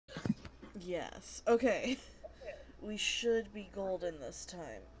Yes. Okay. We should be golden this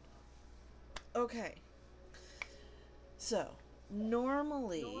time. Okay. So,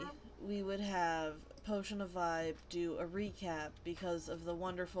 normally we would have Potion of Vibe do a recap because of the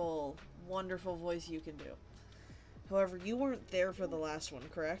wonderful, wonderful voice you can do. However, you weren't there for the last one,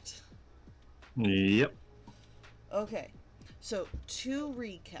 correct? Yep. Okay. So, to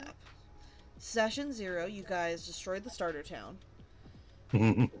recap. Session 0, you guys destroyed the starter town.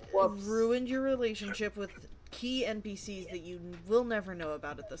 Whoops. Ruined your relationship with key NPCs that you will never know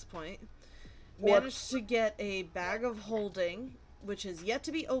about at this point. Managed to get a bag of holding, which is yet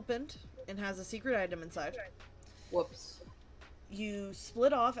to be opened and has a secret item inside. Whoops. You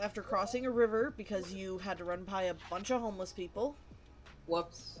split off after crossing a river because you had to run by a bunch of homeless people.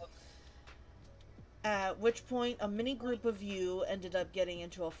 Whoops. At which point, a mini group of you ended up getting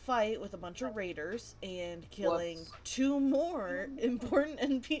into a fight with a bunch of raiders and killing Whoops. 2 more important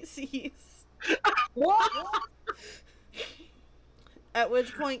NPCs. What? At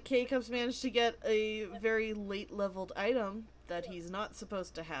which point, K-Cups managed to get a very late-leveled item that he's not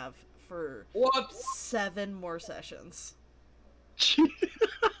supposed to have for Whoops. 7 more sessions.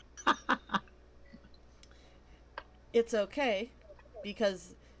 It's okay,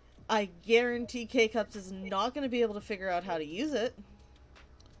 because I guarantee K-Cups is not going to be able to figure out how to use it.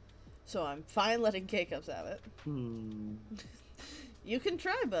 So I'm fine letting K-Cups have it. You can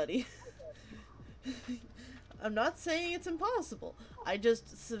try, buddy. I'm not saying it's impossible. I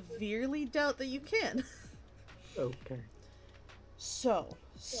just severely doubt that you can. Okay. So,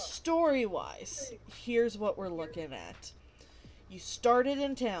 story-wise, here's what we're looking at. You started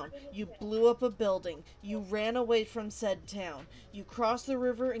in town, you blew up a building, you ran away from said town, you crossed the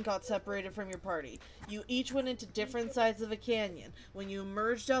river and got separated from your party. You each went into different sides of a canyon. When you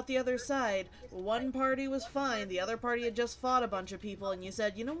emerged out the other side, one party was fine, the other party had just fought a bunch of people, and you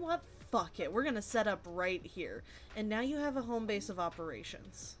said, you know what, fuck it, we're gonna set up right here. And now you have a home base of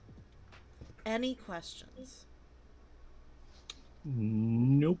operations. Any questions?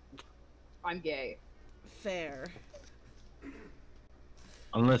 Nope. I'm gay. Fair.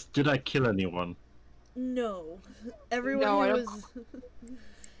 Unless, did I kill anyone? No. Everyone No, I who don't- was...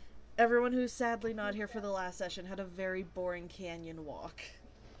 Everyone who's sadly not here for the last session had a very boring canyon walk.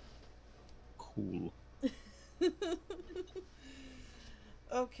 Cool.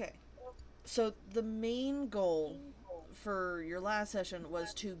 Okay. So the main goal for your last session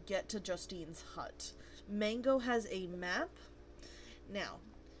was to get to Justine's hut. Mango has a map. Now,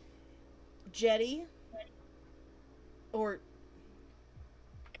 Jetty or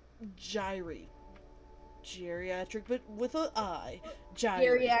Gyri. Geriatric, but with an I.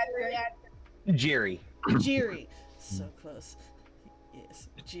 Gyri. Jerry. Jiri. So close. Yes.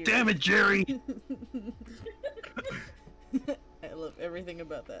 Jiri. Damn it, Jerry! I love everything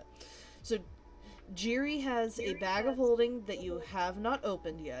about that. So, Jiri has a bag of holding that you have not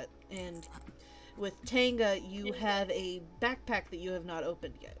opened yet, and with Tanga, you have a backpack that you have not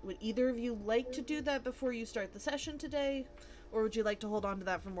opened yet. Would either of you like to do that before you start the session today, or would you like to hold on to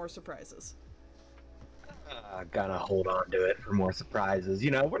that for more surprises? Gonna hold on to it for more surprises.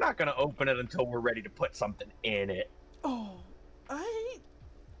 You know, we're not gonna open it until we're ready to put something in it. Oh,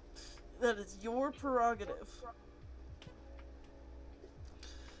 that is your prerogative.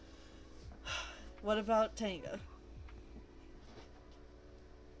 What about Tanga?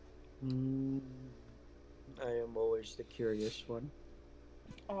 I am always the curious one.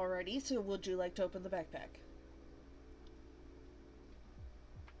 Alrighty, so would you like to open the backpack?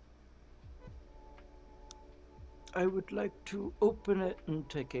 I would like to open it and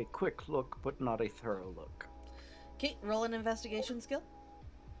take a quick look, but not a thorough look. Okay, roll an investigation skill.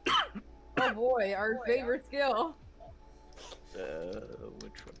 Oh boy, our favorite skill.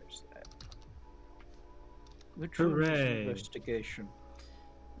 Which one is that? Which one Hooray. is investigation?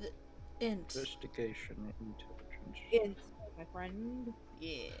 Int. Investigation, intelligence. Int, my friend.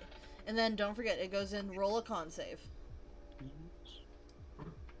 Yeah. And then don't forget, it goes in roll a con save.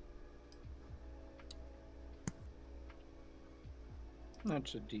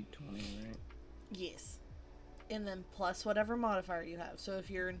 That's a D20, right? Yes. And then plus whatever modifier you have. So if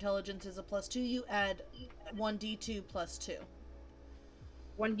your intelligence is a +2, you add 1d2 plus 2.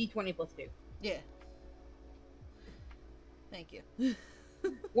 1d20 plus 2. Yeah. Thank you.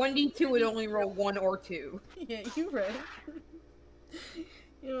 1d2 would only roll 1 or 2. Yeah, you're right.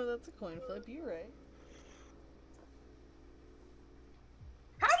 You know, that's a coin flip. You're right.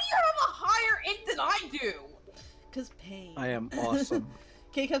 How do you have a higher int than I do? Because pain. I am awesome.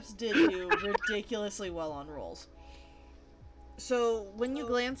 K-Cups did do ridiculously well on rolls. So, when you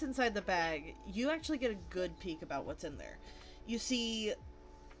glance inside the bag, you actually get a good peek about what's in there. You see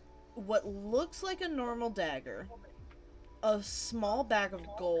what looks like a normal dagger, a small bag of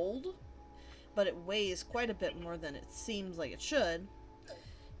gold, but it weighs quite a bit more than it seems like it should,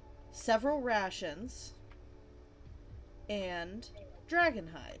 several rations, and dragon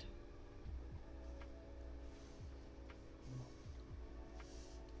hide.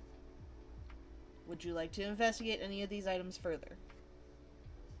 Would you like to investigate any of these items further?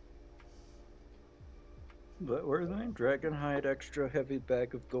 What were they? Dragonhide, extra heavy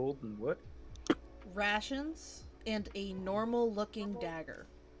bag of gold, and what? Rations and a normal looking dagger.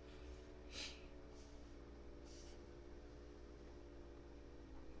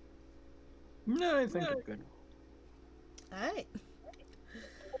 No, I think I'm good. Alright.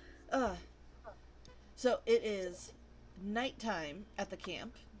 So it is nighttime at the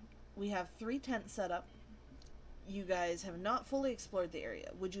camp. We have 3 tents set up. You guys have not fully explored the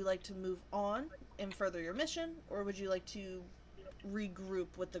area. Would you like to move on and further your mission, or would you like to regroup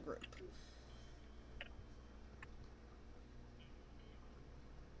with the group?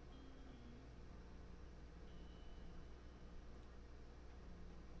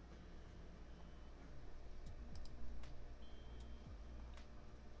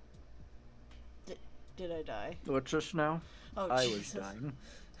 Did I die? What's this now? Oh, I Jesus. was dying.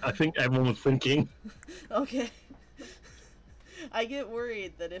 I think everyone was thinking. Okay. I get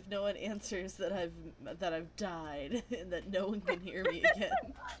worried that if no one answers that I've died and that no one can hear me again.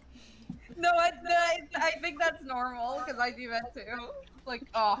 No, I think that's normal because I do that too. It's like,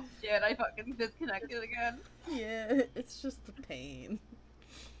 oh shit, I fucking disconnected again. Yeah, it's just the pain.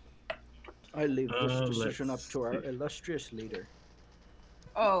 I leave this decision up let's to our see. illustrious leader.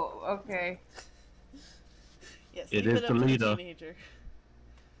 Oh, okay. Yes, It leave is up the to leader. Teenager.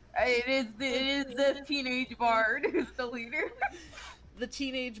 It is the teenage bard who's the leader. The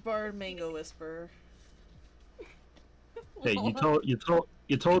teenage bard Mango Whisperer. Hey, you told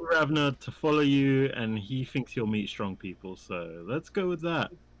Ravner to follow you, and he thinks you'll meet strong people. So let's go with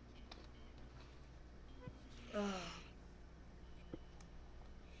that. Ugh.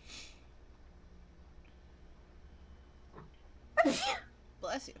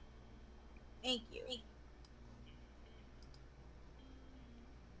 Bless you. Thank you.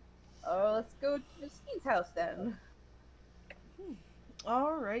 Oh, let's go to Justine's house then.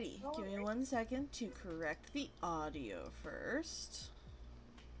 Alrighty, give me 1 second to correct the audio first.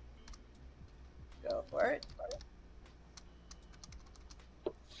 Go for it.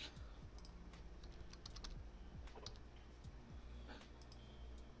 Let's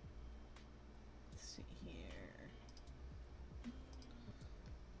see here.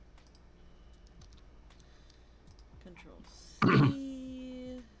 Control C.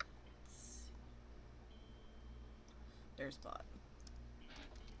 Let's see. There's bot.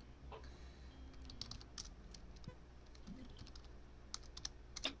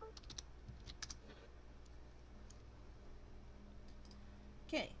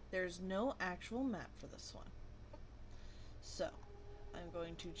 Okay, there's no actual map for this one. So, I'm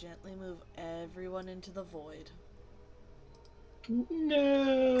going to gently move everyone into the void.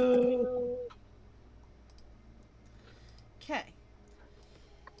 No. Okay.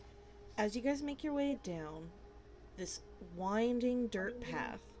 As you guys make your way down this winding dirt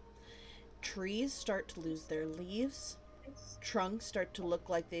path, trees start to lose their leaves, trunks start to look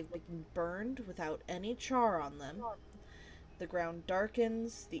like they've been burned without any char on them. The ground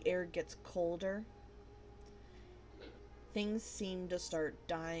darkens, the air gets colder. Things seem to start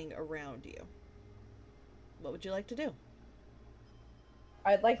dying around you. What would you like to do?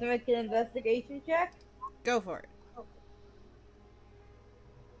 I'd like to make an investigation check. Go for it.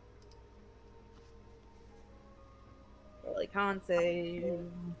 Well, I can't say.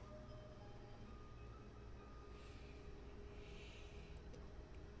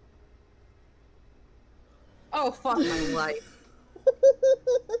 Oh, fuck my life.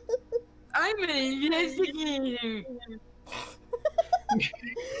 I'm an investigator.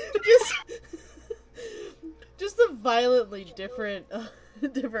 just the violently different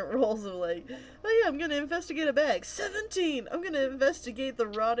different roles of like, oh yeah, I'm gonna investigate a bag. 17. I'm gonna investigate the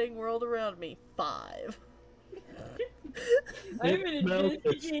rotting world around me. 5. I'm an Smells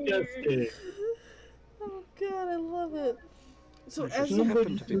investigator. disgusting. Oh god, I love it. So I as just you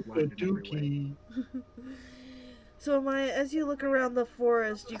happen to be blind in every way. Dookie. So as you look around the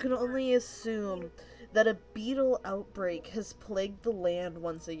forest, you can only assume that a beetle outbreak has plagued the land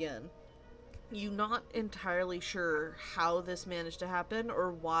once again. You're not entirely sure how this managed to happen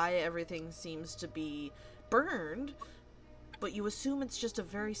or why everything seems to be burned, but you assume it's just a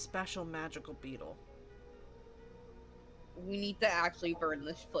very special magical beetle. We need to actually burn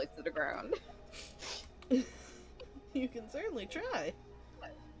this place to the ground. You can certainly try.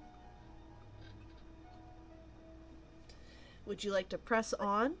 Would you like to press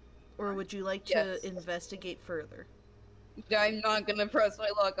on, or would you like to Yes. investigate further? I'm not gonna press my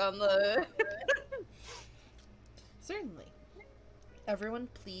luck on the. Certainly. Everyone,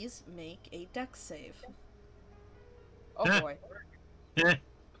 please make a dex save. Oh Huh. boy.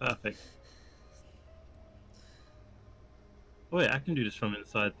 Perfect. Wait, I can do this from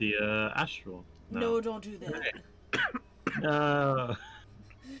inside the astral. No, don't do that. No.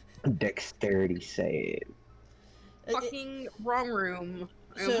 Dexterity save. Fucking wrong room.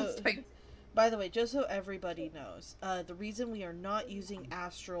 I So- almost typed. By the way, just so everybody knows, the reason we are not using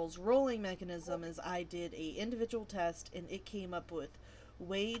Astral's rolling mechanism is I did a individual test and it came up with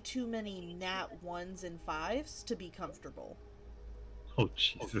way too many nat 1s and 5s to be comfortable. Oh,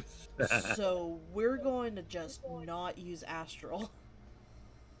 Jesus. So we're going to just not use Astral.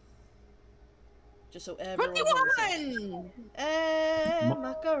 Just so everyone's on the same. 21! Hey,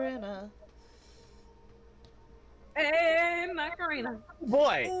 Macarena. Hey, Macarena.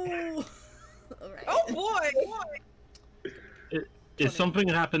 Boy! Ooh. Alright. Oh boy! Is something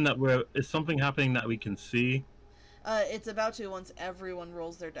happening that we can see? It's about to once everyone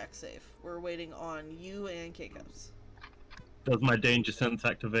rolls their deck save. We're waiting on you and K-Cups. Does my danger sense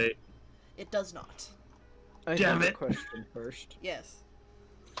activate? It does not. I Damn have it. a question first. Yes.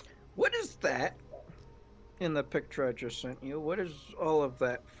 What is that in the picture I just sent you? What is all of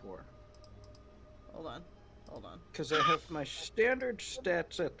that for? Hold on. Hold on. Because I have my standard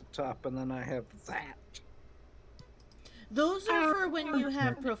stats at the top, and then I have that. Those are for when you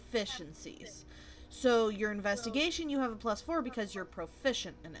have proficiencies. So your investigation, you have a +4 because you're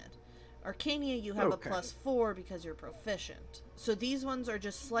proficient in it. Arcania, you have Okay. a +4 because you're proficient. So these ones are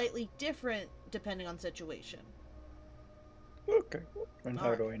just slightly different depending on situation. Okay. And how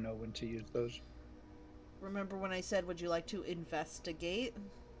Alright. do I know when to use those? Remember when I said, would you like to investigate?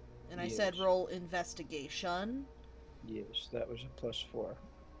 And I said Yes. roll investigation. Yes, that was a +4.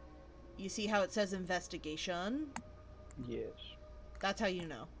 You see how it says investigation? Yes. That's how you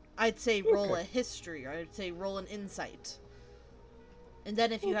know. I'd say roll Okay. a history, or I'd say roll an insight. And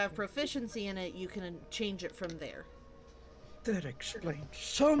then if you have proficiency in it, you can change it from there. That explains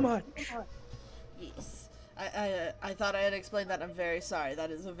so much. Yes. I thought I had explained that. I'm very sorry.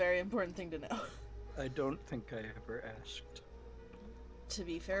 That is a very important thing to know. I don't think I ever asked. To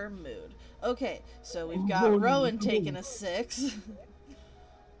be fair, mood. Okay, so we've got Rowan taking a 6.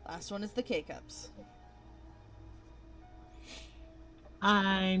 Last one is the K-Cups.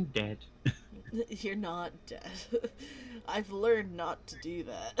 I'm dead. You're not dead. I've learned not to do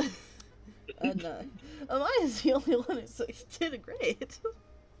that. And Amaya's the only one who did great.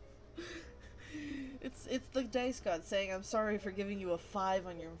 It's the dice god saying, I'm sorry for giving you a 5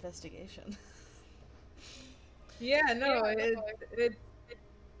 on your investigation. Yeah, no,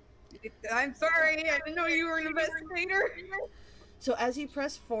 I'm sorry, I didn't know you were an investigator. So as you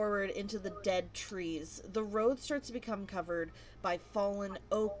press forward into the dead trees, the road starts to become covered by fallen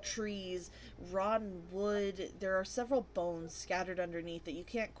oak trees, rotten wood. There are several bones scattered underneath that you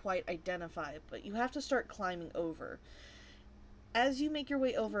can't quite identify, but you have to start climbing over. As you make your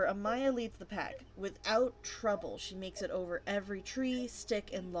way over, Amaya leads the pack. Without trouble, she makes it over every tree,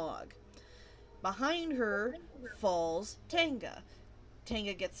 stick, and log. Behind her falls Tanga.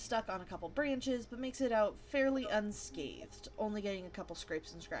 Tanga gets stuck on a couple branches, but makes it out fairly unscathed, only getting a couple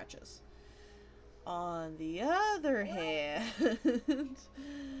scrapes and scratches. On the other hand,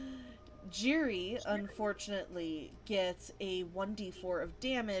 Jiri, unfortunately, gets a 1d4 of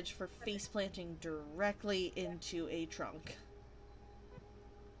damage for face planting directly into a trunk.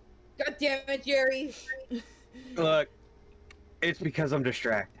 God damn it, Jerry. Look, it's because I'm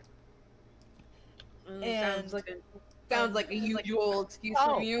distracted. And- Sounds like a usual excuse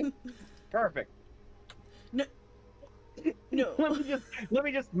Oh. from you. Perfect. No. Let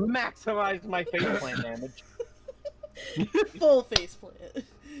me just maximize my face plant damage. Full face plant.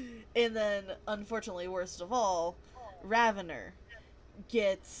 And then, unfortunately, worst of all, Ravener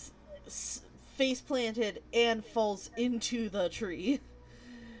gets face planted and falls into the tree.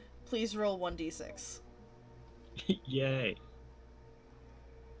 Please roll 1d6. Yay.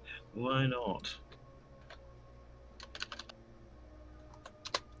 Why not?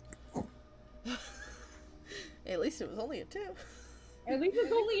 At least it was only a 2. At least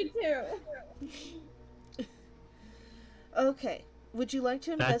it's only a 2. Okay. Would you like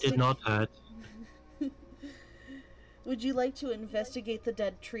to That investigate? did not hurt. Would you like to investigate the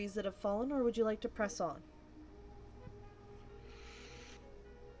dead trees that have fallen, or would you like to press on?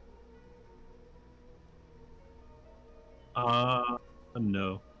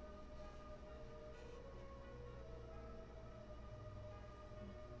 No.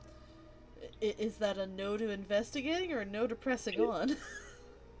 Is that a no to investigating or a no to pressing on?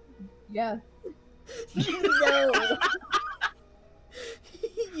 Yes. No.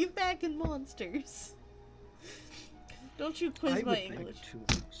 You back in monsters. Don't you quiz I my would English. like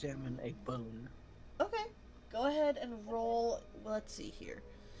to examine a bone. Okay. Go ahead and roll. Let's see here.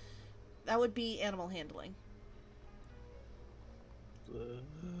 That would be animal handling.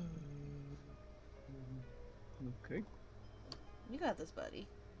 Okay. You got this, buddy.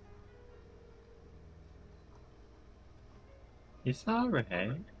 It's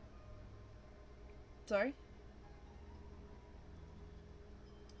alright. Sorry?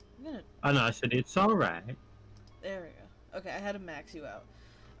 I'm gonna... Oh no, I said it's alright. There we go. Okay, I had to max you out.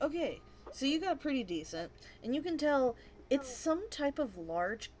 Okay, so you got pretty decent, and you can tell it's some type of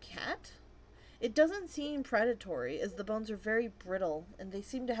large cat. It doesn't seem predatory, as the bones are very brittle, and they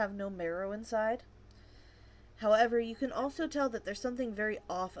seem to have no marrow inside. However, you can also tell that there's something very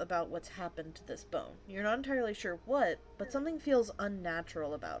off about what's happened to this bone. You're not entirely sure what, but something feels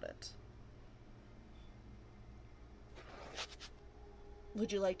unnatural about it.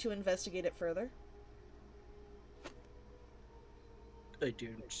 Would you like to investigate it further? I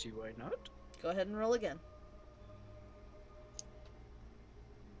don't see why not. Go ahead and roll again.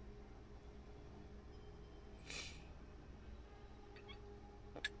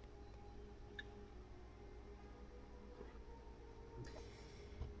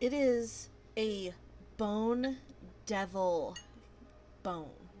 It is a bone devil bone.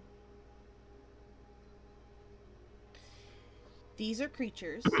 These are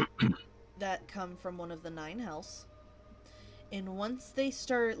creatures that come from one of the 9 hells. And once they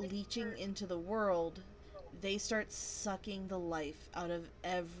start leeching into the world, they start sucking the life out of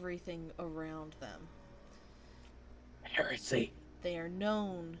everything around them. Heresy. They are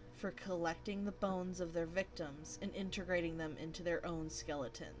known for collecting the bones of their victims and integrating them into their own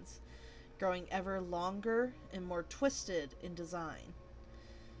skeletons, growing ever longer and more twisted in design.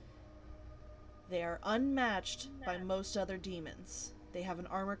 They are unmatched by most other demons. They have an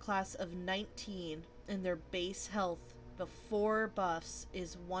armor class of 19, and their base health before buffs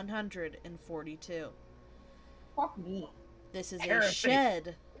is 142. Fuck me. This is a Heresy.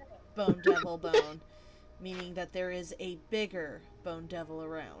 shed bone devil bone, meaning that there is a bigger bone devil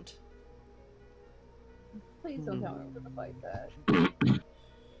around. Please don't tell me we're gonna fight that.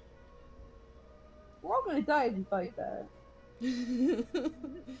 We're all gonna die if we fight that.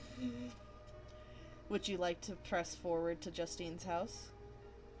 Would you like to press forward to Justine's house?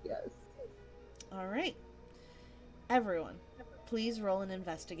 Yes. Alright. Everyone, please roll an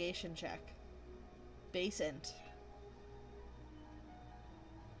investigation check. Base int.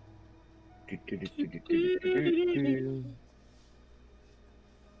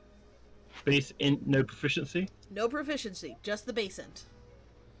 Base int, no proficiency. No proficiency, just the base int.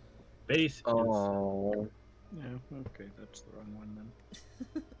 Base is Oh. Yeah, okay, that's the wrong one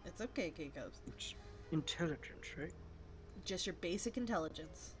then. It's okay, K-Cubs. It's intelligence, right? Just your basic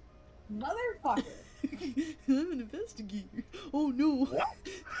intelligence. Motherfucker. I'm an investigator. Oh no.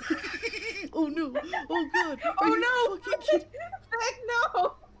 Oh no. Oh god. Are Oh you no! fucking kidding? Heck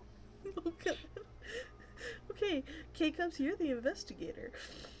no! Oh god. Okay, K-Cubs, you're the investigator.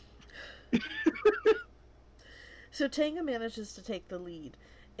 So Tanga manages to take the lead,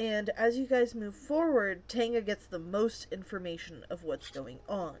 and as you guys move forward, Tanga gets the most information of what's going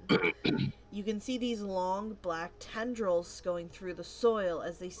on. You can see these long black tendrils going through the soil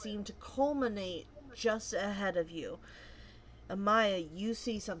as they seem to culminate just ahead of you. Amaya, you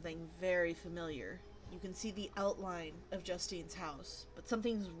see something very familiar. You can see the outline of Justine's house, but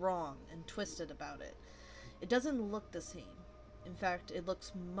something's wrong and twisted about it. It doesn't look the same. In fact, it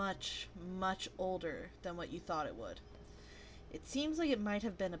looks much, much older than what you thought it would. It seems like it might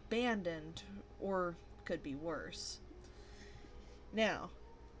have been abandoned, or could be worse. Now,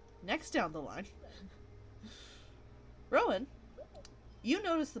 next down the line, Rowan, you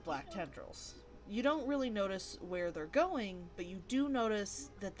notice the black tendrils. You don't really notice where they're going, but you do notice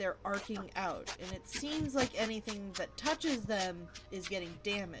that they're arcing out, and it seems like anything that touches them is getting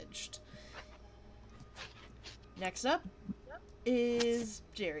damaged. Next up is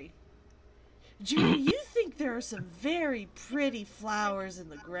Jerry. Jerry, you think there are some very pretty flowers in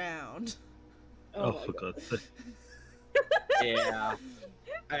the ground. Oh, for God's sake. Yeah.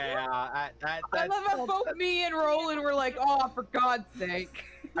 I love how both me and Roland were like, oh, for God's sake.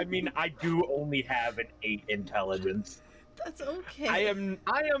 I mean, I do only have an 8 intelligence. That's okay. I am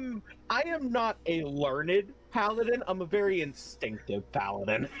not a learned paladin. I'm a very instinctive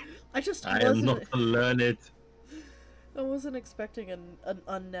paladin. I just I am not wasn't. to learn it. I wasn't expecting an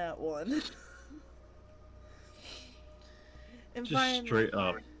unnat one. And Just straight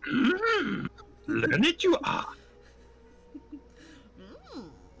up. Learn it you are. Mmm,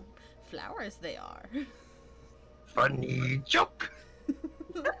 flowers they are. Funny joke.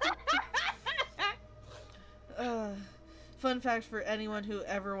 Fun fact for anyone who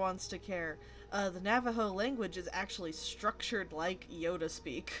ever wants to care. The Navajo language is actually structured like Yoda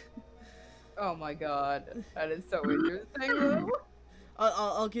speak. Oh my god, that is so interesting though.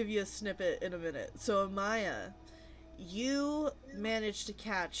 I'll give you a snippet in a minute. So Amaya, you managed to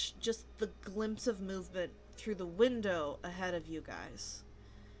catch just the glimpse of movement through the window ahead of you guys.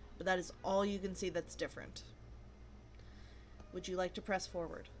 But that is all you can see that's different. Would you like to press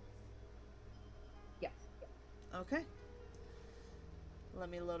forward? Yes. Okay. Let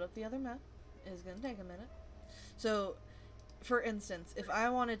me load up the other map. It's gonna take a minute. So, for instance, if I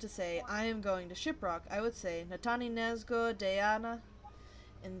wanted to say, I am going to Shiprock, I would say, Natani Nezgo Deana.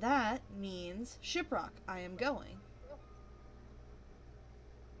 And that means Shiprock, I am going.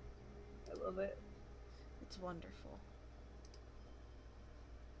 I love it. It's wonderful.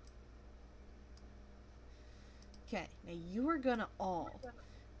 Okay, now you are gonna all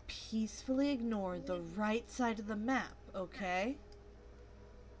peacefully ignore the right side of the map, okay?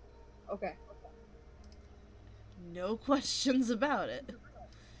 Okay. No questions about it.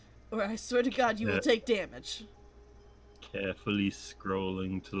 Or I swear to God you will take damage. Carefully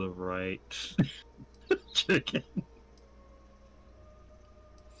scrolling to the right. Chicken.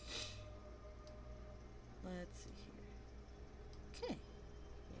 Let's see here. Okay.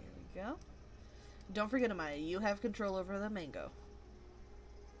 Here we go. Don't forget, Amaya, you have control over the mango.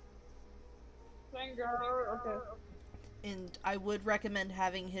 Mango, okay. And I would recommend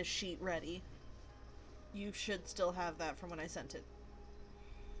having his sheet ready. You should still have that from when I sent it.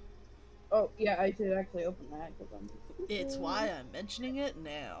 Oh, yeah, I should actually open that because I'm... It's why I'm mentioning it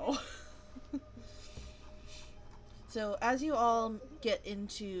now. So, as you all get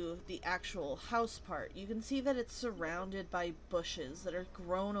into the actual house part, you can see that it's surrounded by bushes that are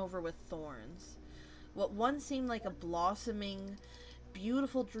grown over with thorns. What once seemed like a blossoming,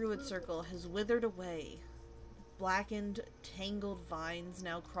 beautiful druid circle has withered away. Blackened, tangled vines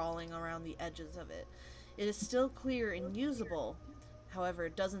now crawling around the edges of it. It is still clear and usable, however,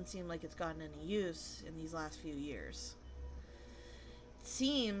 it doesn't seem like it's gotten any use in these last few years. It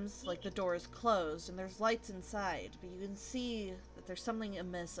seems like the door is closed and there's lights inside, but you can see that there's something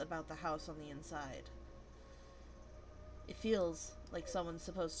amiss about the house on the inside. It feels like someone's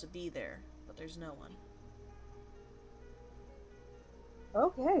supposed to be there, but there's no one.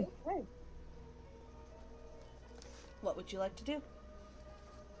 Okay. What would you like to do?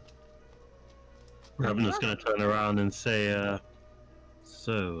 Ravenous gonna turn around and say,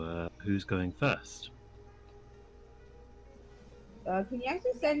 so, who's going first? Can you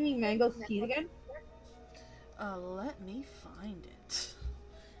actually send me Mango's sheet again? Let me find it.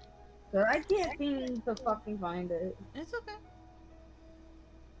 Sir, I can't seem to fucking find it. It's okay.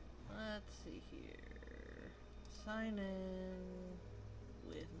 Let's see here. Sign in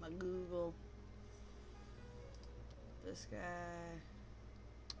with my Google. This guy.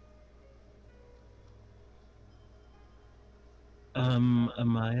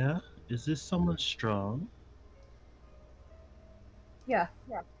 Amaya, is this someone strong? Yeah.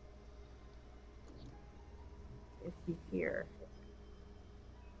 Is he here?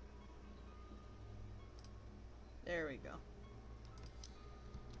 There we go.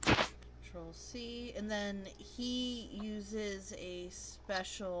 Control C, and then he uses a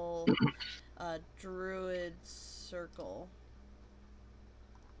special druid circle.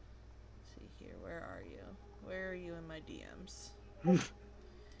 Let's see here, where are you? Where are you in my DMs?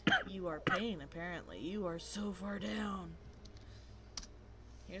 You are pain, apparently. You are so far down.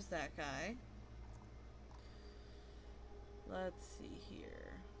 Here's that guy. Let's see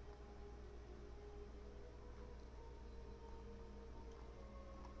here.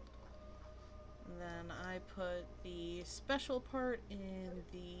 And then I put the special part in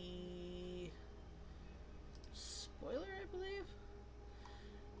the spoiler, I believe.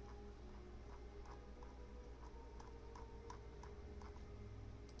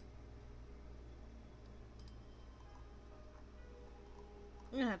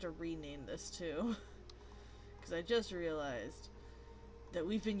 I'm gonna have to rename this too, because I just realized that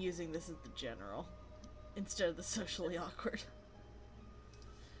we've been using this as the general instead of the socially awkward.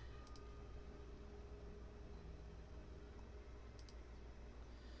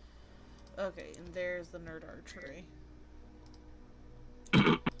 Okay, and there's the nerd archery.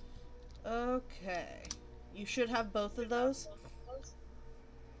 Okay. You should have both of those.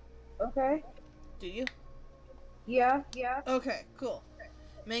 Okay. Do you? Yeah. Okay, cool.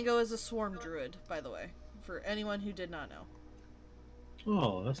 Mango is a swarm druid, by the way, for anyone who did not know.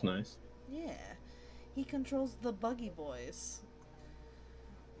 Oh, that's nice. Yeah. He controls the Buggy Boys.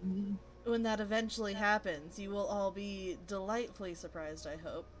 When that eventually happens, you will all be delightfully surprised, I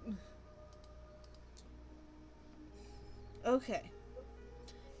hope. Okay.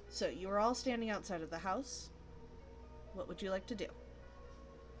 So, you are all standing outside of the house. What would you like to do?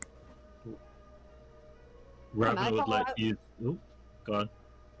 Ravna would follow like out? to use. Oh, go on.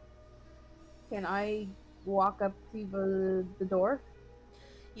 Can I walk up to the door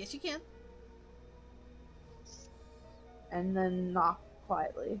Yes, you can. and then knock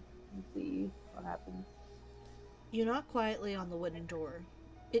quietly and see what happens? You knock quietly on the wooden door.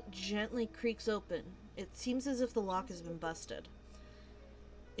 It gently creaks open. It seems as if the lock has been busted.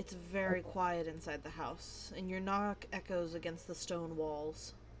 It's very quiet inside the house, and your knock echoes against the stone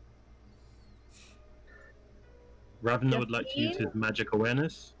walls. Ravna would like to use 15? his magic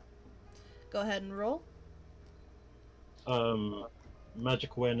awareness. Go ahead and roll.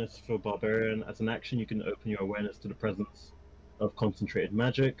 Magic awareness for barbarian. As an action, you can open your awareness to the presence of concentrated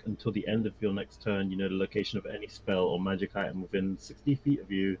magic. Until the end of your next turn, you know the location of any spell or magic item within 60 feet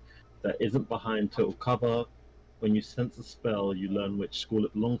of you that isn't behind total cover. When you sense a spell, you learn which school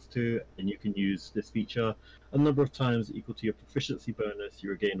it belongs to, and you can use this feature a number of times equal to your proficiency bonus.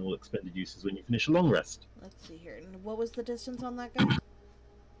 You regain all expended uses when you finish a long rest. Let's see here. And what was the distance on that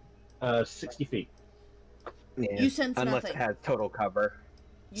guy? 60 feet. Yeah. You sense Unless nothing. it has total cover.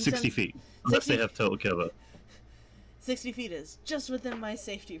 You 60 sense- feet. Unless 60 they have total cover. 60 feet is just within my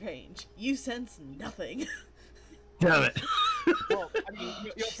safety range. You sense nothing. Damn it. Well, I mean,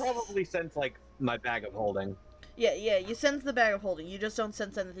 you'll probably sense, like, my bag of holding. Yeah, you sense the bag of holding. You just don't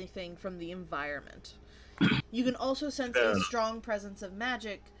sense anything from the environment. You can also sense Fair a enough. strong presence of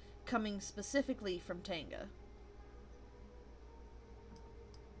magic coming specifically from Tanga.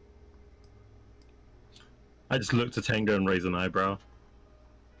 I just looked at Tenga and raised an eyebrow.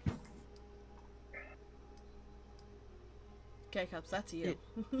 Okay, Cups, that's you.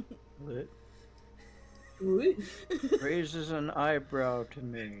 It Ooh. raises an eyebrow to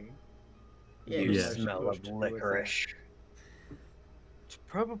me. Yeah, You Yeah. smell of Supposed to do with licorice. It's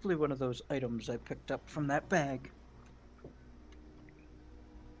probably one of those items I picked up from that bag.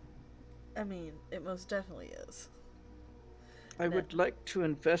 I mean, it most definitely is. I No. would like to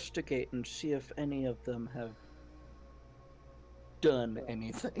investigate and see if any of them have done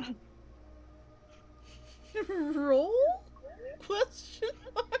anything. Roll? Question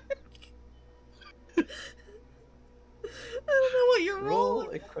mark? I don't know what you're Roll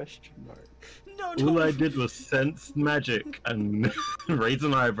rolling. a question mark. No, All no. I did was sense magic and raise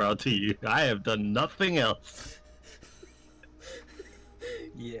an eyebrow to you. I have done nothing else.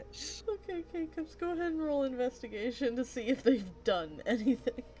 Yes. Okay, Cups, go ahead and roll investigation to see if they've done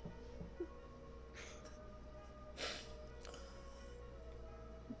anything.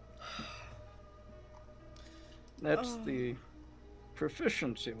 That's Oh. the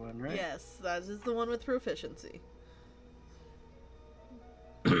proficiency one, right? Yes, that is the one with proficiency.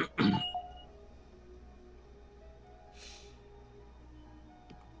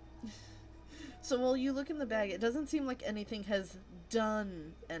 So while you look in the bag, it doesn't seem like anything has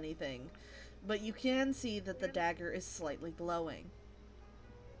done anything, but you can see that the dagger is slightly glowing.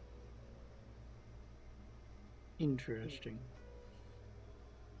 Interesting.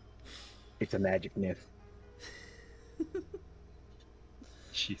 It's a magic nif.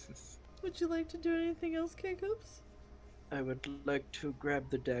 Jesus. Would you like to do anything else, K-Cups? I would like to grab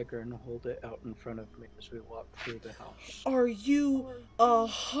the dagger and hold it out in front of me as we walk through the house. Are you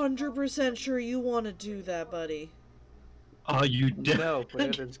 100% sure you want to do that, buddy? Are you dead? No, but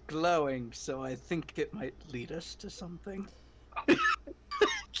it is glowing, so I think it might lead us to something.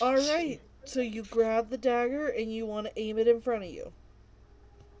 Alright, so you grab the dagger and you want to aim it in front of you.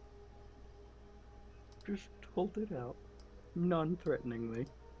 Just hold it out, non-threateningly.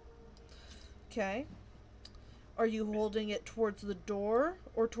 Okay. Are you holding it towards the door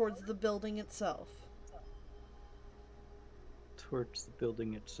or towards the building itself? Towards the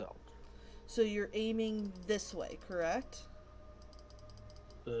building itself. So you're aiming this way, correct?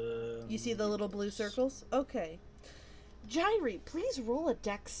 You see the little blue circles? Okay. Jairi, please roll a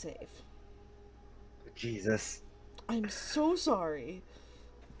dex save. Jesus. I'm so sorry.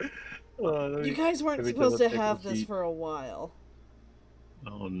 Let You guys weren't let me supposed to double check have the this sheet. for a while.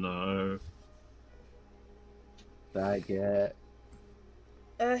 Oh no. I get.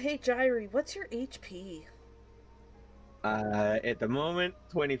 Hey Jairi, what's your HP? At the moment,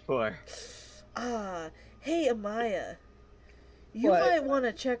 24. Hey Amaya. You What? might want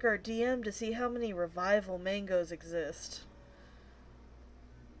to check our DM to see how many revival mangoes exist.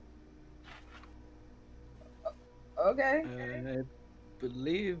 Okay.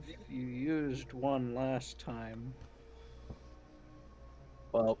 believe you used one last time.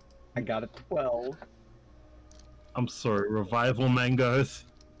 Well, I got a 12. I'm sorry, revival mangoes.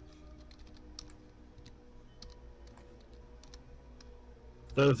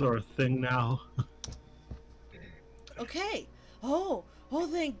 Those are a thing now. Okay. Oh,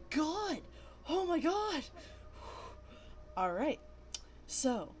 thank God. Oh my God. All right.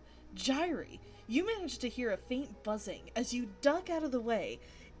 So, Jairi, you managed to hear a faint buzzing as you duck out of the way.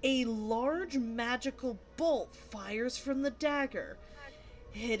 A large magical bolt fires from the dagger,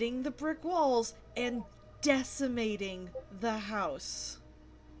 hitting the brick walls and decimating the house.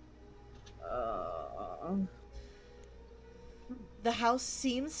 The house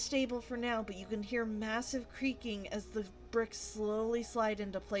seems stable for now, but you can hear massive creaking as the bricks slowly slide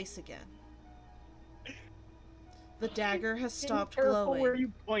into place again. The dagger has stopped Careful glowing. where you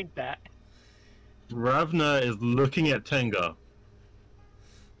point that. Ravna is looking at Tenga.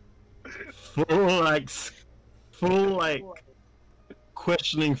 Full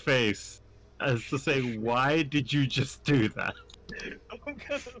questioning face, as to say, why did you just do that? I'm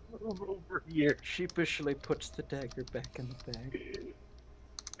gonna move over here. Sheepishly puts the dagger back in the bag.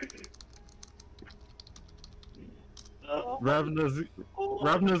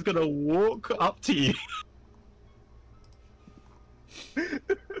 Ravna's gonna walk up to you.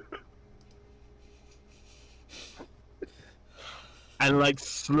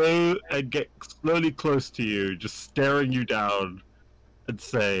 And get slowly close to you, just staring you down, and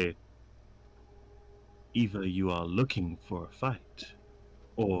say, either you are looking for a fight,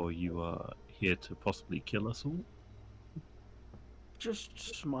 or you are here to possibly kill us all. Just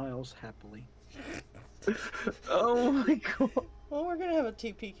smiles happily. Oh my God. Well, we're gonna have a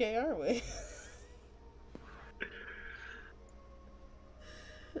TPK, aren't we?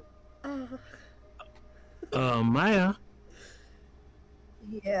 Maya,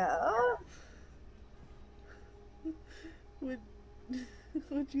 Yeah. Would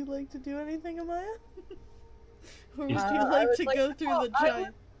you like to do anything, Amaya? Or would Yes. you I like would to like go to through call- the I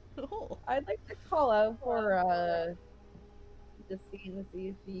giant hole? I'd like to call out for Justine to see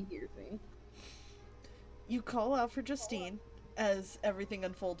if she hears me. You call out for Justine as everything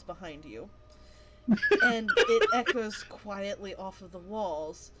unfolds behind you, and it echoes quietly off of the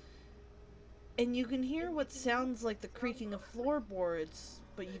walls, and you can hear what sounds like the creaking of floorboards,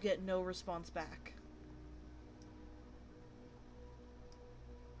 but you get no response back.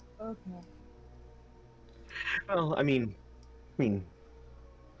 Okay. Well, I mean,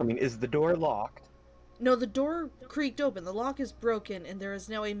 is the door locked? No, the door creaked open, the lock is broken, and there is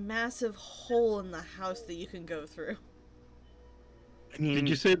now a massive hole in the house that you can go through. I mean, did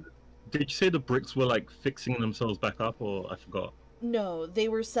you say the bricks were like fixing themselves back up, or I forgot? No, they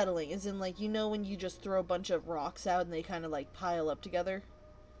were settling, as in, like, you know when you just throw a bunch of rocks out and they kind of, like, pile up together?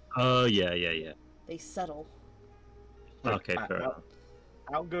 Oh, yeah. They settle. Okay, fair enough.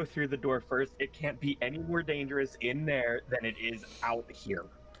 I'll go through the door first. It can't be any more dangerous in there than it is out here.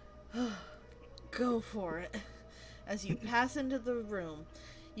 Go for it. As you pass into the room,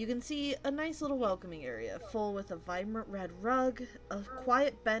 you can see a nice little welcoming area, full with a vibrant red rug, a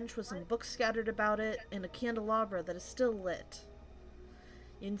quiet bench with some books scattered about it, and a candelabra that is still lit.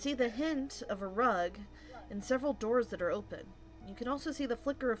 You can see the hint of a rug and several doors that are open. You can also see the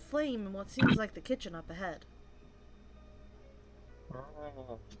flicker of flame in what seems like the kitchen up ahead.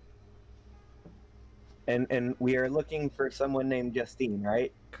 And we are looking for someone named Justine,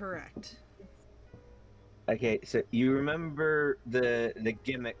 right? Correct. Okay, so you remember the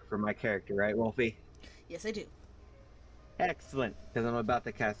gimmick for my character, right, Wolfie? Yes, I do. Excellent, because I'm about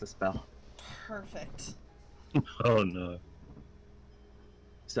to cast a spell. Perfect. Oh no.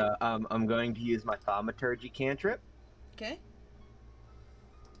 So I'm going to use my thaumaturgy cantrip, Okay.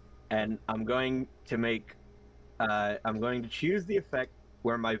 and I'm going to choose the effect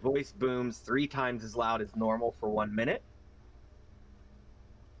where my voice booms 3 times as loud as normal for 1 minute.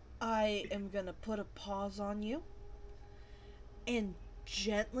 I am gonna put a pause on you and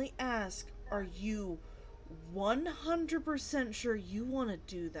gently ask, are you 100% sure you want to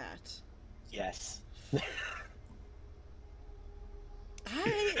do that? Yes.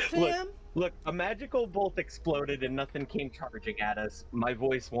 Alright, fam. Look, a magical bolt exploded and nothing came charging at us. My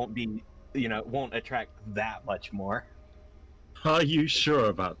voice won't be, won't attract that much more. Are you sure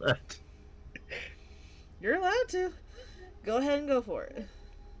about that? You're allowed to. Go ahead and go for it.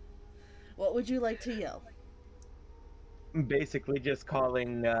 What would you like to yell? Basically just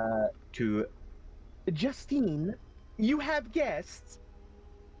calling to Justine, you have guests.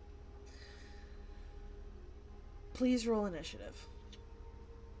 Please roll initiative.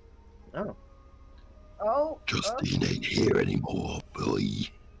 Oh. Oh. Justine ain't here anymore,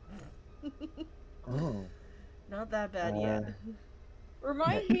 Billy. Oh. Not that bad yet.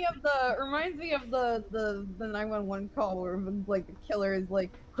 Reminds me of the 911 call where like the killer is like,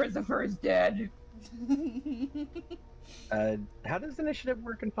 Christopher is dead. How does initiative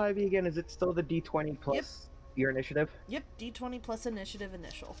work in 5e again? Is it still the D20 plus your initiative? Yep, D20 plus initiative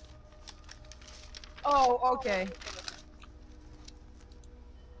initial. Oh, okay.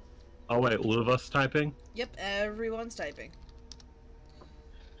 Oh wait, all of us typing? Yep, everyone's typing.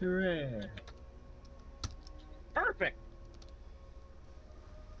 Hooray! Perfect.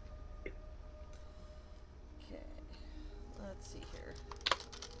 Okay, let's see here.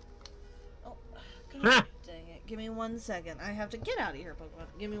 Oh, God Ah! dang it. Give me 1 second. I have to get out of here, Pokemon.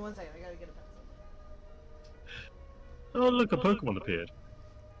 Give me 1 second. I gotta get a pencil. Oh look, a Pokemon appeared.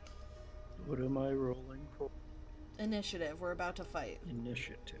 What am I rolling for? Initiative. We're about to fight.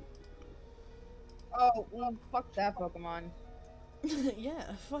 Initiative. Oh, well, fuck that Pokemon. Yeah,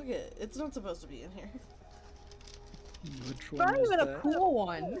 fuck it. It's not supposed to be in here. Which It's one not is even a that? cool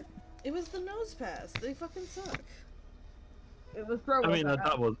one. It was the nose pass. They fucking suck. It was pro. I mean,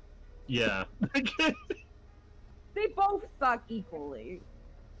 that was... Yeah. They both suck equally.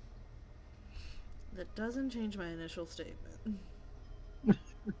 That doesn't change my initial statement.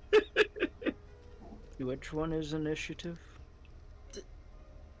 Which one is initiative?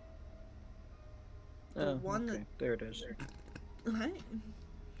 The one okay. There it is. Hi. I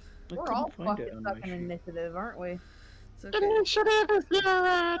We're couldn't all find it fucking on my sucking sheet. initiative, aren't we? It's okay. Initiative is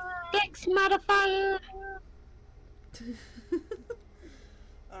your dex modifier.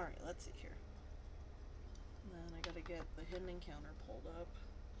 Alright, let's see here. Then I gotta get the hidden encounter pulled up.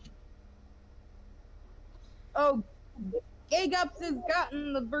 Oh, Gigups has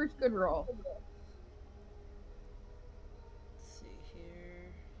gotten the first good roll. Let's see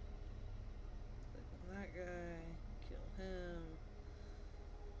here. Click on that guy. Kill him.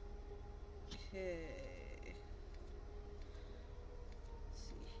 Okay. Let's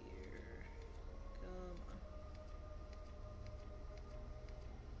see here. Come on.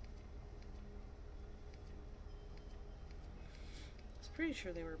 I was pretty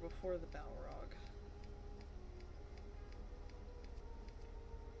sure they were before the Balrog.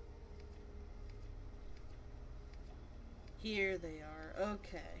 Here they are.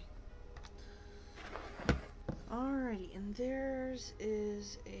 Okay. Alrighty, and theirs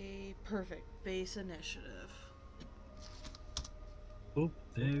is a perfect base initiative. Oh,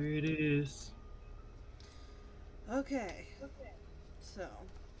 there it is. Okay. So.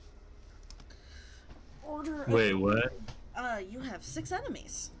 Order. Wait, what? You have 6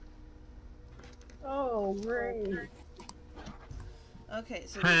 enemies. Oh, great. Okay,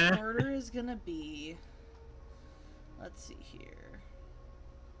 so Huh? the order is gonna be. Let's see here.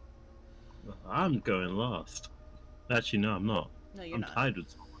 I'm going last. Actually, no, I'm not. No, you're I'm not. tied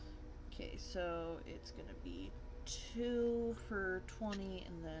with someone. Okay, so it's gonna be 2 for 20,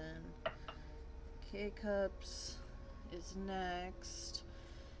 and then K-Cups is next.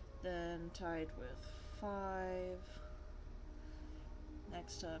 Then tied with 5.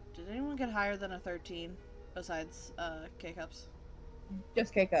 Next up, did anyone get higher than a 13 besides K-Cups?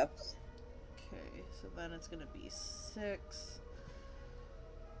 Just K-Cups. Okay, so then it's gonna be 6.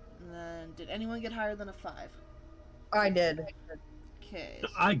 And then, did anyone get higher than a 5? I did. Okay.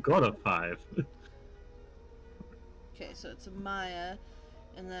 I got a 5. Okay, so it's a Maya.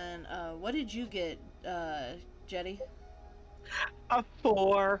 And then, what did you get, Jetty? A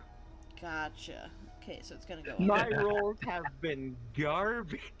 4. Gotcha. Okay, so it's gonna go up. My rolls have been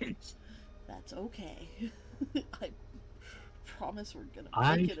garbage. That's okay. I promise we're gonna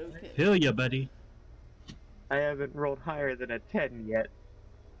I make it okay. feel ya, buddy. I haven't rolled higher than a 10 yet.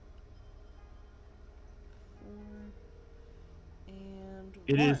 4 and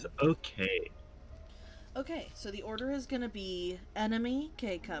It 1. is okay. Okay, so the order is gonna be enemy,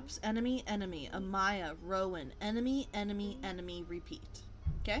 K-Cups, enemy, enemy, Amaya, Rowan, enemy, enemy, enemy, repeat.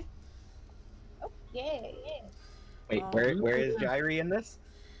 Okay? Okay. Wait, where is Jairi in this?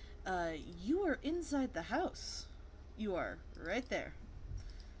 You are inside the house. You are right there.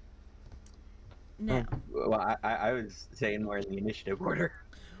 Now. Well, I was saying more in the initiative order.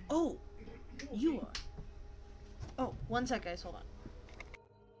 Oh, you are. Oh, 1 sec, guys, hold on.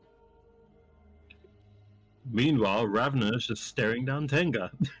 Meanwhile, Ravna is just staring down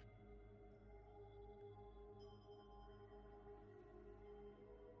Tenga.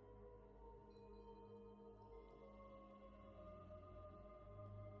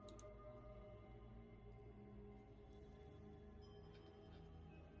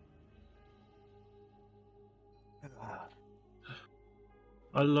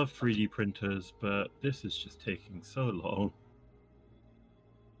 I love 3D printers, but this is just taking so long.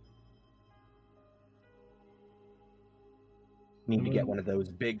 Need to get one of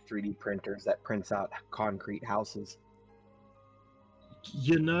those big 3D printers that prints out concrete houses.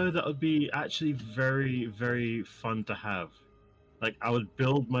 You know, that would be actually very, very fun to have. Like, I would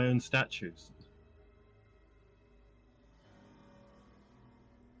build my own statues.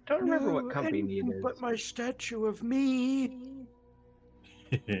 Don't remember No, what company it anything is. but my statue of me.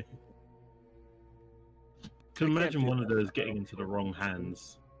 Can imagine one of those getting into the wrong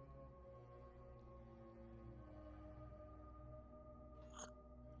hands.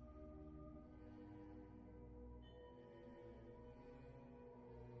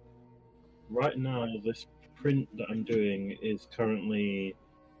 Right now, this print that I'm doing is currently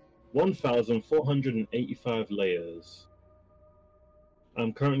 1,485 layers.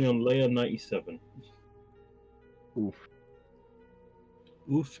 I'm currently on layer 97. Oof.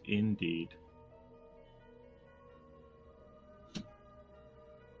 Oof, indeed.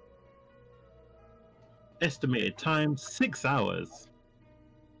 Estimated time 6 hours.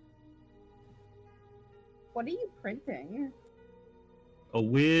 What are you printing? A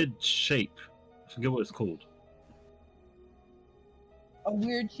weird shape. I forget what it's called. A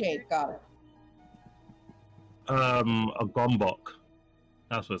weird shape, got it. A gombok.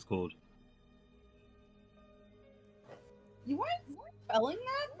 That's what it's called. You weren't spelling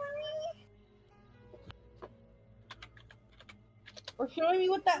that for me? Or showing me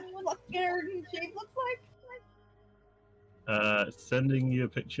what that fucking shape looks like? Sending you a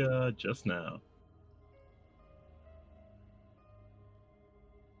picture just now.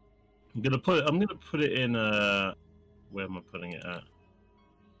 I'm gonna put it in where am I putting it at?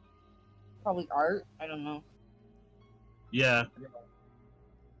 Probably art. I don't know. Yeah.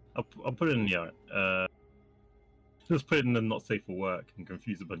 I'll put it in the art. Just put it in the not safe for work and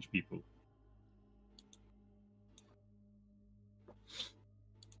confuse a bunch of people.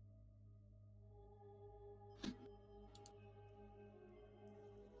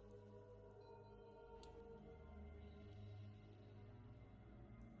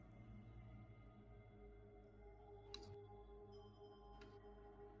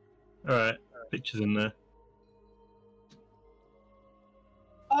 Alright, pictures in there.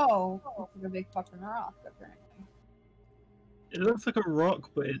 Oh, it's like a big fucking rock, apparently. It looks like a rock,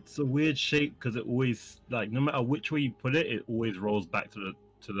 but it's a weird shape because it always, like, no matter which way you put it, it always rolls back to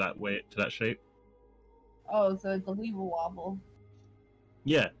that shape. Oh, so it's a weeble wobble.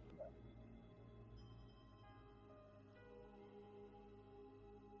 Yeah.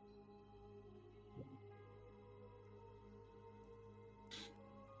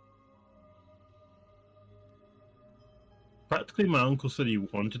 Practically, my uncle said he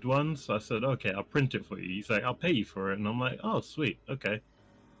wanted one, so I said, okay, I'll print it for you. He's like, I'll pay you for it. And I'm like, oh, sweet, okay.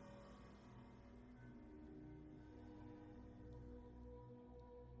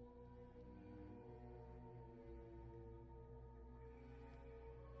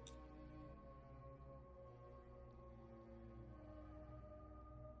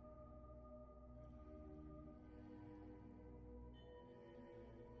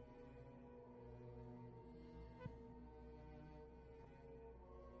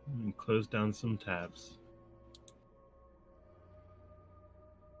 And close down some tabs.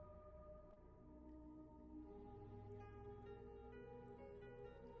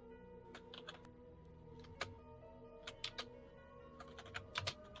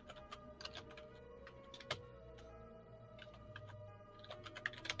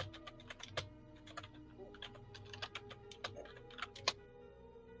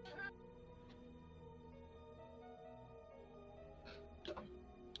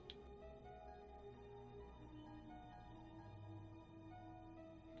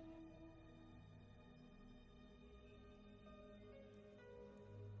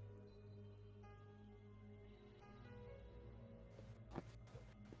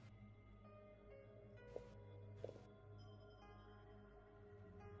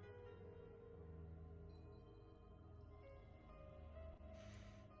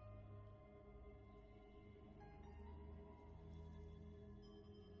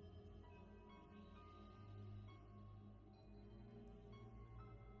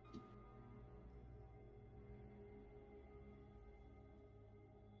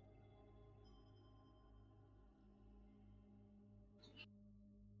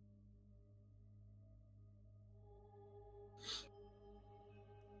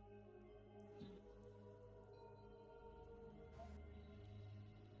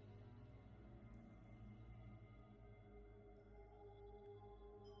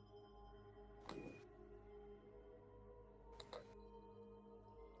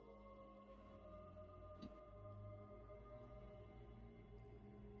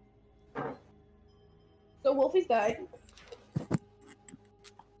 So Wolfie's died.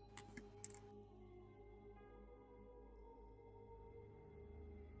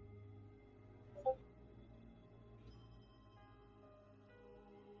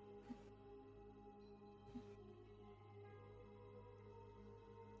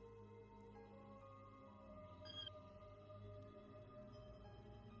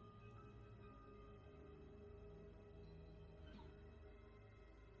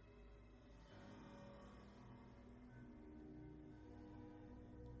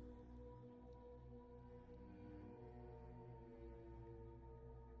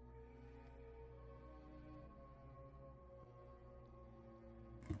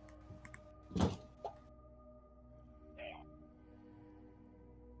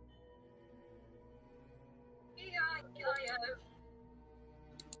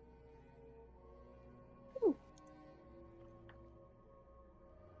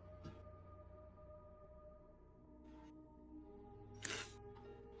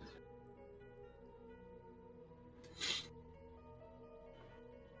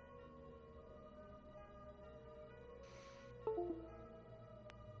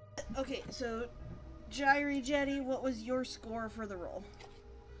 Okay, so Jairi Jetty, what was your score for the roll?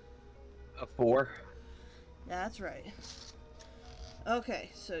 A 4. That's right. Okay,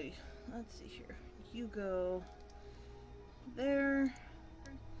 so let's see here. You go there,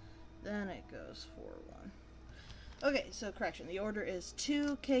 then it goes 4-1. Okay, so correction. The order is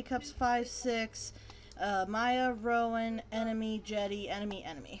 2, K-Cups 5, 6, Maya, Rowan, enemy, Jetty, enemy,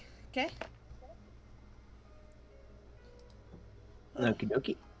 enemy. Okay? Okie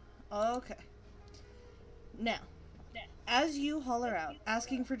dokie. Okay. Now, as you holler out,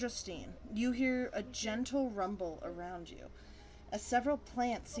 asking for Justine, you hear a gentle rumble around you, as several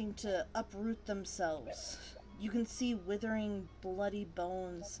plants seem to uproot themselves. You can see withering, bloody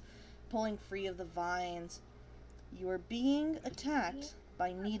bones pulling free of the vines. You are being attacked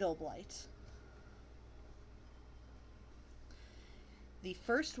by needle blight. The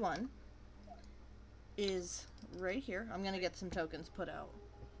first one is right here. I'm going to get some tokens put out.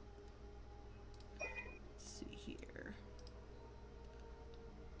 Let's see here.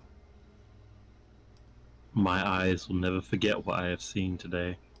 My eyes will never forget what I have seen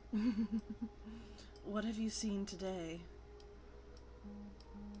today. What have you seen today?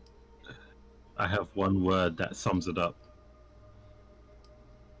 I have one word that sums it up.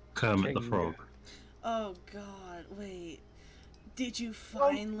 Kermit the King. Frog. Oh god, wait. Did you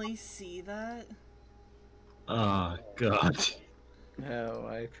finally see that? Oh, God. No,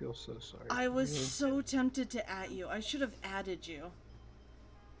 I feel so sorry. I for was you. so tempted to add you. I should have added you.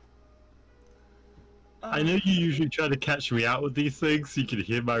 I know you usually try to catch me out with these things so you can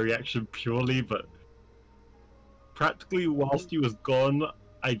hear my reaction purely, but practically whilst he was gone,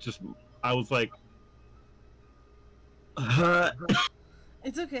 I was like,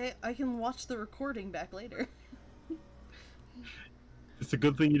 It's okay. I can watch the recording back later. it's a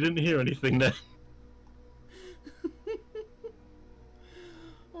good thing you didn't hear anything there.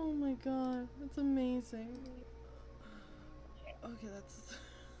 Oh my god, that's amazing. Okay, that's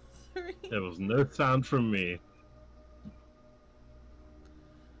 3. There was no sound from me.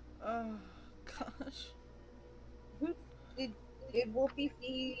 Oh gosh. Did Wolfie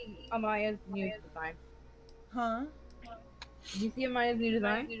see Amaya's new design? Huh? Did you see Amaya's new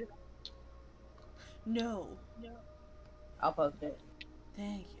design? No. I'll post it.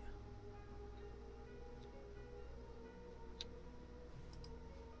 Thank you.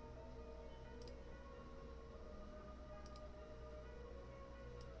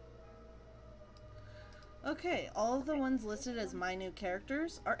 Okay, all of the ones listed as my new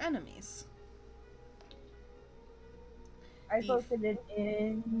characters are enemies. I Beef. posted it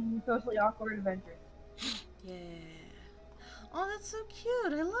in Socially Awkward Adventures. Yeah. Oh, that's so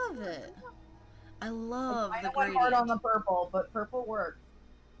cute. I love it. I love I the went hard on gradient. the purple, but purple works.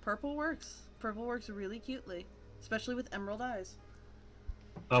 Purple works. Purple works really cutely, especially with emerald eyes.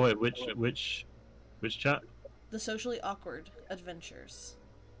 Oh wait, which chat? The Socially Awkward Adventures.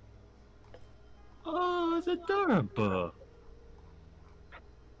 Oh, it's adorable.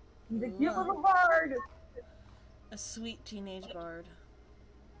 He's a cute little bard. A sweet teenage bard.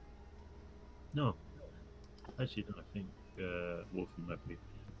 No, actually, no. I think Wolfie might be.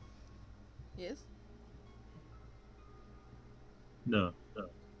 Yes? No.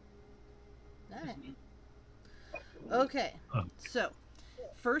 Alright. Okay, Oh. so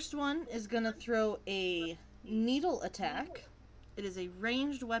first one is gonna throw a needle attack. It is a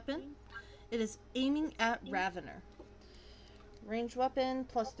ranged weapon. It is aiming at Ravener. Ranged weapon,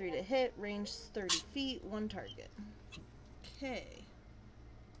 +3 to hit, range 30 feet, 1 target. Okay.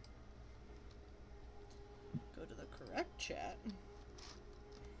 to the correct chat.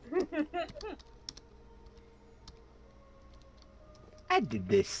 I did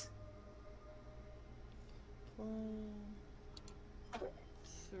this. 3.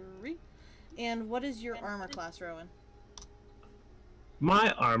 And what is your armor class, Rowan?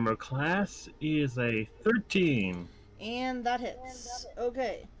 My armor class is a 13. And that hits.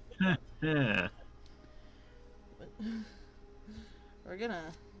 Okay. Yeah. We're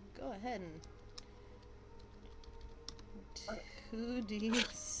gonna go ahead and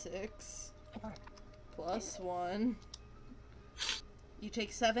 2d6 plus 1. You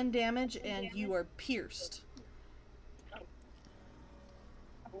take 7 damage and you are pierced.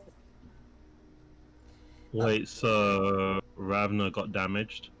 Wait, so Ravna got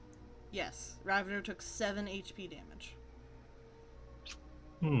damaged? Yes, Ravener took 7 HP damage.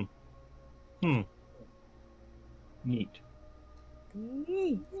 Neat.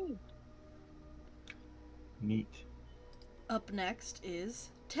 Neat. Up next is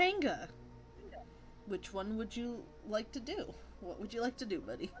Tanga. Which one would you like to do? What would you like to do,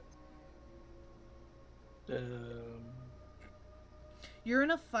 buddy? You're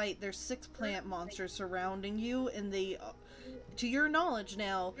in a fight. There's 6 plant monsters surrounding you, and they, to your knowledge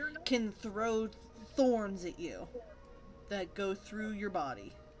now, can throw thorns at you that go through your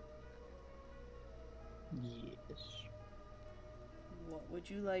body. Yes. What would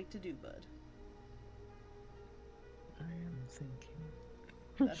you like to do, bud? I am thinking.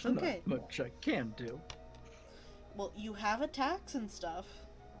 That's There's okay. Not much I can do. Well, you have attacks and stuff.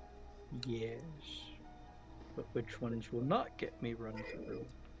 Yes. But which ones will not get me run through?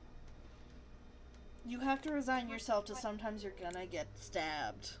 You have to resign yourself to sometimes you're gonna get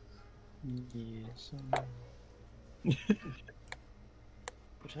stabbed. Yes. But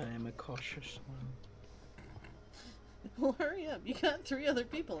I am a cautious one. Well, hurry up. You got 3 other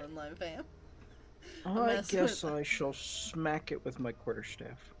people in line, fam. I mess guess with- I shall smack it with my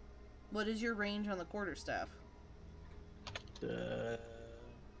quarterstaff. What is your range on the quarterstaff?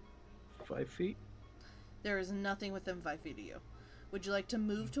 5 feet? There is nothing within 5 feet of you. Would you like to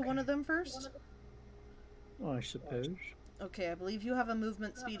move to one of them first? I suppose. Okay, I believe you have a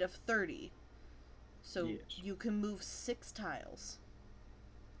movement speed of 30. So Yes. you can move 6 tiles.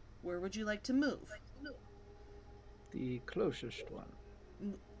 Where would you like to move? The closest one.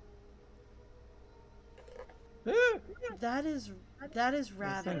 Mm. Ah! That is Nothing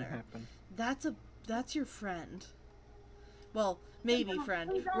Ravener. happened. That's your friend. Well, maybe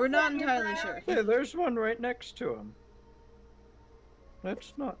friend. We're not entirely sure. Hey, there's one right next to him.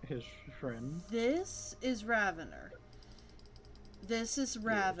 That's not his friend. This is Ravener. This is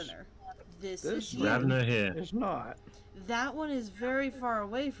Ravener. This This is you. Ravna here. It's not. That one is very far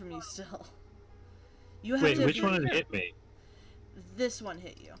away from you still. You have Wait, to. which one had hit me? This one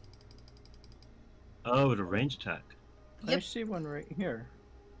hit you. Oh, with a range attack. I Yep. see one right here.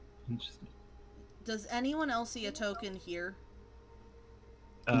 Interesting. Does anyone else see a token here?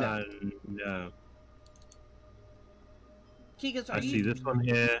 No. Kikas, I are see you? this one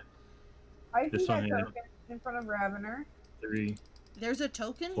here. I This see one that here. token in front of Ravener. 3, There's a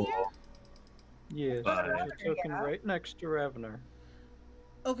token 4. here? Yes, Five. there's a token right next to Ravener.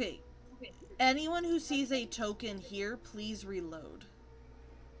 Okay. Anyone who sees a token here, please reload.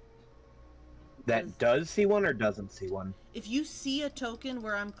 That does see one or doesn't see one? If you see a token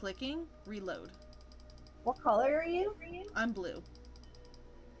where I'm clicking, reload. What color are you? I'm blue.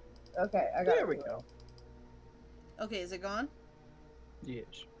 Okay, I got There we it. go. Okay, is it gone? Yes.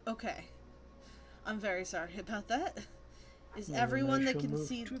 Okay. I'm very sorry about that. Is Well, then everyone I that shall can move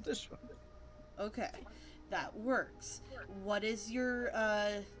see... to this one. Okay. That works. What is your,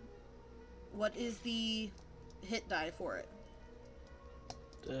 what is the hit die for it?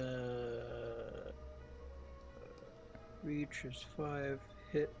 Reach is 5,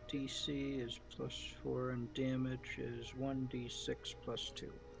 hit DC is +4, and damage is 1d6 +2.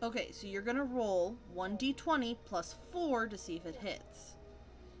 Okay, so you're gonna roll 1d20 plus 4 to see if it hits.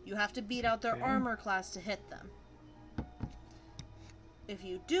 You have to beat out their Okay. armor class to hit them. If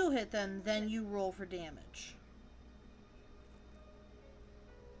you do hit them, then you roll for damage.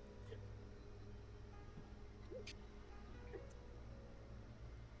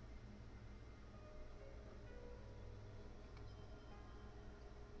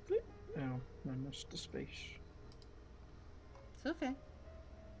 Oh, I missed the space. It's okay.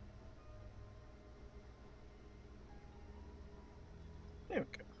 There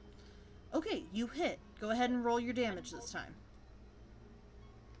we go. Okay, you hit. Go ahead and roll your damage this time.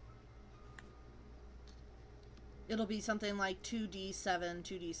 It'll be something like 2d7,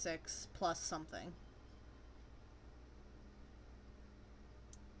 2d6, plus something.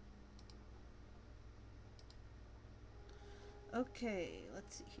 Okay,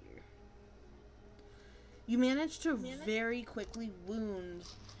 let's see here. You managed to very quickly wound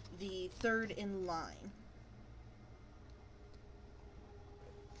the third in line.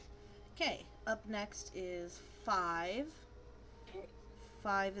 Okay, up next is 5.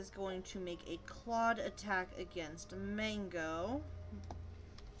 5 is going to make a clawed attack against Mango.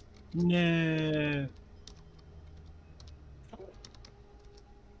 No.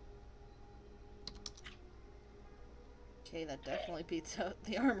 Okay, that definitely beats out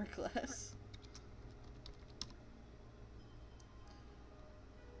the armor class.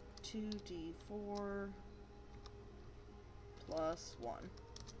 2d4 plus 1.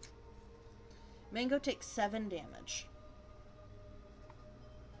 Mango takes 7 damage.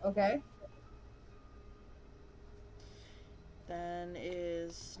 Okay. Then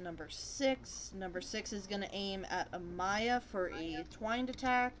is number 6. Number 6 is going to aim at Amaya for a twined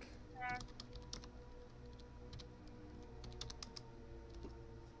attack.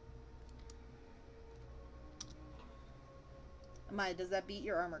 Amaya, does that beat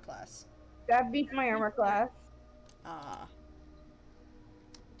your armor class? That beats my armor class. Ah.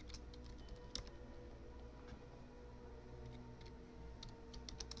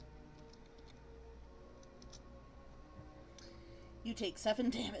 You take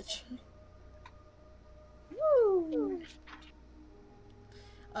 7 damage. Woo!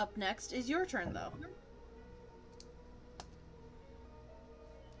 Up next is your turn, though.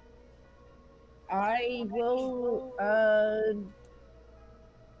 I will,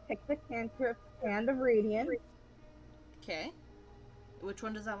 pick the cantrip Hand of Radiance. Okay. Which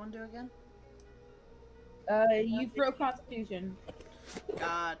one does that one do again? You throw Constitution.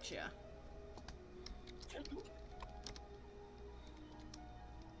 Gotcha.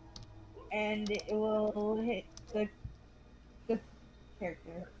 And it will hit the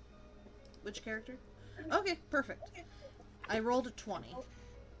character. Which character? Okay, perfect. I rolled a 20.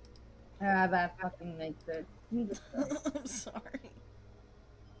 Ah, that fucking makes it. I'm sorry.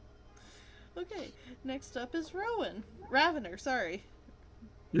 Okay, next up is Rowan. Ravener, sorry.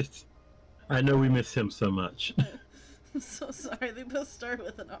 I know we miss him so much. I'm so sorry, they both start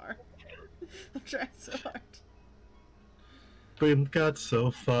with an R. I'm trying so hard. We got so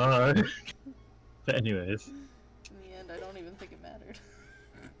far. But anyways. In the end, I don't even think it mattered.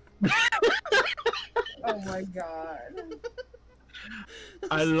 Oh my god.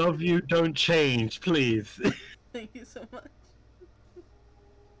 I love you, don't change, please. Thank you so much.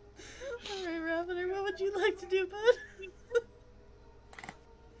 Alright, Ravener, what would you like to do, bud?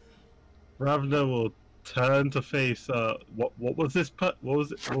 Ravna will turn to face what was this what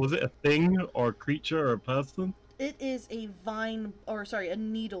was it, a thing or a creature or a person? It is a a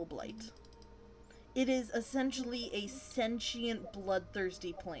needle blight. It is essentially a sentient,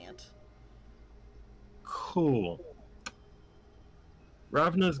 bloodthirsty plant. Cool.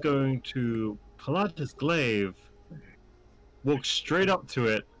 Ravna's going to pull out his glaive, walk straight up to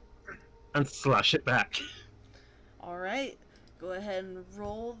it, and slash it back. Alright, go ahead and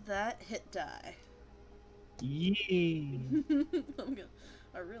roll that hit die. Yay!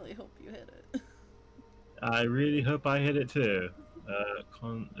 I really hope you hit it. I really hope I hit it too.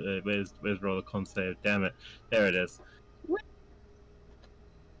 Where's roll a con save? Damn it! There it is.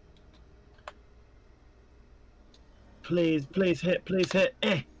 Please hit! Please hit!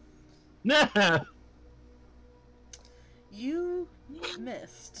 Eh! No! You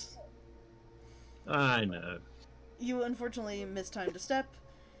missed. I know. You unfortunately missed time to step,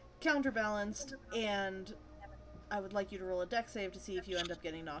 counterbalanced, and I would like you to roll a dex save to see if you end up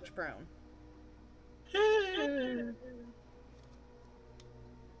getting knocked prone.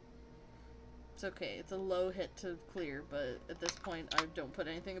 It's okay, it's a low hit to clear, but at this point I don't put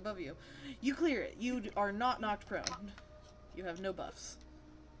anything above you. You clear it. You are not knocked prone. You have no buffs.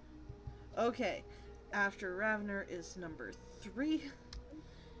 Okay, after Ravener is number 3,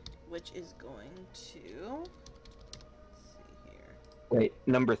 which is going to... Let's see here. Wait,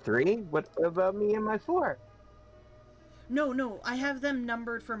 number 3? What about me and my 4? No, I have them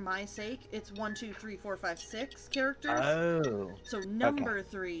numbered for my sake. It's 1, 2, 3, 4, 5, 6 characters. Oh. So number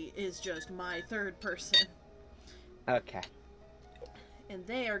 3 is just my third person. Okay. And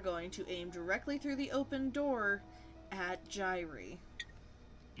they are going to aim directly through the open door at Jiri.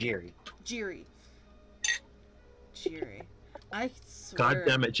 Jerry. I swear. God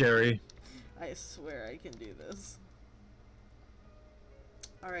damn it, Jerry. I swear I can do this.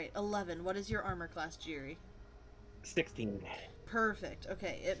 Alright, 11. What is your armor class, Jiri? 16. Perfect.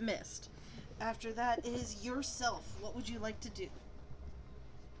 Okay, it missed. After that is yourself. What would you like to do?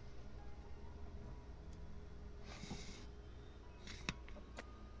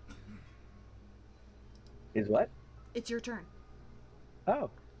 Is what? It's your turn. Oh.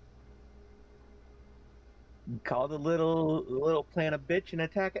 Call the little plant a bitch and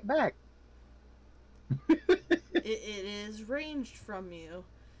attack it back. It is ranged from you.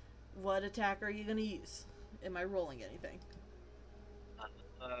 What attack are you gonna use? Am I rolling anything?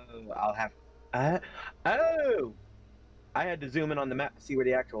 I'll have. Oh! I had to zoom in on the map to see where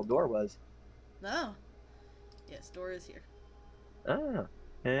the actual door was. No. Yes, door is here. Oh.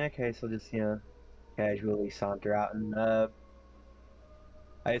 Okay, so just, casually saunter out and,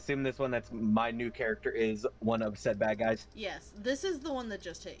 I assume this one that's my new character is one of said bad guys. Yes, this is the one that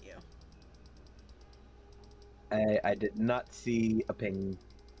just hit you. I did not see a ping.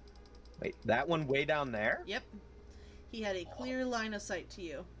 Wait, that one way down there? Yep. He had a clear line of sight to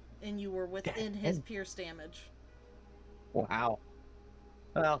you, and you were within his pierce damage. Wow.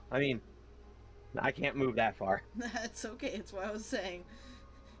 Well, I mean, I can't move that far. That's okay, it's what I was saying.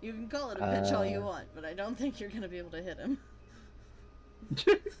 You can call it a bitch all you want, but I don't think you're gonna be able to hit him.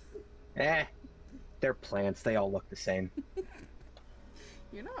 They're plants. They all look the same.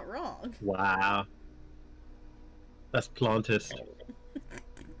 You're not wrong. Wow. That's plantist.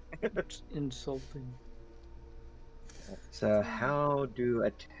 It's insulting. So how do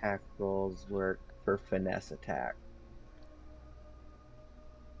attack rolls work for finesse attack?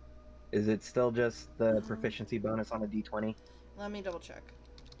 Is it still just the proficiency bonus on a d20? Let me double check.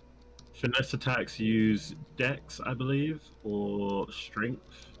 Finesse attacks use dex, I believe, or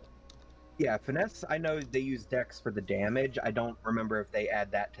strength. Yeah, finesse, I know they use dex for the damage. I don't remember if they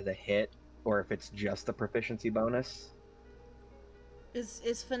add that to the hit or if it's just the proficiency bonus.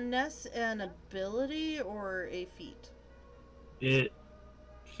 Is finesse an ability or a feat?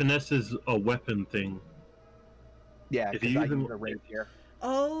 Finesse is a weapon thing. Yeah, If because you I use them- use a rapier.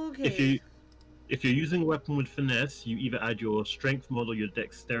 Okay. If you're using a weapon with finesse, you either add your strength mod or your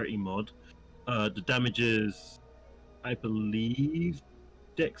dexterity mod. The damage is, I believe,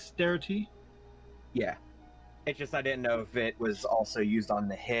 dexterity. Yeah. It's just I didn't know if it was also used on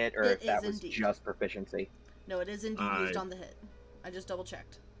the hit or It if that is was indeed. just proficiency. No, it is indeed used on the hit. I just double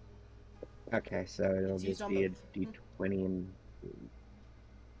checked. Okay, so it'll It's used just on be a both. d20 and...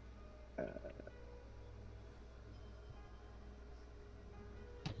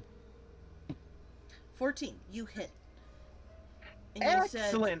 14. You hit. And you said,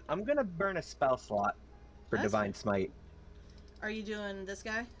 Excellent! I'm gonna burn a spell slot for That's Divine Smite. are you doing this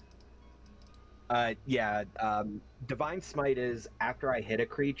guy? Yeah, Divine Smite is after I hit a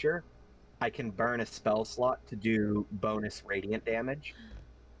creature, I can burn a spell slot to do bonus radiant damage.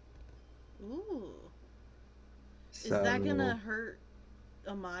 Ooh. So... Is that gonna hurt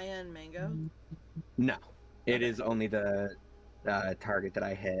Amaya and Mango? No. It Okay. is only the target that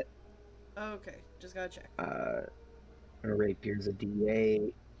I hit. Okay, just gotta check. A rapier's a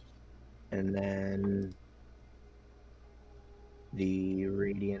d8, and then the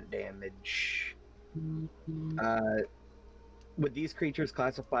radiant damage. Would these creatures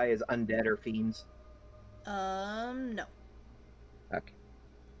classify as undead or fiends? No. Okay.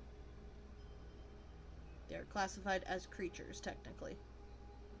 They're classified as creatures, technically.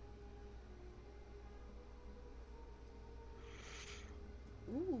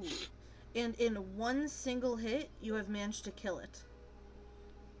 Ooh. And in one single hit, you have managed to kill it.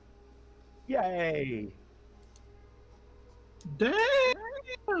 Yay!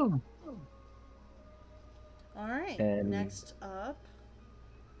 Damn! Alright, And- next up...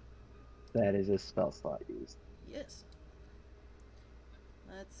 That is a spell slot used. Yes.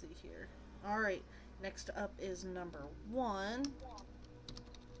 Let's see here. Alright, next up is number 1.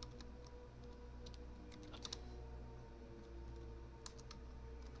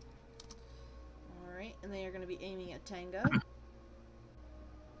 Alright, and then you're going to be aiming at Tanga.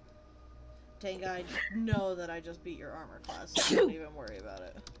 Tanga, I know that I just beat your armor class, so don't even worry about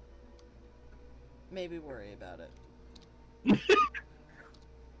it. Maybe worry about it.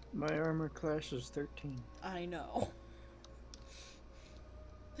 My armor class is 13. I know.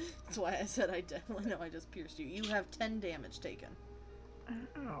 That's why I said I definitely know I just pierced you. You have 10 damage taken.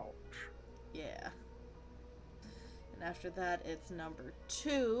 Ouch. Yeah. And after that, it's number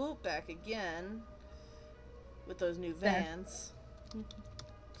 2, back again, with those new vans.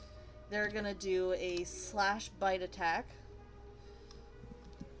 They're gonna do a slash bite attack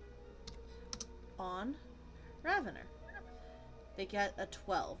on Ravener. They get a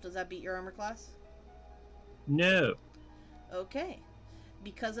 12. Does that beat your armor class? No. Okay.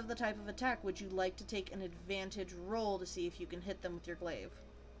 Because of the type of attack, would you like to take an advantage roll to see if you can hit them with your glaive?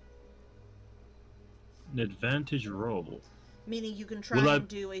 An advantage roll. Meaning you can try Will and I-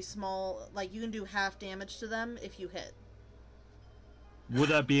 do a small, like you can do half damage to them if you hit.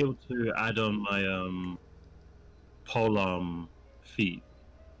 Would I be able to add on my polearm feet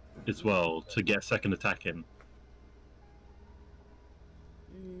as well to get a second attack in?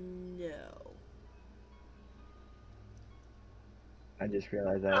 No. I just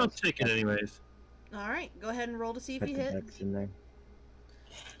realized that. I'll take it anyways. Alright, go ahead and roll to see if Put you the hit. Dex in there.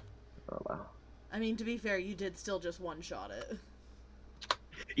 Oh wow. I mean, to be fair, you did still just one-shot it.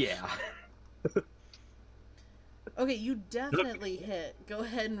 Yeah. Okay, you definitely hit. Go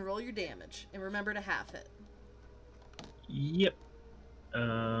ahead and roll your damage. And remember to half it. Yep.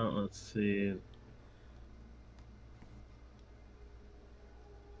 Let's see.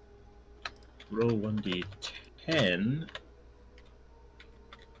 Roll 1d10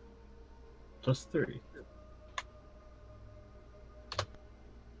 plus 3.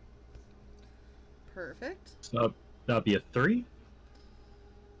 Perfect. So that'll be a 3?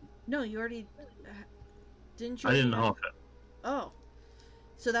 No, you already... Didn't you? I didn't already half it. Oh.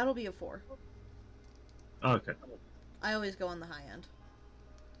 So that'll be a 4. Okay, I always go on the high end.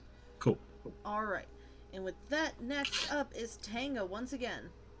 cool. Alright. And with that, next up is Tanga once again.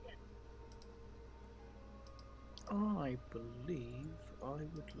 I believe I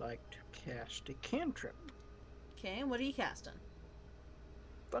would like to cast a cantrip. Okay, and what are you casting?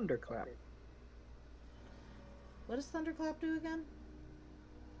 Thunderclap. What does Thunderclap do again?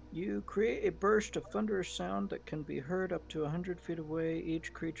 You create a burst of thunderous sound that can be heard up to 100 feet away.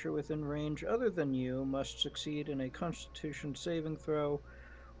 Each creature within range other than you must succeed in a Constitution saving throw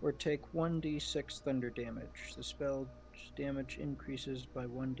or take 1d6 thunder damage. The spell's damage increases by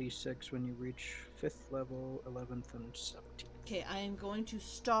 1d6 when you reach 5th level, 11th, and 17th. Okay, I am going to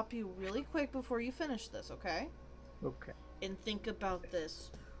stop you really quick before you finish this, okay? Okay. And think about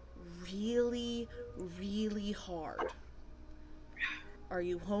this really, really hard. Are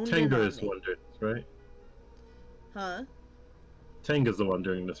you honed in Tenga on is me? wondering this, right? Huh? Tenga's the one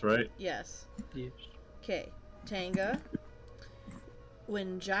doing this, right? Yes. Yes. Okay, Tanga.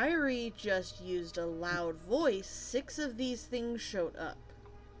 When Jairi just used a loud voice, 6 of these things showed up.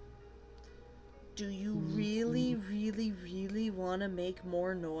 Do you really, really, really want to make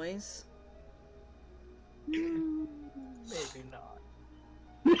more noise? Maybe not.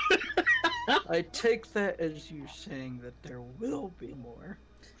 I take that as you saying that there will be more.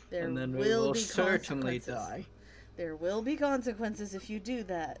 There and then we will will be certainly consequences. die. There will be consequences if you do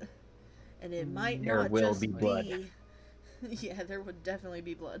that. And it might There not will just be blood. Yeah, there would definitely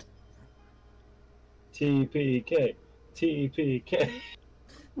be blood. TPK. TPK.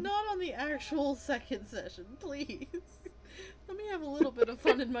 Not on the actual second session, please. Let me have a little bit of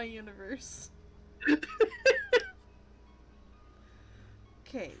fun in my universe.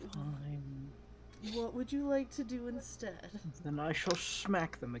 Okay, Fine. what would you like to do instead? Then I shall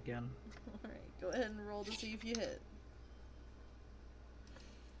smack them again. Alright, go ahead and roll to see if you hit.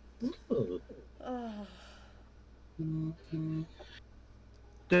 Ooh. Oh,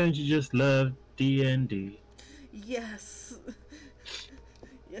 Don't you just love DND? yes.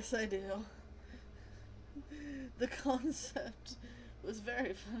 Yes, I do. The concept was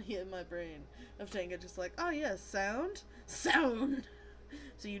very funny in my brain of Tenga just like, oh yeah, sound? Sound!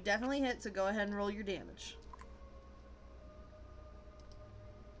 So you definitely hit, so go ahead and roll your damage.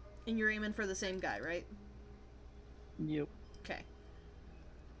 And you're aiming for the same guy, right? Yep. Okay.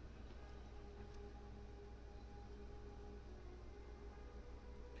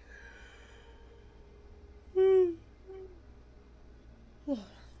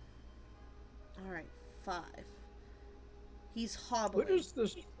 Alright, 5. He's hobbling. What is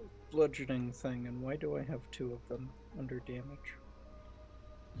this bludgeoning thing, and why do I have 2 of them under damage?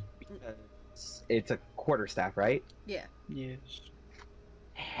 It's a quarterstaff, right? Yeah. Yes.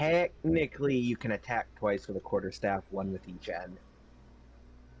 Technically, you can attack twice with a quarterstaff, one with each end.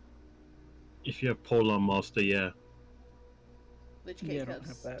 If you have Polar Master, yeah. Which Yeah, I don't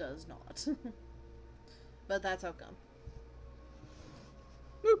K-Cups have that. does not. But that's how come.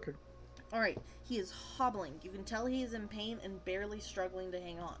 Okay. Alright, he is hobbling. You can tell he is in pain and barely struggling to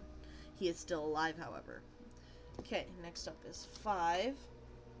hang on. He is still alive, however. Okay, next up is 5.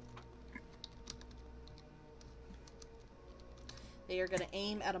 They are going to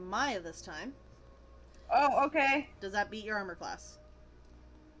aim at Amaya this time. Oh, okay. Does that beat your armor class?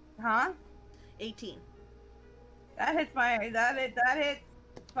 Huh? 18. That hits my. That hits.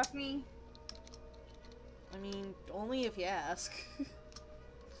 Fuck me. I mean, only if you ask.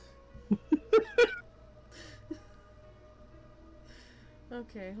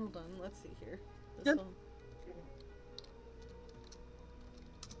 Okay, hold on. Let's see here. This one.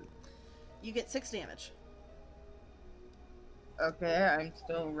 You get 6 damage. Okay, I'm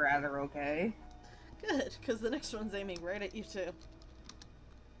still rather okay. Good, because the next one's aiming right at you too.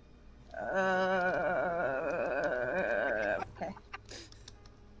 Okay.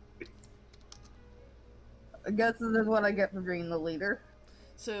 I guess this is what I get for being the leader.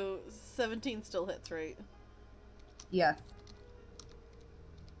 So 17 still hits, right? Yes.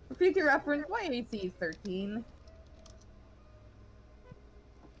 For future reference, my AC is 13.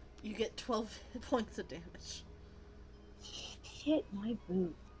 You get 12 hit points of damage. Shit, my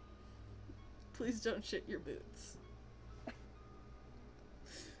boot. Please don't shit your boots.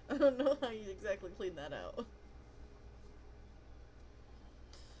 I don't know how you exactly clean that out.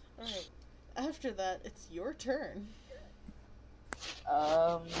 Alright. After that, it's your turn.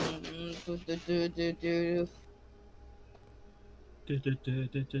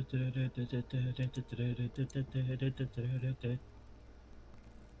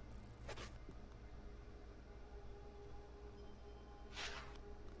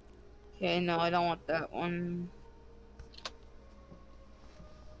 Okay, no, I don't want that one.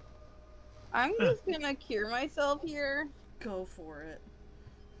 I'm just gonna cure myself here. Go for it.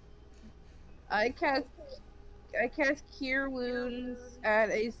 I cast Cure Wounds at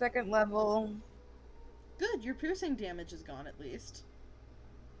a 2nd level. Good, your piercing damage is gone at least.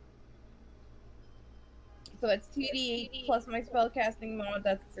 So it's 2d8 plus my spellcasting mod,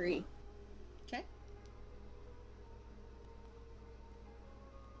 that's 3. Okay.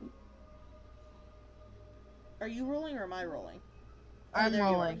 Are you rolling or am I rolling? I'm there you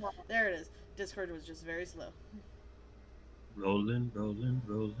are. rolling. There it is. Discord was just very slow. Rolling, rolling,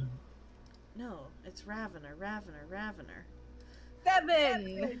 rolling. No, it's Ravener, Ravener, Ravener.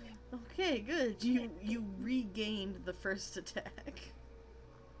 7! Okay, good. You regained the first attack.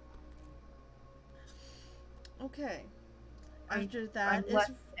 Okay. After that I'm is... less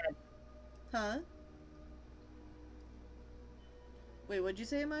dead. Huh? Wait, what'd you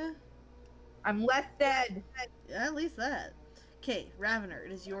say, Maya? I'm less dead. Yeah, at least that. Okay, Ravener,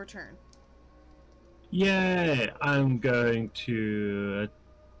 it is your turn. Yeah, I'm going to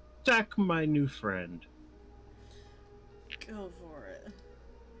attack my new friend. Go for it.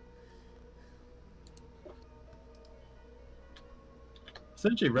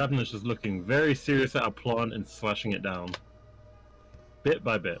 Essentially, Ravener's just looking very serious at a plant and slashing it down. Bit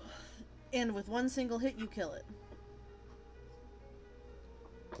by bit. And with one single hit, you kill it.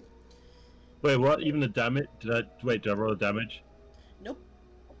 Wait, what? Even the damage? Did I roll damage? Nope.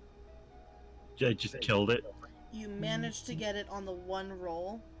 I just killed it. You managed to get it on the one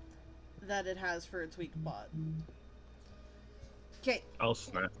roll that it has for its weak spot. Okay. I'll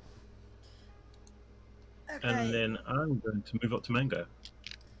snap. Okay. And then I'm going to move up to Mango.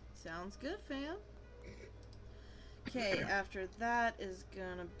 Sounds good, fam. Okay, after that is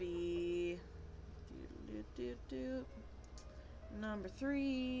gonna be... Number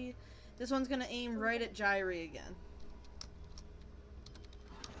 3. This one's gonna aim right at Jairi again.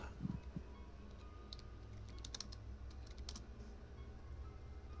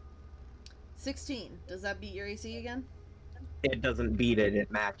 $16. Does that beat your AC again? It doesn't beat it, it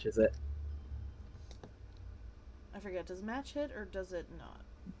matches it. I forget, does match hit or does it not?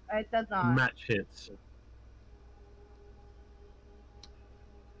 It does not. Match hits.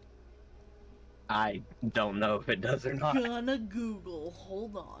 I don't know if it does or not. Gonna Google.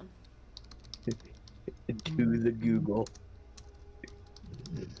 Hold on. Do the Google.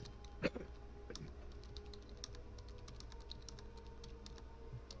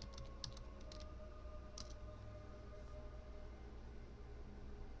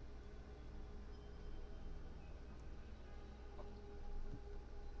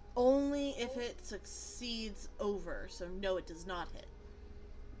 Only if it succeeds over, so no, it does not hit.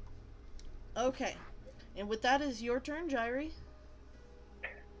 Okay. And with that is your turn, Jairi.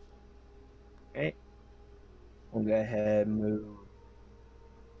 Okay. We'll go ahead and move.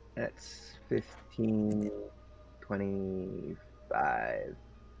 That's 15, 25.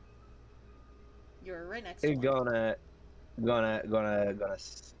 You're right next to We're one. gonna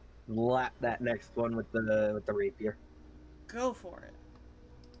slap that next one with the rapier. Go for it.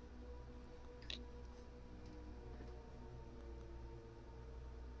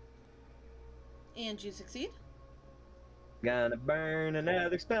 And you succeed? Gonna burn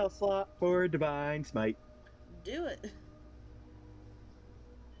another spell slot for Divine Smite. Do it.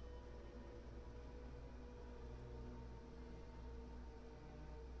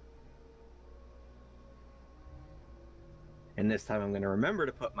 And this time I'm gonna remember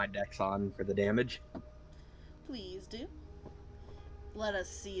to put my dex on for the damage. Please do. Let us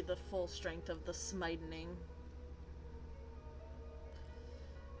see the full strength of the smiting.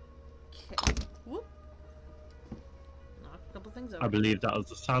 Okay. Whoop. Knock a couple things over. I believe that was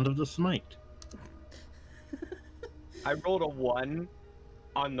the sound of the smite. I rolled a 1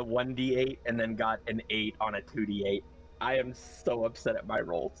 on the 1d8 and then got an 8 on a 2d8. I am so upset at my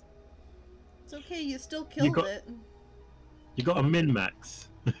rolls. It's okay, you still killed it. You got a min-max.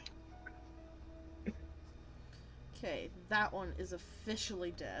 Okay, that one is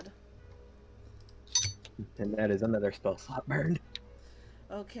officially dead. And that is another spell slot burned.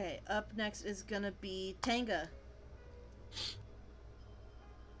 Okay, up next is gonna be Tanga.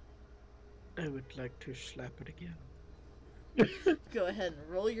 I would like to slap it again. Go ahead and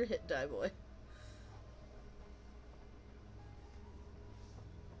roll your hit die, boy.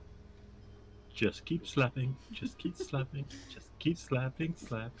 Just keep slapping. Just keep slapping. Just keep slapping,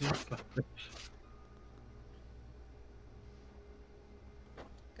 slapping, slapping.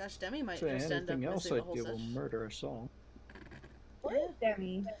 Gosh, Demi might So just end up anything else missing the I'd whole be able to session. murder us all. Where's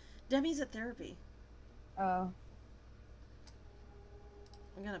Demi? Demi's at therapy. Oh.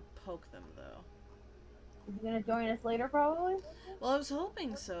 I'm gonna poke them, though. Is he gonna join us later, probably? Well, I was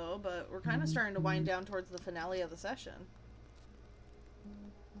hoping so, but we're kind of starting to wind down towards the finale of the session.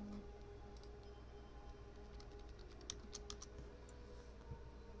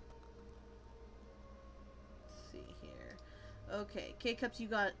 Let's see here. Okay, K-Cups, you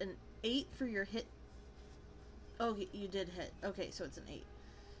got an 8 for your hit. Oh, you did hit. Okay, so it's an 8.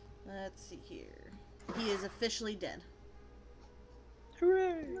 Let's see here. He is officially dead.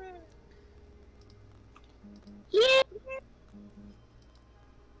 Hooray!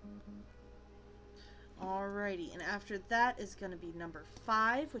 Alrighty, and after that is going to be number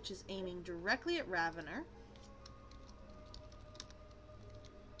 5, which is aiming directly at Ravener.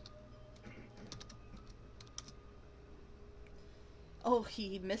 Oh,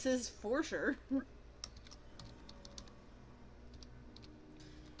 he misses for sure.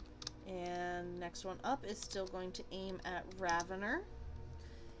 And next one up is still going to aim at Ravener.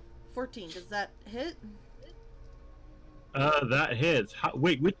 14, does that hit? That hits.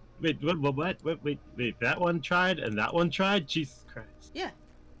 Wait, what? Wait, that one tried and that one tried? Jesus Christ. Yeah.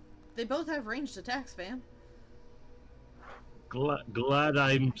 They both have ranged attacks, fam. Glad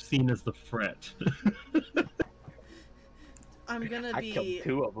I'm seen as the threat. I'm gonna I killed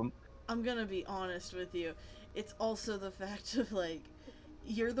 2 of them. I'm gonna be honest with you. It's also the fact of, like,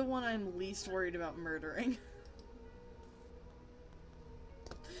 you're the one I'm least worried about murdering.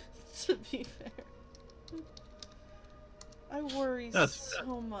 To be fair. I worry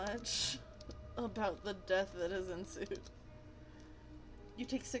so much about the death that has ensued. You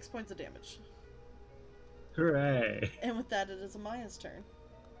take 6 points of damage. Hooray. And with that, it is Amaya's turn.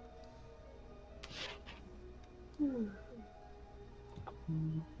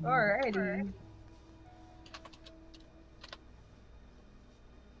 Alrighty.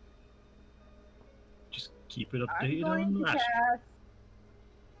 Just keep it I'm updated going on to that. cast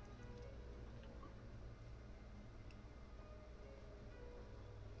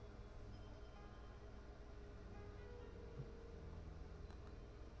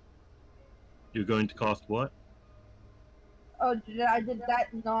You're going to cost what? Oh, did that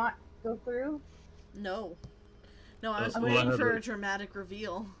not go through? No. No, I was Well, waiting I for have a dramatic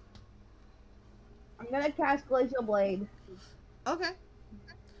reveal. I'm gonna cast Glacial Blade. Okay.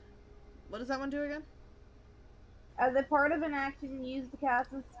 What does that one do again? As a part of an action used to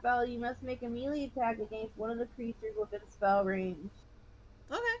cast a spell, you must make a melee attack against one of the creatures within spell range.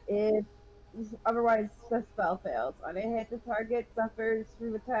 Okay. If otherwise the spell fails. On a hit, the target suffers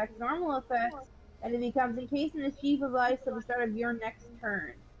from attack's normal effects, and it becomes encased in a sheath of ice till the start of your next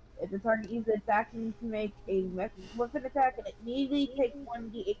turn. If the target uses its action to make a weapon attack, it immediately takes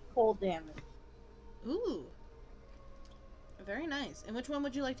 1d8 cold damage. Ooh. Very nice. And which one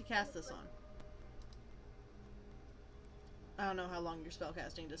would you like to cast this on? I don't know how long your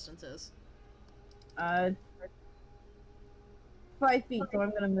spellcasting distance is. 5 feet, so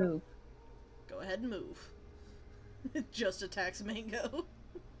I'm gonna move. Go ahead and move. It just attacks Mango.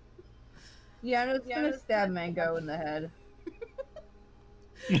 Yeah, I'm just gonna stab Mango in the head.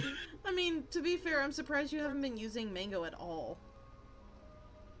 I mean, to be fair, I'm surprised you haven't been using Mango at all.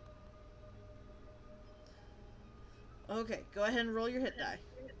 Okay, go ahead and roll your hit die.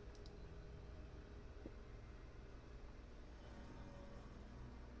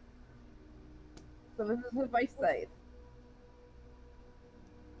 So this is with my scythe.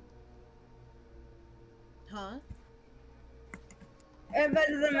 Huh? It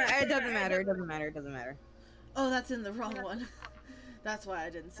doesn't matter. It doesn't matter. It doesn't matter. It doesn't matter. Oh, that's in the wrong one. That's why I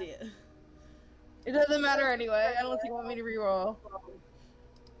didn't see it. It doesn't matter anyway, unless you want me to reroll.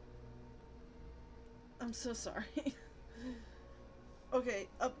 I'm so sorry. Okay,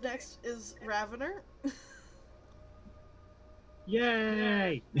 up next is Ravener.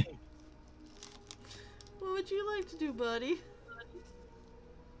 Yay! What would you like to do, buddy?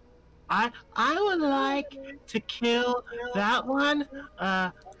 I would like to kill that one.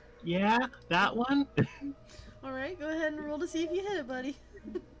 Yeah, that one? Alright, go ahead and roll to see if you hit it, buddy.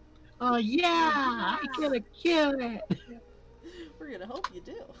 Oh yeah! I'm gonna kill it! We're gonna hope you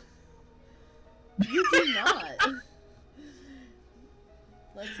do. You do not.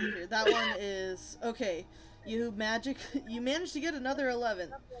 Let's see here. That one is... Okay, you managed to get another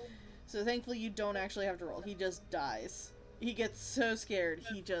 11. So thankfully you don't actually have to roll. He just dies. He gets so scared,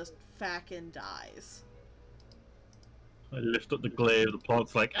 he just fucking dies. I lift up the glaive, the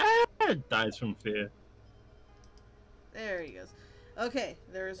plant's like, ah! Dies from fear. There he goes. Okay,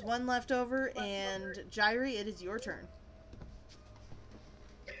 there's one left over, and Jairi, it is your turn.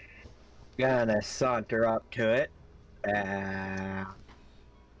 Gonna saunter up to it.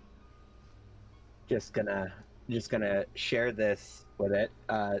 Just gonna share this with it.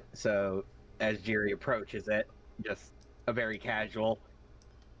 So as Jiri approaches it, just a very casual.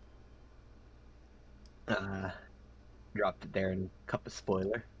 Dropped it there and cup of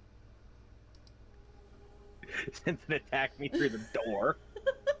spoiler. Since it attacked me through the door.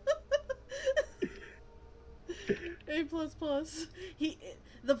 A++.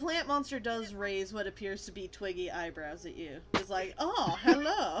 The plant monster does raise what appears to be twiggy eyebrows at you. It's like, oh,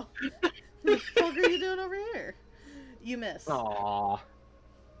 hello. What the fuck are you doing over here? You miss. Aww.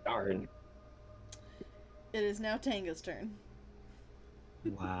 Darn. It is now Tanga's turn.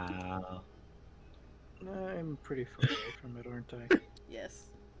 Wow. I'm pretty far away from it, aren't I? Yes.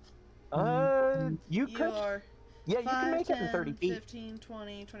 You You could. are Yeah, you 5, can make 10, it in 30 feet. 15,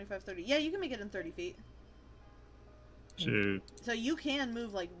 20, 25, 30. Yeah, you can make it in 30 feet. Shoot. So you can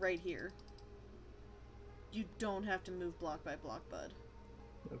move, like, right here. You don't have to move block by block, bud.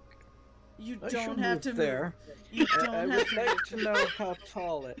 Okay. You I shall don't have move to there. move. You I don't have would to like move. to know how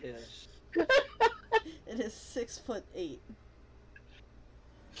tall it is. It is 6'8".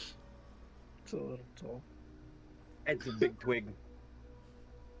 It's a little tall. It's a big twig.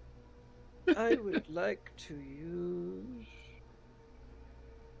 I would like to use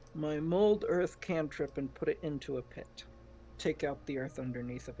my mold earth cantrip and put it into a pit. Take out the earth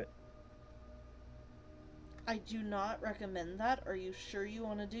underneath of it. I do not recommend that. Are you sure you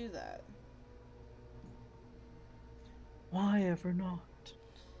want to do that? Why ever not?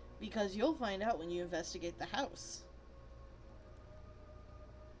 Because you'll find out when you investigate the house.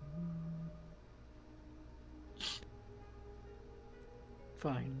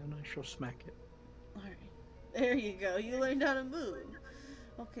 Fine, then I shall smack it. Alright. There you go. You learned how to move.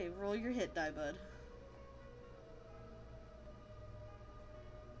 Okay, roll your hit die, bud.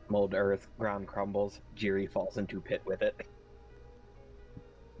 Mold earth, ground crumbles, Jiri falls into pit with it.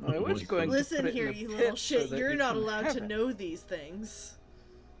 I was going to Listen put it here, in a you pit little so shit. that You're you not can allowed have to it. know these things.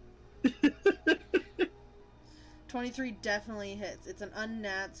 23 definitely hits. It's an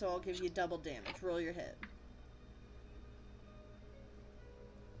unnat, so I'll give you double damage. Roll your hit.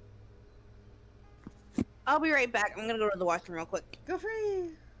 I'll be right back. I'm gonna go to the washroom real quick. Go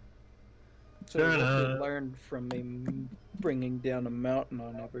free! So Fair what we enough. learned from me bringing down a mountain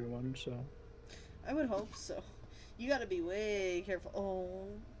on everyone, so... I would hope so. You gotta be way careful. Oh.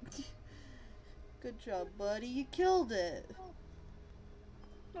 Good job, buddy. You killed it.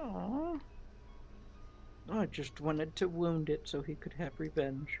 Aww. I just wanted to wound it so he could have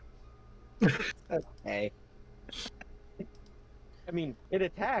revenge. Okay. I mean, it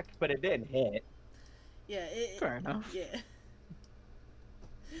attacked, but it didn't hit. Yeah, Fair enough. Yeah.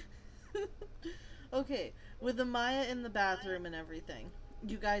 Okay, with the Maya in the bathroom and everything,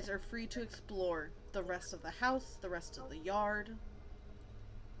 you guys are free to explore the rest of the house, the rest of the yard.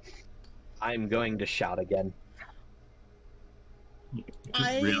 I'm going to shout again.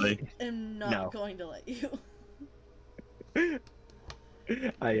 I Really? am not No. going to let you.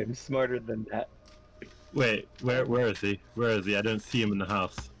 I am smarter than that. Wait, where is he? Where is he? I don't see him in the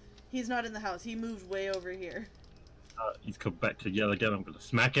house. He's not in the house. He moved way over here. He's come back to yell again. I'm gonna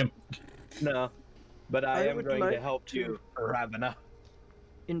smack him. No. But I am would going to like help to- you, Ravana.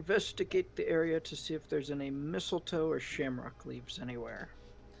 Investigate the area to see if there's any mistletoe or shamrock leaves anywhere.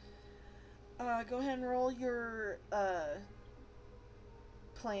 Go ahead and roll your,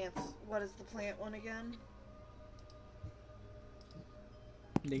 plants. What is the plant one again?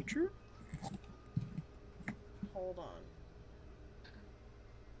 Nature? Hold on.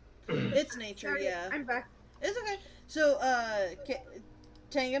 It's nature, Sorry, yeah. I'm back. It's okay. So,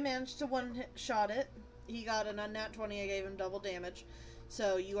 Tanga managed to one-shot it. He got an unnat 20. I gave him double damage.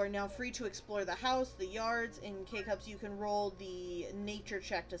 So you are now free to explore the house, the yards. In K-Cups, you can roll the nature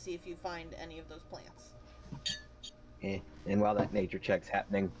check to see if you find any of those plants. And while that nature check's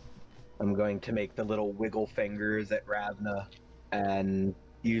happening, I'm going to make the little wiggle fingers at Ravna and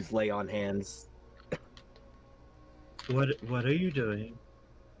use lay on hands. What are you doing?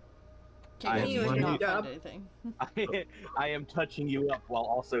 Okay, I you am did not fine. find anything. I am touching you up while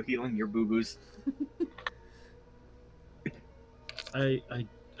also healing your boo-boos.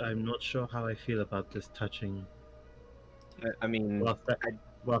 I'm not sure how I feel about this touching. I mean,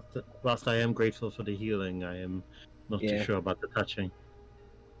 Whilst I am grateful for the healing, I am not too Yeah. sure about the touching.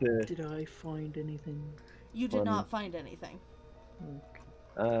 Did I find anything? You did not find anything.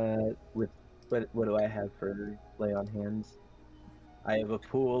 With what do I have for lay on hands? I have a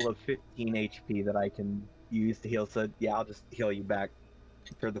pool of 15 HP that I can use to heal. So yeah, I'll just heal you back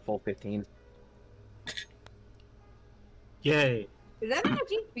for the full 15. Yay! Is that how much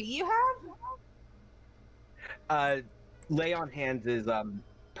HP you have? Lay on hands is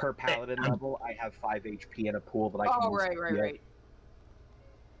per paladin level. I have 5 HP in a pool that I can Oh, use. right.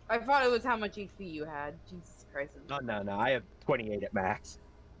 I thought it was how much HP you had. Jesus Christ. No. I have 28 at max.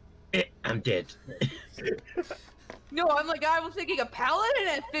 I'm dead. No, I'm like, I was thinking a paladin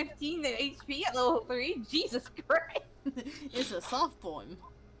at 15 HP at level 3? Jesus Christ. It's a soft poem.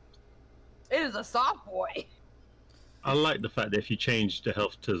 It is a soft boy. I like the fact that if you change the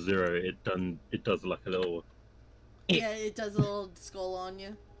health to 0, it does like a little. Yeah, it does a little skull on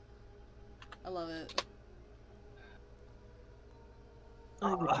you. I love it.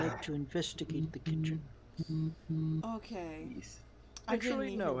 I would like to investigate the kitchen. Okay.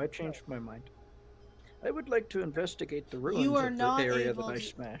 Actually, no, I changed my mind. I would like to investigate the ruins You are of the not area able that I to-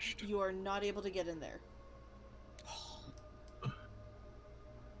 smashed. You are not able to get in there.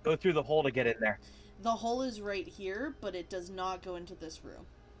 Go through the hole to get in there. The hole is right here, but it does not go into this room.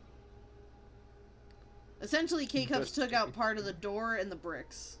 Essentially, K-Cups took out part of the door and the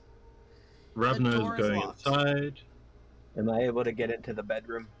bricks. Ravner door is is going locked. inside. Am I able to get into the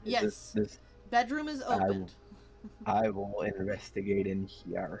bedroom? Is Yes. This, Bedroom is opened. I will investigate in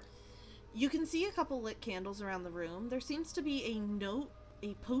here. You can see a couple lit candles around the room. There seems to be a note,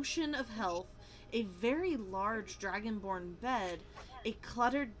 a potion of health, a very large dragonborn bed, a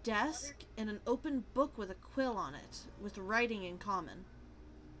cluttered desk, and an open book with a quill on it, with writing in common.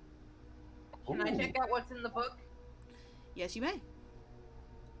 Can I check out what's in the book? Yes, you may.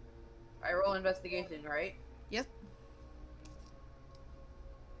 I roll investigation, right? Yes.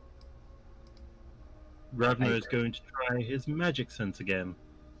 Ravner is going to try his magic sense again.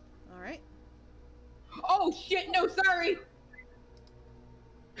 Alright. Oh shit, no, sorry!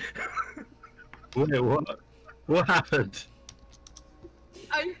 Wait, what? What happened?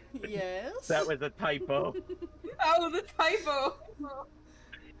 Yes. That was a typo. That was a typo!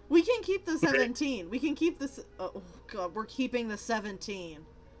 We can keep the 17. We can keep this. Oh god, we're keeping the 17.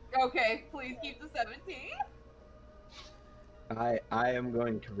 Okay, please keep the 17. I am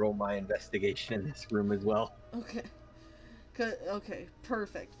going to roll my investigation in this room as well. Okay. Okay,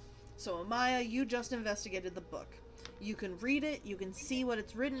 perfect. So, Amaya, you just investigated the book. You can read it, you can see what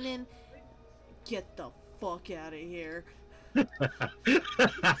it's written in. Get the fuck out of here.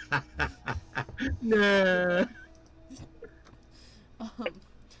 Nah.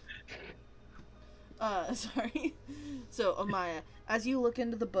 Sorry. So, Amaya, as you look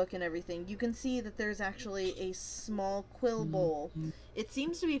into the book and everything, you can see that there's actually a small quill bowl. It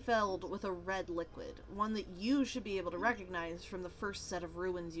seems to be filled with a red liquid, one that you should be able to recognize from the first set of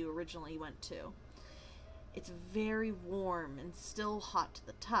ruins you originally went to. It's very warm and still hot to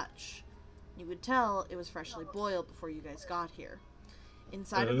the touch. You could tell it was freshly boiled before you guys got here.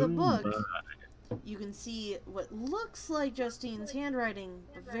 Inside of the book, you can see what looks like Justine's handwriting,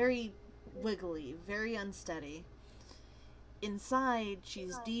 but very wiggly, very unsteady. Inside,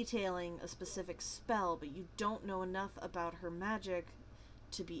 she's detailing a specific spell, but you don't know enough about her magic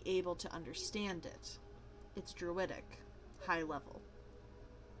to be able to understand it. It's druidic, high level.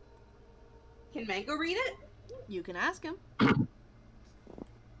 Can Mango read it? You can ask him.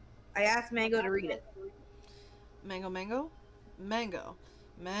 I asked Mango to read it. Mango, mango, mango,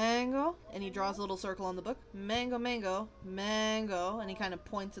 mango, and he draws a little circle on the book. Mango, mango, mango, and he kind of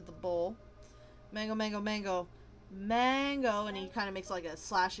points at the bowl. Mango, mango, mango, mango, and he kind of makes like a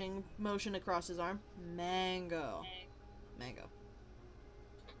slashing motion across his arm. Mango, mango.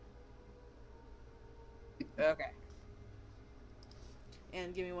 Okay.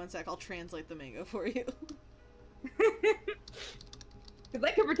 And give me 1 sec, I'll translate the mango for you. Because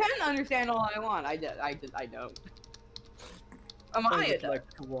I can pretend to understand all I want. I don't. I Amaya would does. like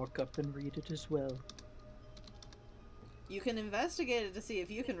to walk up and read it as well. You can investigate it to see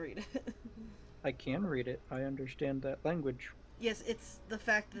if you can read it. I can read it. I understand that language. Yes, it's the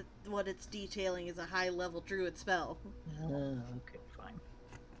fact that what it's detailing is a high-level druid spell. Okay, fine.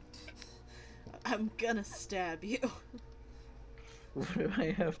 I'm gonna stab you. What do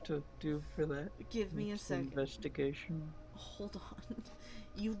I have to do for that? Give me a It's second. Investigation. Hold on.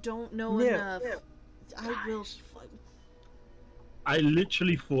 You don't know Yeah. enough. I will. I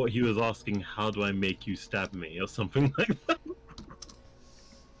literally thought he was asking, "How do I make you stab me?" or something like that.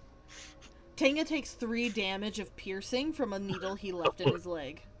 Tenga takes 3 damage of piercing from a needle he left in his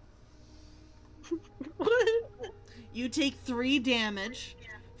leg. What? You take 3 damage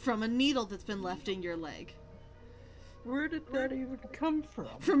from a needle that's been left in your leg. Where did that even come from?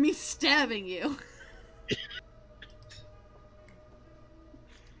 From me stabbing you.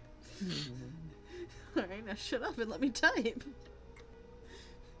 Alright, now shut up and let me type.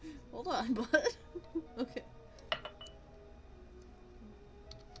 Hold on, bud. Okay.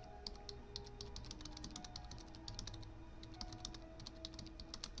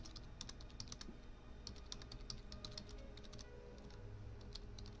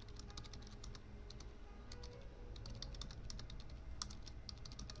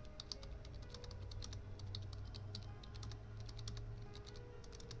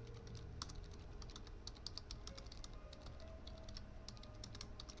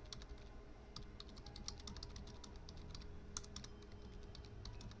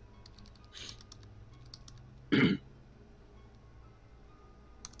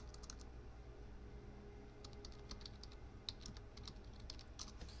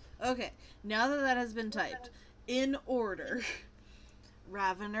 Okay, now that that has been typed, in order,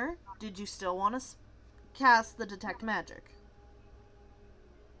 Ravener, did you still want to cast the Detect Magic?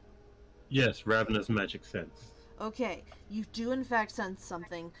 Yes, Ravener's magic sense. Okay, you do in fact sense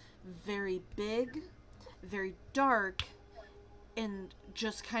something very big, very dark, and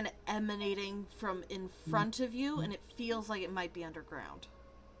just kind of emanating from in front of you, and it feels like it might be underground.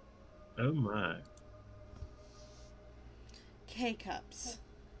 Oh my. K-Cups.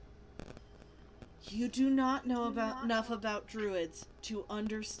 You do not know enough about druids to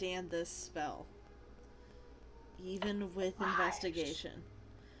understand this spell. Even with investigation.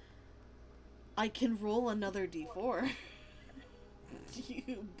 I can roll another d4.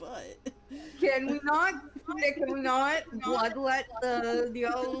 You butt. Can we not bloodlet the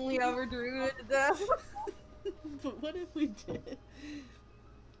only other druid to death? But what if we did?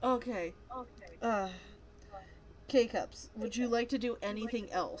 Okay. K-Cups, would you like to do anything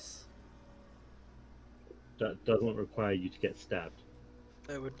else? That doesn't require you to get stabbed.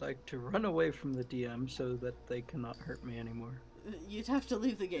 I would like to run away from the DM so that they cannot hurt me anymore. You'd have to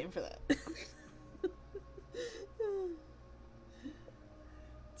leave the game for that.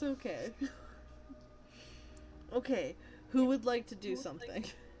 It's okay. Okay, who would like to do something?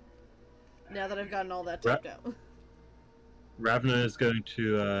 Now that I've gotten all that typed out. Ravener is going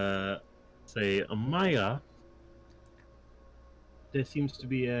to say, Amaya, there seems to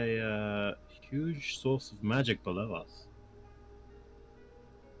be a huge source of magic below us.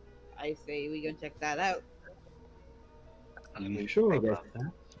 I say we go check that out. Are you sure I guess, about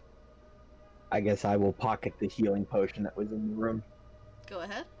that? I guess I will pocket the healing potion that was in the room. Go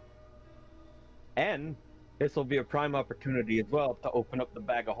ahead. And this will be a prime opportunity as well to open up the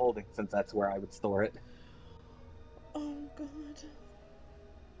bag of holding, since that's where I would store it. Oh, God.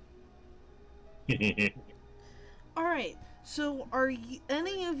 Alright, so are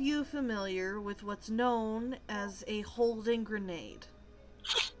any of you familiar with what's known as a holding grenade?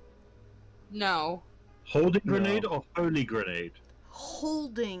 No. Holding grenade or holy grenade?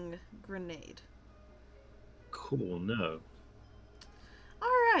 Holding grenade. Cool, no.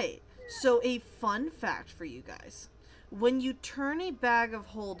 Alright, so a fun fact for you guys. When you turn a bag of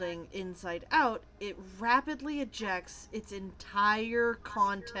holding inside out, it rapidly ejects its entire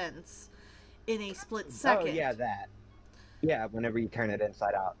contents in a split second. Oh, yeah, that. Yeah, whenever you turn it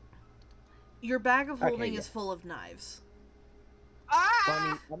inside out. Your bag of holding Okay, is full of knives.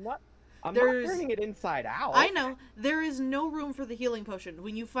 Ah! I'm not There's- turning it inside out. I know, there is no room for the healing potion.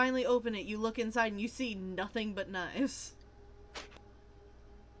 When you finally open it, you look inside and you see nothing but knives.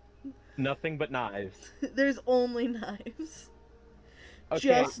 Nothing but knives. There's only knives. Okay,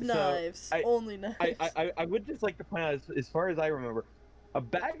 Just so knives. Only knives. I would just like to point out, as far as I remember, a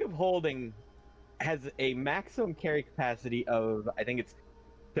bag of holding has a maximum carry capacity of, I think it's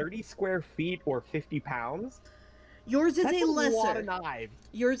 30 square feet or 50 pounds. Yours is That's a lesser. lot of knives.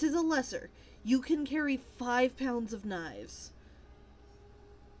 Yours is a lesser. You can carry 5 pounds of knives.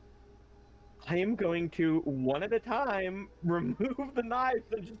 I am going to, one at a time, remove the knives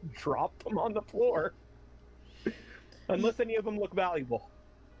and just drop them on the floor. Unless any of them look valuable.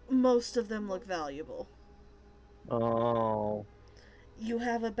 Most of them look valuable. Oh. You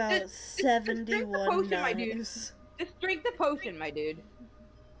have about Just drink the 71 potion, my dude. knives. Just drink the potion, my dude.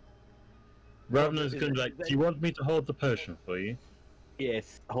 Ravener's going to be like, do you want me to hold the potion for you?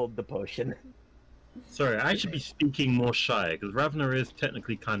 Yes, hold the potion. Sorry, I should be speaking more shy, because Ravner is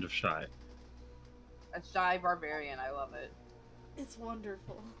technically kind of shy. A shy barbarian, I love it. It's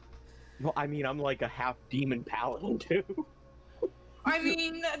wonderful. Well, I mean, I'm like a half demon paladin too. I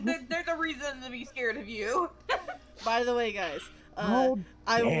mean, there's a reason to be scared of you. By the way, guys, How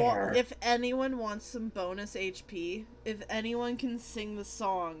dare. if anyone wants some bonus HP, if anyone can sing the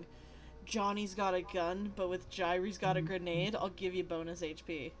song Johnny's Got a Gun, but with Jaire's got a grenade, I'll give you bonus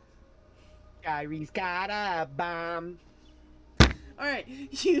HP. Kyrie's got a bomb. Alright,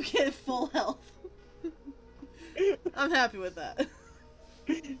 you get full health. I'm happy with that.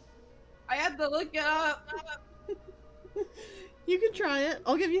 I had to look it up. You can try it.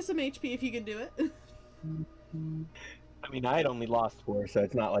 I'll give you some HP if you can do it. I mean, I had only lost 4, so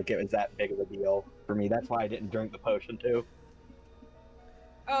it's not like it was that big of a deal for me. That's why I didn't drink the potion too.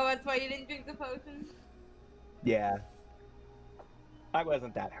 Oh, that's why you didn't drink the potion? Yeah. I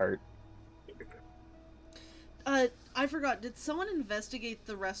wasn't that hurt. I forgot. Did someone investigate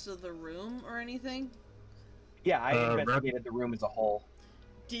the rest of the room or anything? Yeah, I investigated the room as a whole.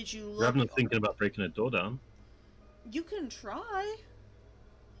 Did you look? Ravner's thinking about breaking a door down. You can try.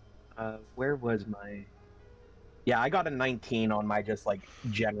 Where was my... Yeah, I got a 19 on my just, like,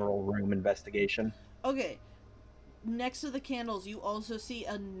 general room investigation. Okay. Next to the candles, you also see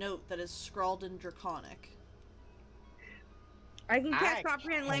a note that is scrawled in Draconic. I can I cast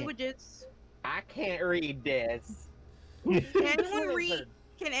comprehend can't. languages. I can't read this. Can anyone read?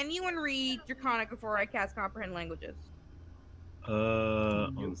 Can anyone read Draconic before I cast comprehend languages?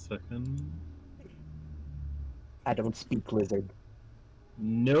 1 second. I don't speak lizard.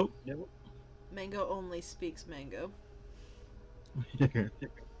 Nope. Mango only speaks Mango.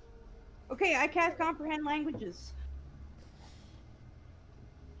 Okay, I cast comprehend languages.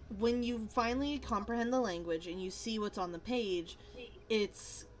 When you finally comprehend the language and you see what's on the page,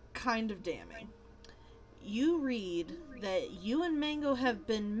 it's kind of damning. You read that you and Mango have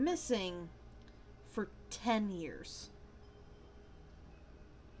been missing for 10 years.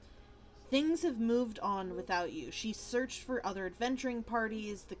 Things have moved on without you. She searched for other adventuring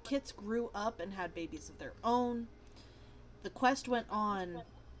parties, the kits grew up and had babies of their own. The quest went on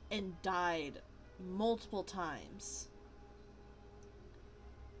and died multiple times.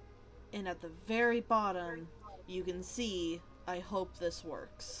 And at the very bottom, you can see, I hope this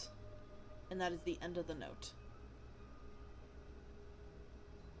works. And that is the end of the note.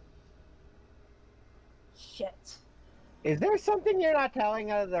 Shit. Is there something you're not telling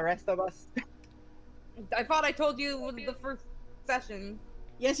the rest of us? I thought I told you with the first session.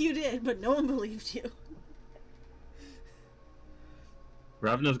 Yes, you did, but no one believed you.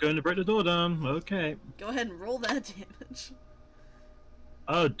 Ravner's going to break the door down. Okay. Go ahead and roll that damage.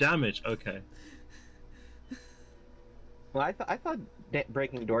 Oh, damage. Okay. Well, I thought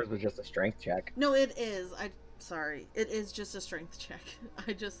breaking doors was just a strength check. No, it is. Sorry. It is just a strength check.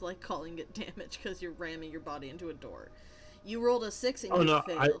 I just like calling it damage because you're ramming your body into a door. You rolled a 6 and you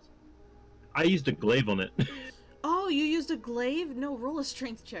failed. I used a glaive on it. Oh, you used a glaive? No, roll a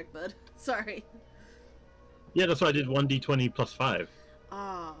strength check, bud. Sorry. Yeah, that's why I did 1d20 plus 5.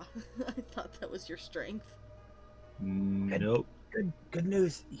 Ah, I thought that was your strength. Nope. Good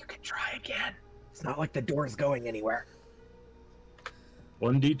news. You can try again. It's not like the door's going anywhere.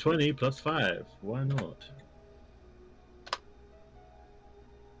 1d20 plus 5. Why not?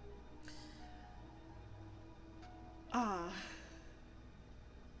 Ah.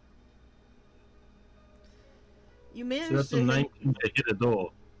 You So managed that's to a 19 to hit a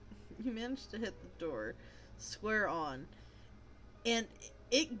door. You managed to hit the door square on. And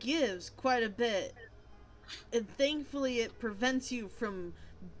it gives quite a bit. And thankfully it prevents you from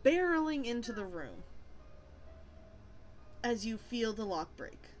barreling into the room. As you feel the lock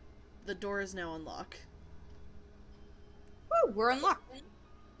break. The door is now unlocked. Woo, we're unlocked.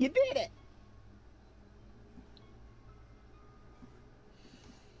 You did it!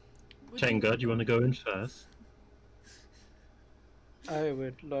 Tenga, do you want to go in first? I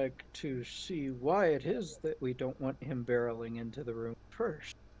would like to see why it is that we don't want him barreling into the room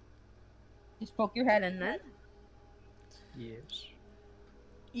first. Just poke your head in then. Yes.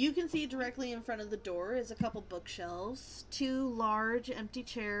 You can see directly in front of the door is a couple bookshelves, 2 large empty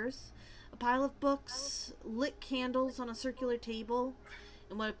chairs, a pile of books, lit candles on a circular table,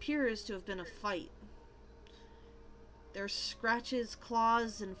 and what appears to have been a fight. There are scratches,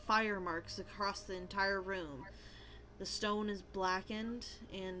 claws, and fire marks across the entire room. The stone is blackened,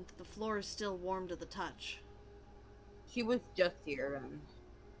 and the floor is still warm to the touch. She was just here then.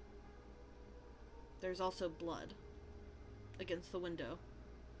 There's also blood against the window.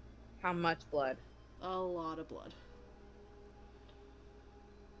 How much blood? A lot of blood.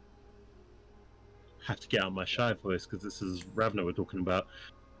 have to get out my shy voice because this is Ravna we're talking about.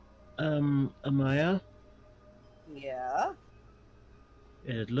 Amaya, Yeah.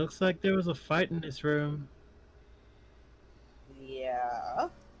 it looks like there was a fight in this room. Yeah.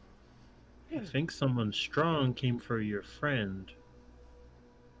 I think someone strong came for your friend.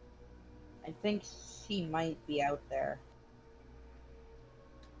 I think she might be out there.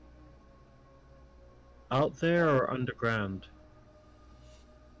 Out there or underground?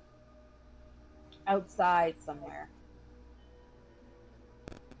 Outside somewhere.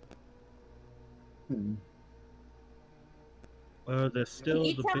 Well, there's still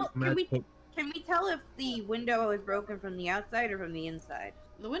you the tell- big can magic. Can we tell if the window is broken from the outside or from the inside?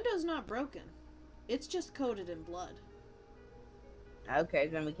 The window's not broken. It's just coated in blood. Okay,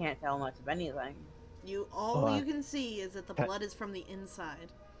 then we can't tell much of anything. All you can see is that the blood is from the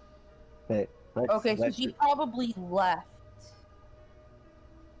inside. But So she probably left.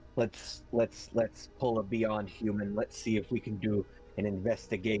 Let's pull a Beyond Human. Let's see if we can do an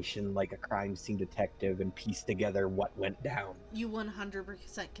investigation like a crime scene detective and piece together what went down. You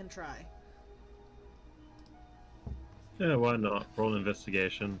 100% can try. Yeah, why not? Roll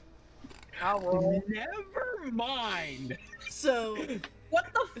investigation. I'll roll. Never mind. So, What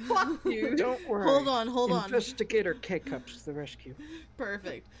the fuck, dude? Don't worry. hold on. Investigator K-Cups to the rescue.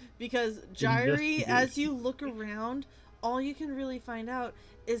 Perfect. Because Jairi, as you look around, all you can really find out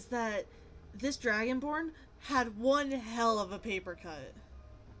is that this Dragonborn had one hell of a paper cut.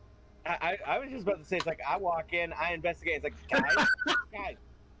 I was just about to say, it's like, I walk in, I investigate, it's like, guys,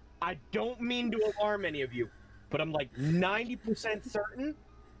 I don't mean to alarm any of you, but I'm like 90% certain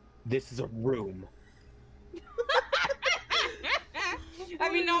this is a room. I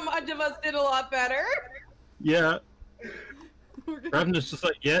mean, not much of us did a lot better. Yeah. Ravna's just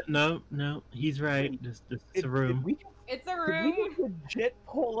like, yeah, no, he's right. This is a room. It's a Did room. we legit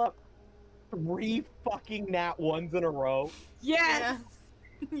pull up 3 fucking nat 1s in a row? Yes.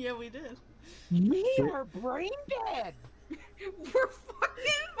 Yeah, we did. We are brain dead. We're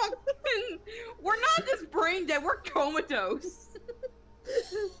fucking. We're not just brain dead. We're comatose.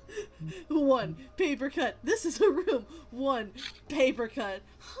 1 paper cut. This is a room. 1 paper cut.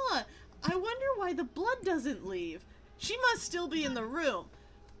 Huh. I wonder why the blood doesn't leave. She must still be in the room.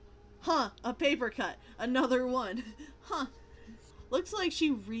 Huh. A paper cut. Another one. Huh. Looks like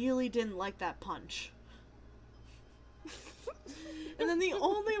she really didn't like that punch. And then the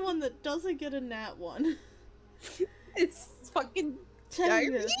only one that doesn't get a nat 1. It's fucking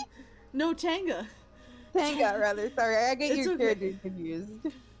Tanga. Jairi? No, Tanga. Tanga, rather. Sorry, I get It's your okay. character confused.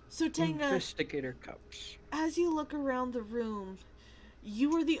 So Tanga, Investigator Cups. as you look around the room,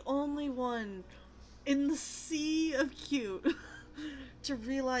 you are the only one in the sea of cute to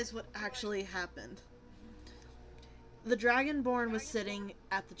realize what actually happened. The Dragonborn was sitting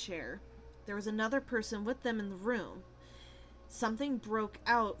at the chair. There was another person with them in the room. Something broke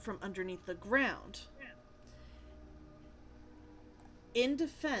out from underneath the ground. In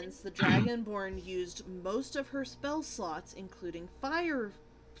defense, the Dragonborn used most of her spell slots, including fire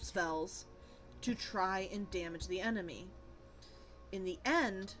spells, to try and damage the enemy. In the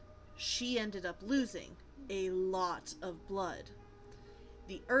end, she ended up losing a lot of blood.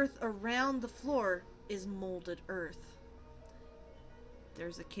 The earth around the floor is molded earth.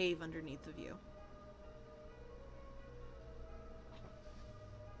 There's a cave underneath of you.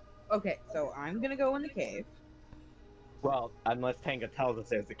 Okay, so I'm gonna go in the cave. Well, unless Tanga tells us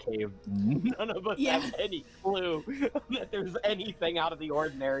there's a cave, none of us Yeah. have any clue that there's anything out of the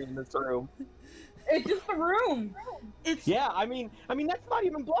ordinary in this room. It's just a room. It's Yeah, I mean that's not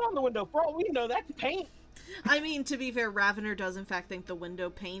even blood on the window. For all we know, that's paint. I mean, to be fair, Ravener does in fact think the window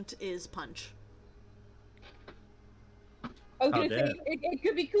paint is punch. I was How gonna say dare. it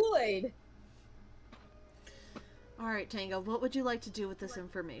could be Kool-Aid. Alright, Tango, what would you like to do with this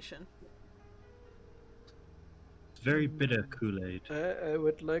information? It's very bitter Kool-Aid. I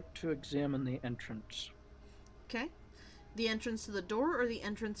would like to examine the entrance. Okay. The entrance to the door or the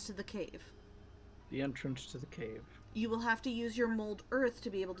entrance to the cave? The entrance to the cave. You will have to use your mold earth to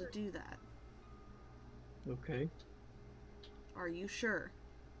be able to do that. Okay. Are you sure?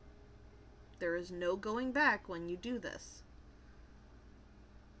 There is no going back when you do this.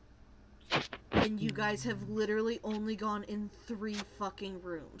 And you guys have literally only gone in 3 fucking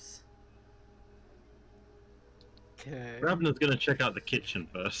rooms. Okay. Ravna's gonna check out the kitchen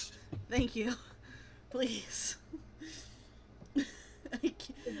first. Thank you. Please. I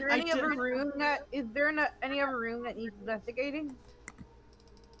can't- Is there I any other didn't- room that any other room that needs investigating?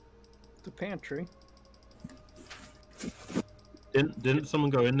 The pantry. Didn't someone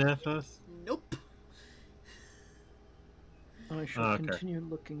go in there first? Nope. I shall Okay. continue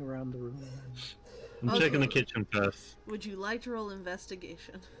looking around the room. I'm Okay. checking the kitchen first. Would you like to roll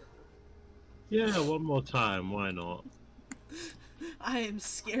investigation? Yeah, one more time. Why not? I am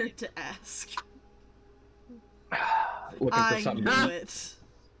scared to ask. Looking for I something. knew it.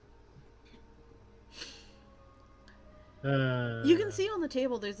 You can see on the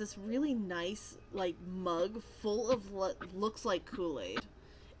table there's this really nice, like, mug full of what looks like Kool-Aid.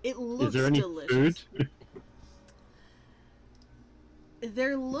 It looks Is there any delicious. food?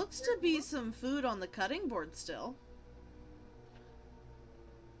 There looks to be some food on the cutting board still.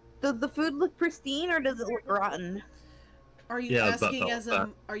 Does the food look pristine or does it look rotten? Are you Yeah, I was about asking to as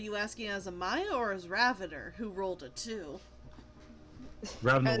ask a Maya or as Ravener, who rolled a 2?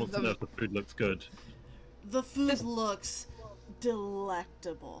 Ravner As wants to know if the food looks good. The food looks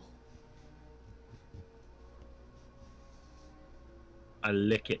delectable. I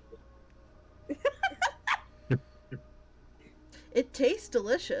lick it. It tastes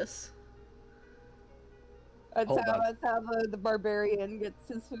delicious. That's Hold how, on. that's how the barbarian gets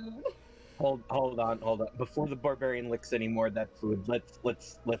his food. Hold on. Before the barbarian licks any more of that food, let's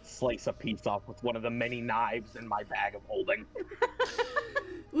slice a piece off with one of the many knives in my bag of holding.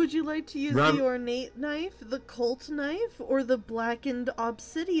 Would you like to use Rav- the ornate knife, the Colt knife, or the blackened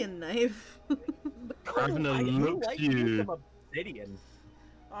obsidian knife? Ravner I do looks like at you. use of obsidian.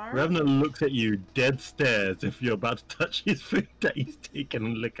 Alright. Ravner looks at you, dead stares, if you're about to touch his food that he's taken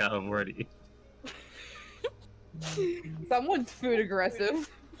and lick out of already. Someone's food aggressive.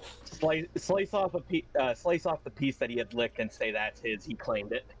 Slice off the piece that he had licked and say that's his. He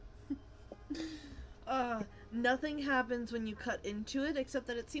claimed it. Nothing happens when you cut into it, except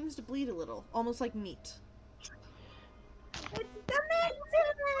that it seems to bleed a little, almost like meat.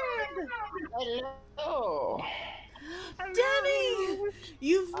 Hello. Demi!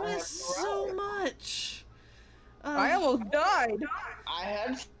 You've I missed have so arrived. much! I almost died. I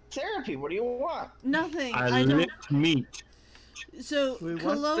had therapy. What do you want? Nothing. I I don't... licked meat. So, We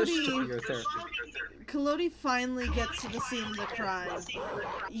want this to be Kalodi... your therapy. Kalodi finally gets to the scene of the crime.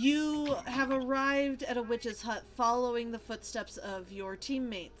 You have arrived at a witch's hut following the footsteps of your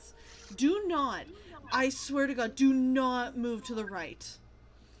teammates. Do not, I swear to God, do not move to the right.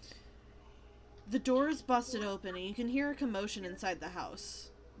 The door is busted open and you can hear a commotion inside the house.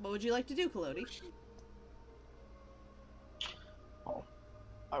 What would you like to do, Kalodi?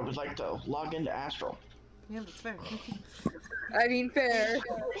 I would like to log into Astral. Yeah, that's fair. I mean, fair.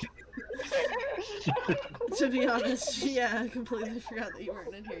 To be honest, yeah, I completely forgot that you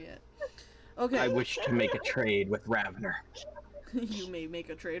weren't in here yet. Okay. I wish to make a trade with Ravner. You may make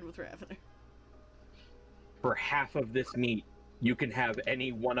a trade with Ravener. For half of this meat, you can have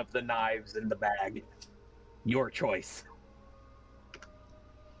any one of the knives in the bag. Your choice.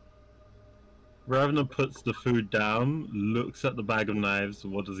 Ravner puts the food down, looks at the bag of knives.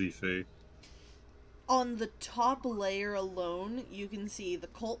 What does he see? On the top layer alone, you can see the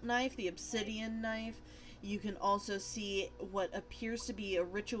Colt knife, the obsidian knife. You can also see what appears to be a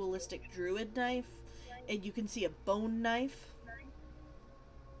ritualistic druid knife. And you can see a bone knife.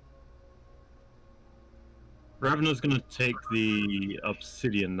 Ravner's gonna take the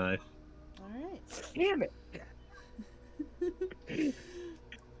obsidian knife. Alright. Damn it!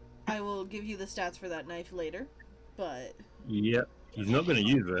 I will give you the stats for that knife later. But... Yep. He's not gonna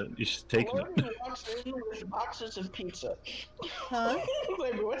use it. He's just taking it. Lori walks in with boxes of pizza. Huh?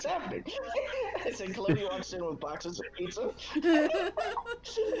 Wait, what's happening? I said Chloe walks in with boxes of pizza.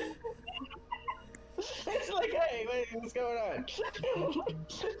 It's like, hey, wait, what's going on?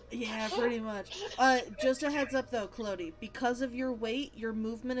 Yeah, pretty much. Just a heads up though, Clody. Because of your weight, your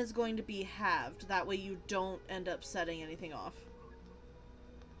movement is going to be halved. That way you don't end up setting anything off.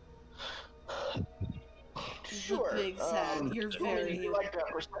 Sure. The big sad. You're do you want me to very... do like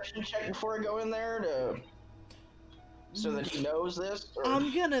a perception check before I go in there so that he knows this? Or...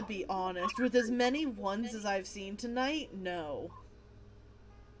 I'm gonna be honest. With as many ones as I've seen tonight, no.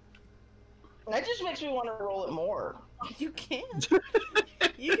 That just makes me want to roll it more. You can't.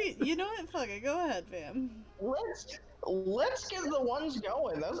 You know what? Fuck it. Go ahead, fam. Let's get the ones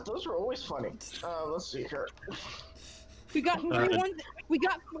going. Those are always funny. Let's see here. We got three ones. We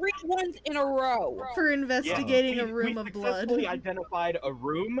got 3 ones in a row. For investigating Yeah, a room of we blood. successfully identified a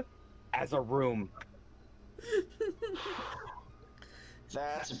room as a room.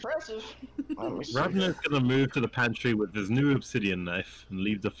 That's impressive. Let me see Ravner's gonna move to the pantry with his new obsidian knife and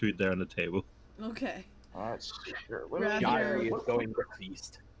leave the food there on the table. Okay. Let's see here. Ravner- Gyri is going to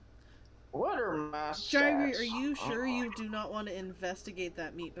feast. What are my Gyri, stats? are you sure you do not want to investigate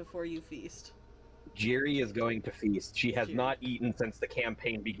that meat before you feast? Jiri is going to feast. She has Jiri. not eaten since the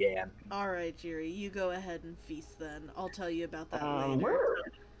campaign began. Alright, Jiri, you go ahead and feast then. I'll tell you about that later. Where?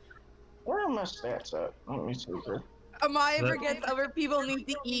 Where are my stats at? Let me see here. Amaya forgets other people need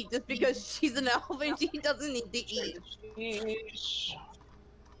to eat just because she's an elf and she doesn't need to eat. Jeez.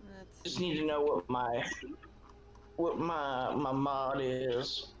 Let's Just see. need to know what my mod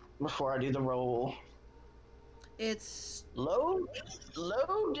is before I do the roll. It's Low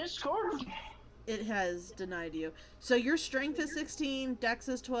Discord. it has denied you. So your strength is 16, dex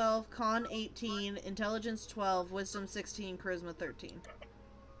is 12, con 18, intelligence 12, wisdom 16, charisma 13.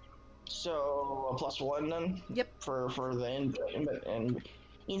 So a +1 then. Yep. For the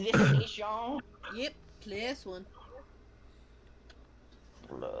investigation. Yep, +1.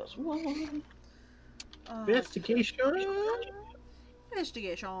 +1. Investigation.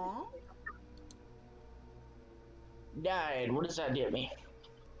 Investigation. Died. What does that get me?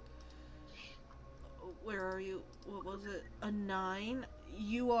 Where are you? What was it? A 9?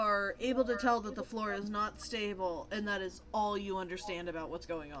 You are able to tell that the floor is not stable, and that is all you understand about what's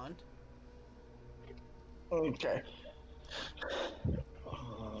going on. Okay.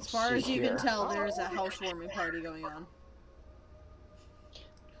 As far as you can tell, there's a housewarming party going on.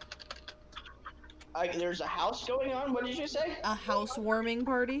 There's a house going on? What did you say? A housewarming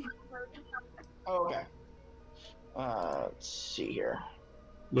party? Oh, okay. Let's see here.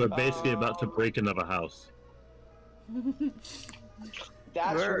 We're basically about to break another house.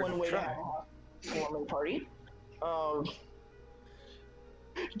 That's Word. one way to have a warming party.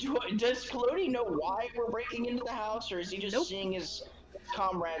 Does Clody know why we're breaking into the house, or is he just seeing his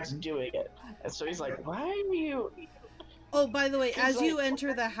comrades doing it? And so he's like, why are you... Oh, by the way, as you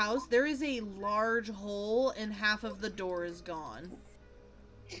enter the house, there is a large hole and half of the door is gone.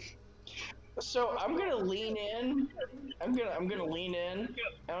 So I'm gonna lean in. I'm gonna lean in and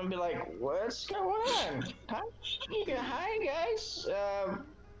I'm gonna be like, "What's going on? Hi guys.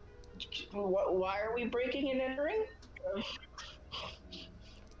 Why are we breaking and entering?"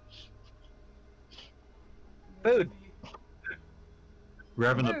 Food.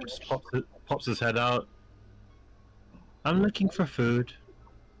 Revenant pops his head out. I'm looking for food.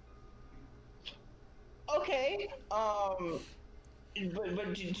 Okay.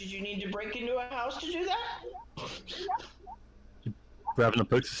 But did you need to break into a house to do that? Revenant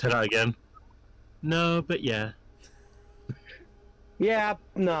pokes his head out again. No, but yeah. Yeah,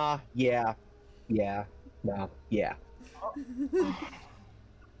 nah, yeah, nah, yeah.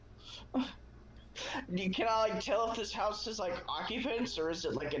 Can I tell if this house is occupants or is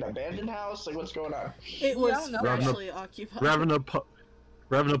it an abandoned house? What's going on? It was freshly occupied.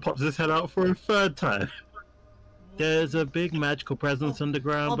 Revenant pops his head out for a third time. There's a big magical presence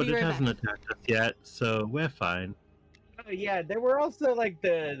underground, but it hasn't attacked us yet, so we're fine. Yeah, there were also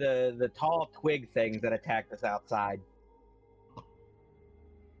the tall twig things that attacked us outside.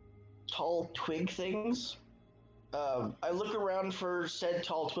 Tall twig things? I look around for said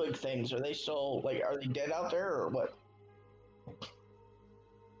tall twig things. Are they still are they dead out there or what?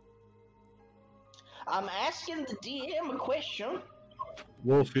 I'm asking the DM a question.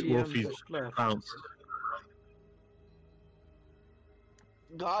 Wolfie's left. bounced.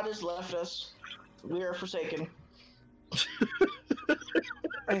 God has left us. We are forsaken.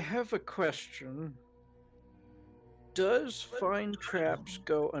 I have a question. Does Find Traps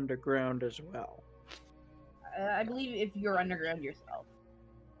go underground as well? I believe if you're underground yourself.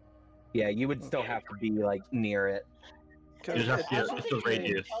 Yeah, you would still have to be near it. You'd have to get the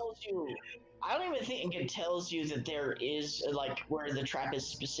radius. I don't even think it tells you that there is where the trap is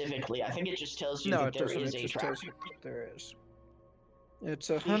specifically. I think it just tells you that there is a trap. Tells you that there is. It's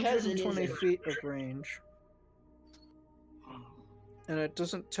 120 feet of range. And it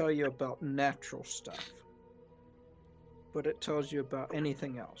doesn't tell you about natural stuff. But it tells you about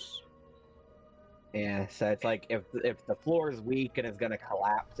anything else. Yeah, so it's if the floor is weak and is going to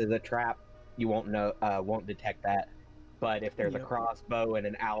collapse as a trap, you won't detect that. But if there's a crossbow and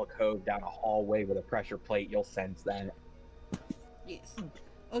an alcove down a hallway with a pressure plate, you'll sense that. Yes.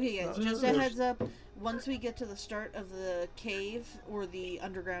 Okay, guys, just a heads up. Once we get to the start of the cave or the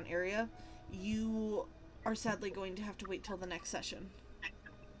underground area, you are sadly going to have to wait till the next session.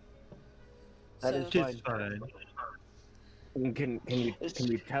 That is fine. Can you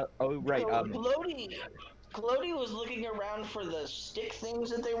tell? Oh, right. Clody was looking around for the stick things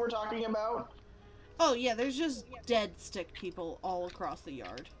that they were talking about. Oh yeah, there's just dead stick people all across the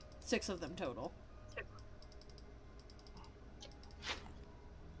yard. 6 of them total.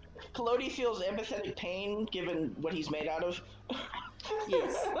 Clody feels empathetic pain given what he's made out of.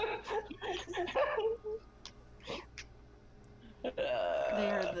 Yes.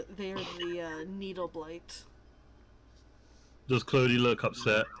 They are the needle blight. Does Clody look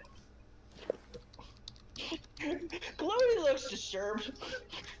upset? Clody looks disturbed.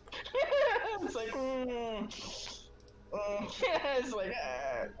 It's like,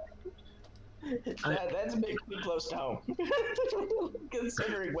 it's like, that's a bit too close to home,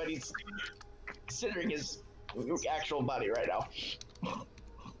 considering his actual body right now.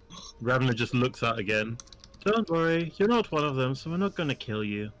 Ravner just looks out again. Don't worry, you're not one of them, so we're not gonna kill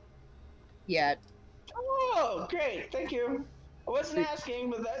you. Yet. Oh, great, thank you. I wasn't asking,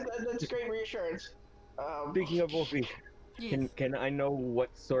 but that's great reassurance. Speaking of Wolfie, Yes. can I know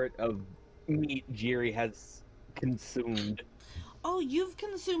what sort of meat Jiri has consumed? Oh, you've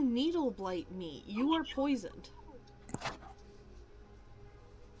consumed needle blight meat. You are poisoned.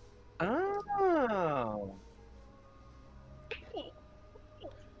 Oh.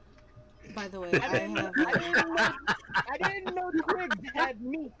 By the way, I have. I didn't know twigs had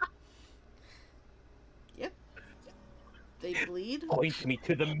meat. Yep. They bleed. Point me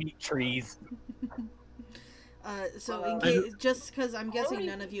to the meat trees. So in case, just because I'm guessing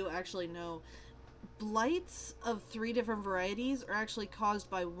none of you actually know, blights of 3 different varieties are actually caused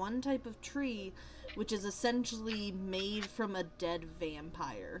by one type of tree, which is essentially made from a dead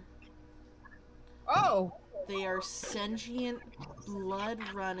vampire. Oh! They are sentient,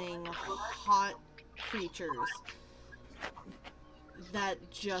 blood-running, hot creatures that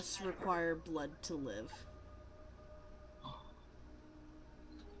just require blood to live.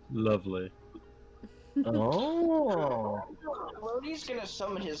 Lovely. Oh. Rhodey's gonna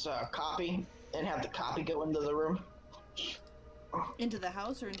summon his copy and have the copy go into the room. Into the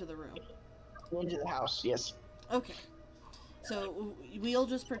house or into the room? Into the house, yes. Okay. So we'll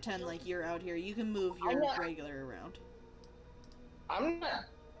just pretend like you're out here. You can move your regular around. I'm not.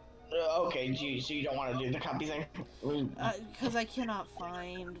 Okay, so you don't want to do the copy thing? Because I cannot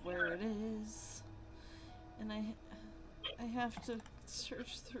find where it is, and I have to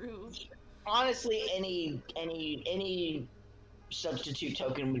search through. Honestly, any substitute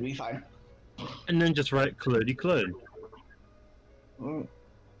token would be fine. And then just write Clody Clone. Mm.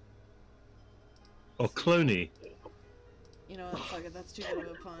 Or Cloney. You know what? Fuck it. That's too good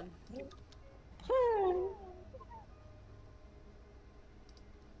of a pun.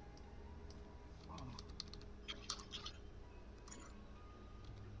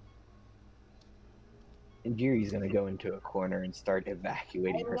 And Jiri's gonna go into a corner and start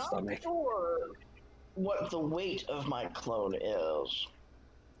evacuating her I'm stomach. not sure what the weight of my clone is,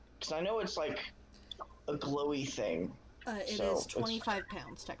 because I know it's like a glowy thing. It So is 25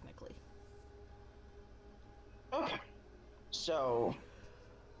 pounds technically. Okay, so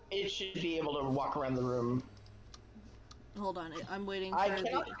it should be able to walk around the room. Hold on, I'm waiting for I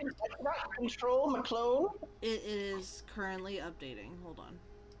cannot control my clone. It is currently updating. Hold on.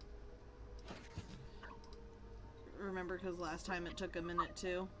 Remember, because last time it took a minute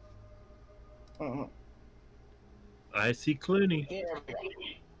too. Mhm. I see Clooney. There we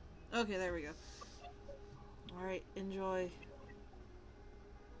go. Okay, there we go. Alright, enjoy.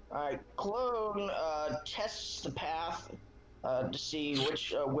 Alright, clone tests the path to see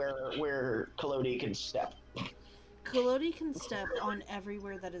which where Kalodi can step. Kalodi can step on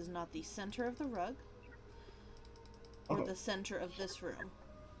everywhere that is not the center of the rug or the center of this room.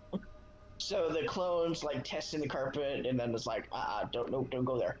 So the clone's like testing the carpet, and then it's like, don't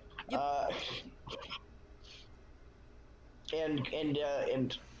go there. Yep.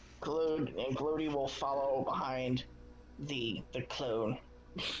 And Kalodi will follow behind the clone.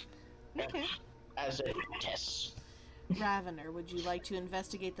 Okay. As it tests. Ravener, would you like to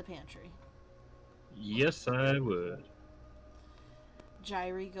investigate the pantry? Yes, I would.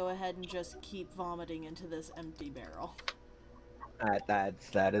 Jairi, go ahead and just keep vomiting into this empty barrel.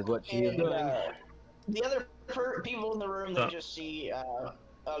 That is what she's doing. The other people in the room, they just see a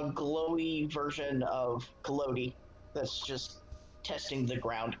glowy version of Kalodi that's just testing the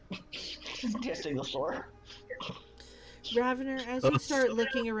ground, testing the floor. Ravener, as you start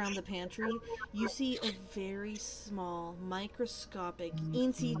looking around the pantry, you see a very small, microscopic,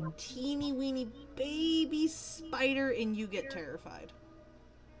 teensy, teeny-weeny baby spider, and you get terrified.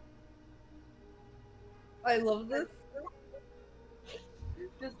 I love this.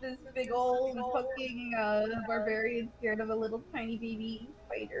 Just this big old fucking barbarian scared of a little tiny baby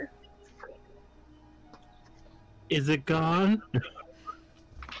spider. Is it gone?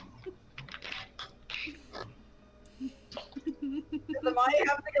 Does Amaya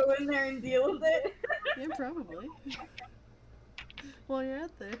have to go in there and deal with it? Yeah, probably. While you're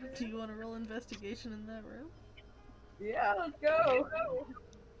out there, do you want to roll investigation in that room? Yeah, let's go.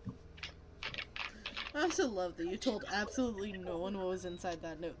 I also love that you told absolutely no one what was inside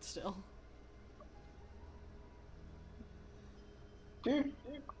that note still.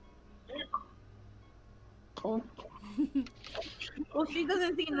 Well, she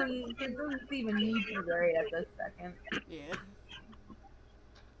doesn't seem a need to worry at this second. Yeah.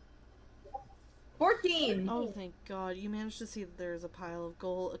 14. Oh, thank God. You managed to see that there's a pile of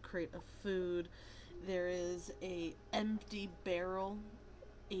gold, a crate of food. There is a empty barrel,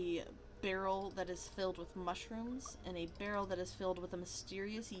 a barrel that is filled with mushrooms, and a barrel that is filled with a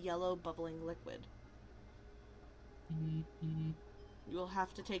mysterious yellow bubbling liquid. You will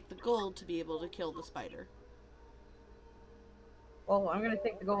have to take the gold to be able to kill the spider. Well, I'm gonna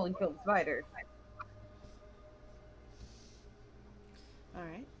take the gold and kill the spider.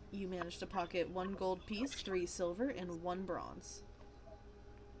 Alright. You managed to pocket 1 gold piece, 3 silver, and 1 bronze.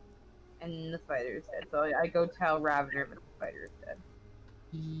 And the spider is dead. So I go tell Ravener, but the spider is dead.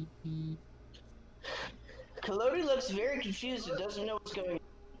 Kalodi looks very confused and doesn't know what's going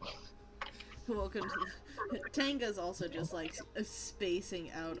on. Welcome to Tanga's also just like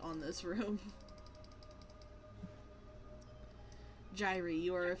spacing out on this room. Jairi,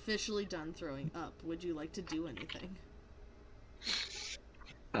 you are officially done throwing up. Would you like to do anything?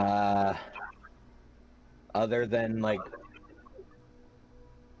 Other than like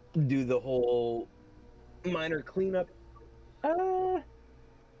do the whole minor cleanup.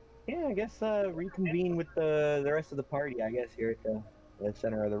 Yeah, I guess reconvene with the rest of the party. I guess here at the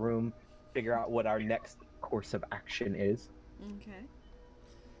center of the room, figure out what our next course of action is. Okay.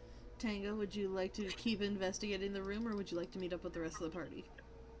 Tanga, would you like to keep investigating the room, or would you like to meet up with the rest of the party?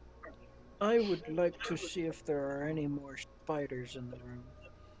 I would like to see if there are any more spiders in the room.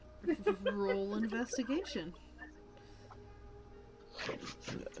 Roll investigation. Which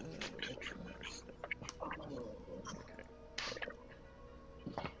one is that?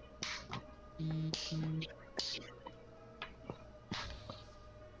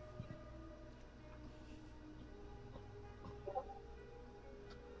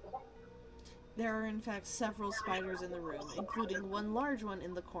 There are in fact several spiders in the room, including one large one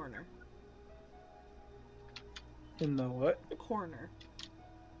in the corner. In the what? Corner.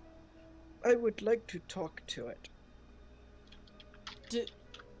 I would like to talk to it.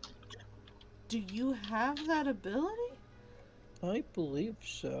 Do you have that ability? I believe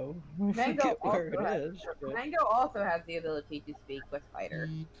so. I Mango forget where also it has, is. But... Mango also has the ability to speak with spider.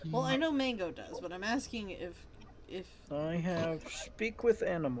 Well, I know Mango does, but I'm asking if... I have speak with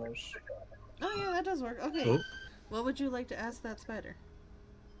animals. Oh yeah, that does work. Okay. Oh. What would you like to ask that spider?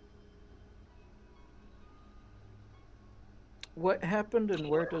 What happened and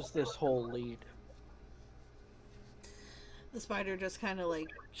where does this hole lead? The spider just kind of like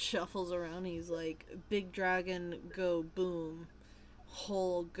shuffles around. He's like, big dragon go boom,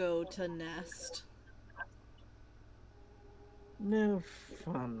 hole go to nest. No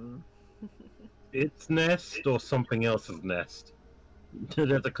fun. Its nest or something else's nest?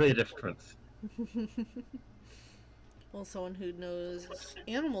 There's a clear difference. Well, someone who knows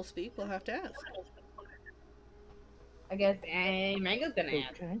animal speak will have to ask. I guess Mango's gonna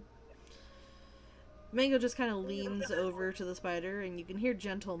ask. Okay. Mango just kind of leans over to the spider, and you can hear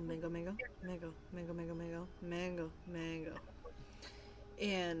gentle mango, mango, mango, mango, mango, mango, mango, mango.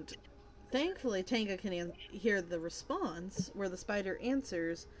 And thankfully, Tanga can hear the response where the spider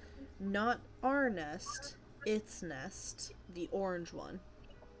answers, "Not our nest, its nest, the orange one."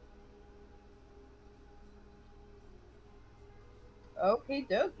 Okie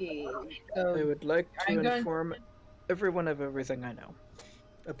dokie. So I would like to I'm going- inform everyone of everything I know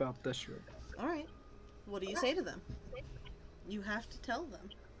about this room. All right. What do you say to them? You have to tell them.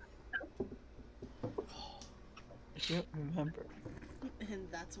 I don't remember. And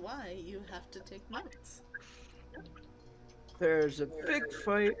that's why you have to take notes. There's a big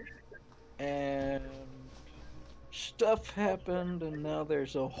fight, and stuff happened, and now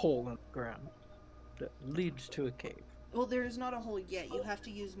there's a hole in the ground that leads to a cave. Well, there is not a hole yet. You have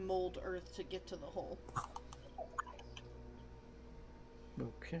to use mold earth to get to the hole.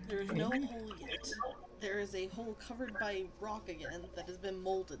 Okay. There is no hole yet. There is a hole covered by rock again that has been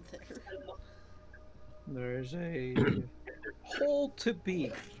molded there. There's a hole to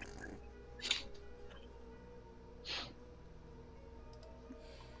be.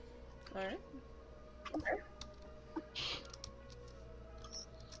 Alright.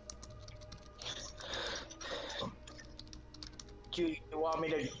 Do you want me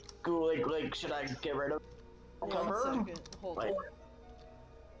to go, like, should I get rid of cover? 1 second. Hold Like- on.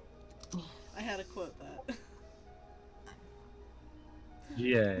 I had to quote that.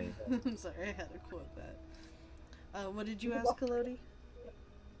 Yay. I'm sorry, I had to quote that. What did you ask, Kalodi?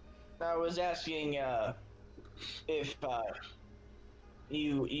 I was asking, if,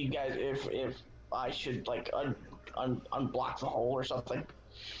 you guys, if I should, like, unblock the hole or something.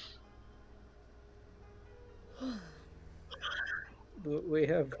 We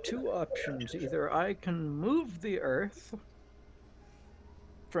have two options. Either I can move the earth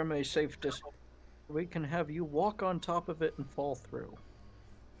from a safe distance, we can have you walk on top of it and fall through.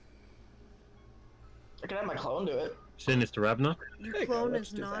 I can have my clone do it. Say, Mr. Ravner. Your There you go, clone let's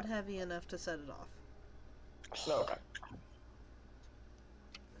is do not that. heavy enough to set it off. No, okay.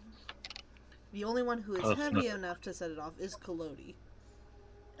 The only one who is Oh, heavy enough to set it off is Kolodi.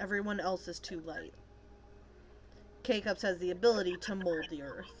 Everyone else is too light. K-Cups has the ability to mold the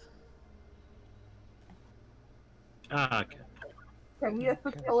earth. Ah, okay. Can we just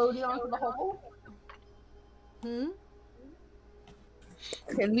put Pelody onto the hole? Hmm?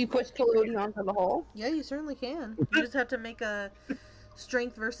 Can we push Pelody onto the hole? Yeah, you certainly can. You just have to make a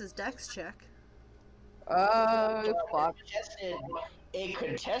strength versus dex check. Fuck. A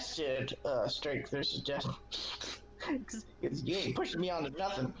contested strength versus death. Because you ain't pushing me onto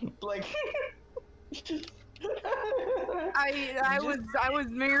nothing. Like. I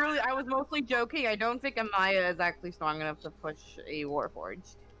was mostly joking. I don't think Amaya is actually strong enough to push a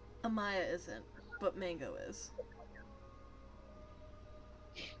Warforged. Amaya isn't, but Mango is.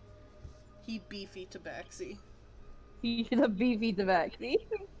 He beefy tabaxi. He's a beefy tabaxi.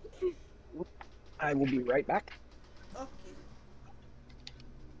 I will be right back. Okay.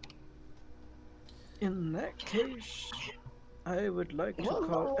 In that case, I would like to What call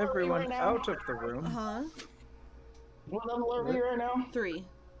level are we everyone right now? out of the room. Uh-huh. What level are we right now? 3.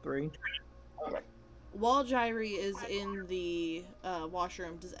 3. Okay. While Jairi is in the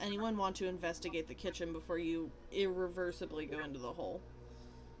washroom, does anyone want to investigate the kitchen before you irreversibly go into the hole?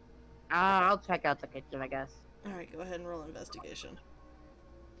 I'll check out the kitchen, I guess. Alright, go ahead and roll investigation.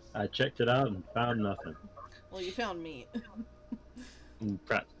 I checked it out and found nothing. Well, you found meat.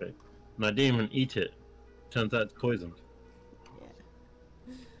 Practically. And I didn't even eat it. Turns out it's poisoned. Yeah.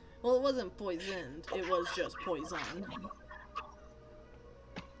 Well, it wasn't poisoned. It was just poison.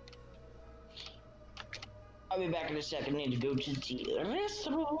 I'll be back in a second. Need to go to the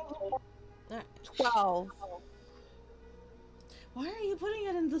restroom. Alright. 12. Why are you putting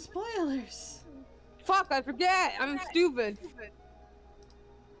it in the spoilers? Fuck, I forget! I'm stupid.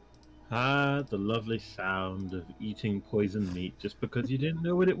 Ah, the lovely sound of eating poisoned meat just because you didn't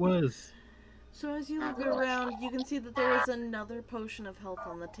know what it was. So as you look around, you can see that there is another potion of health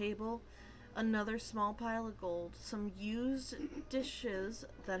on the table, another small pile of gold, some used dishes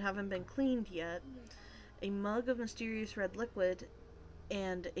that haven't been cleaned yet, a mug of mysterious red liquid,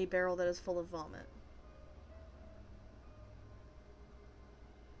 and a barrel that is full of vomit.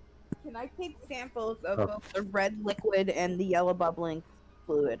 Can I take samples of both the red liquid and the yellow bubbling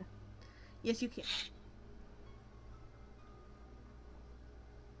fluid? Yes, you can.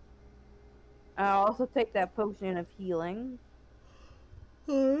 I'll also take that potion of healing.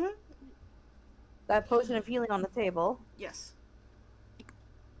 That potion of healing on the table. Yes.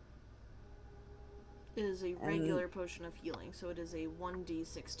 It is a regular potion of healing, so it is a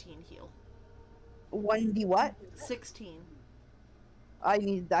 1d16 heal. 1d what? 16. I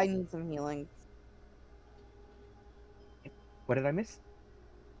need some healing. What did I miss?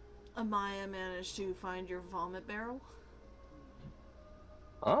 Amaya managed to find your vomit barrel.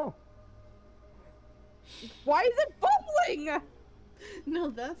 Oh. Why is it bubbling? No,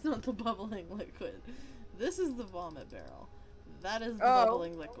 that's not the bubbling liquid. This is the vomit barrel. That is the Oh.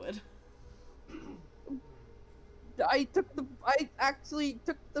 bubbling liquid. I actually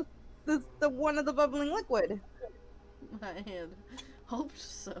took the one of the bubbling liquid. I had hoped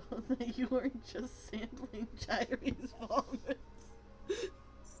so, that you weren't just sampling Jairi's vomits.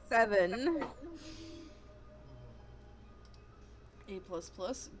 7. A++,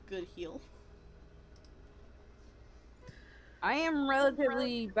 good heal. I am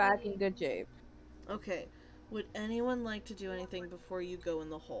relatively back in good shape. Okay, would anyone like to do anything before you go in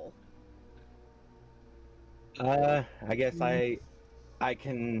the hole? I guess I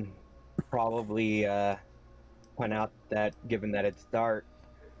can probably point out that given that it's dark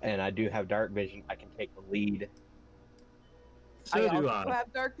and I do have dark vision, I can take the lead. So I do also I.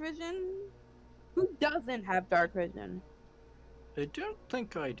 have dark vision. Who doesn't have dark vision? I don't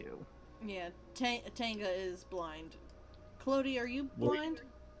think I do. Yeah, Tanga is blind. Clody, are you blind?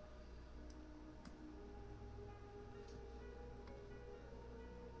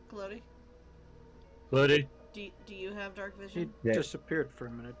 Clody? Clody? Do you have dark He vision? Yeah. disappeared for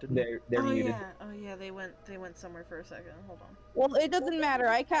a minute, didn't he? They're Oh muted. yeah, oh yeah, they went somewhere for a second. Hold on. Well, it doesn't matter.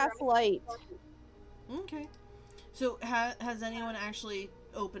 I cast light. Okay. So has anyone actually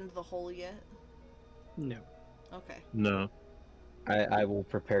opened the hole yet? No. Okay. No. I will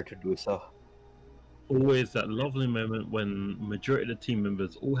prepare to do so. Always that lovely moment when majority of the team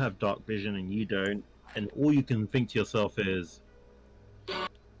members all have dark vision and you don't, and all you can think to yourself is,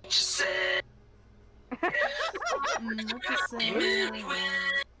 What you say?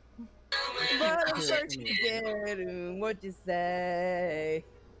 But I'm searching again. What you say?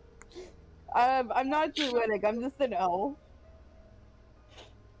 I'm not druidic. I'm just an elf.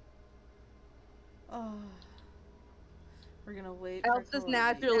 Oh. We're gonna wait Elves for just Chloe.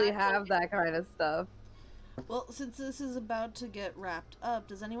 naturally have that kind of stuff. Well, since this is about to get wrapped up,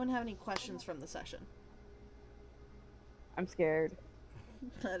 does anyone have any questions from the session? I'm scared.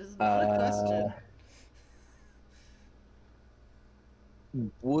 That is not a question.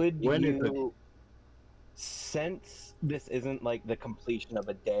 Would When is you, since this isn't like the completion of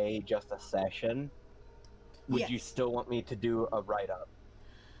a day, just a session, would you Yes. still want me to do a write-up?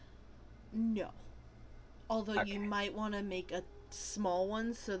 No. Although Okay. you might want to make a small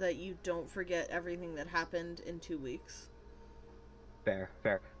one so that you don't forget everything that happened in 2 weeks. Fair.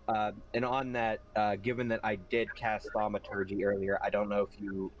 And on that, given that I did cast Thaumaturgy earlier, I don't know if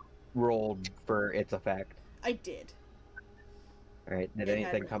you rolled for its effect. I did. All right. Did It had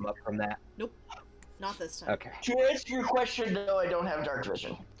anything come up from that? Nope. Not this time. Okay. To answer your question, no, I don't have dark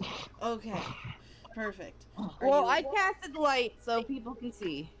vision. Okay. Perfect. Well, I casted light so people can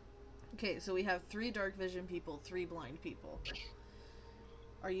see. Okay, so we have 3 dark vision people, 3 blind people.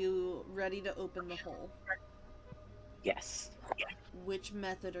 Are you ready to open the hole? Yes. Which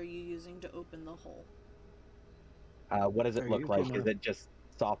method are you using to open the hole? What does it Are look you like? gonna- Is it just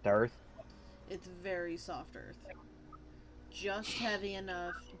soft earth? It's very soft earth. Just heavy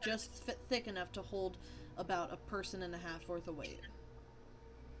enough, just thick enough to hold about 1.5 persons worth of weight.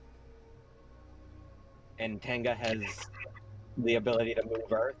 And Tenga has the ability to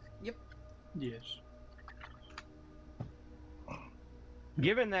move earth? Yes.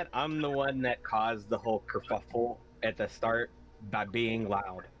 Given that I'm the one that caused the whole kerfuffle at the start by being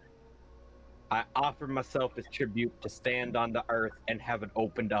loud, I offer myself as tribute to stand on the earth and have it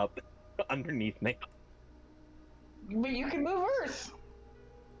opened up underneath me. But you can move Earth.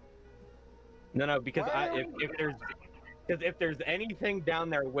 No, because Why are if there's anything down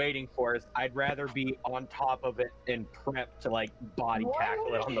there waiting for us, I'd rather be on top of it and prep to like body Why tackle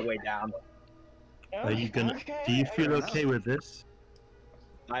it would on the you- way down. Are you gonna? Okay, Do you I feel guess. okay with this?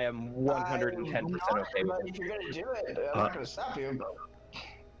 I am 110% okay with But it. if you're gonna do it, I'm not gonna stop you.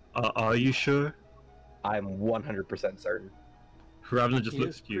 Are you sure? I'm 100% certain. Ravna just He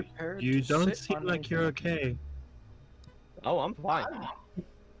looks is at you. prepared You to don't sit seem on like you're anything. okay. Oh, I'm fine.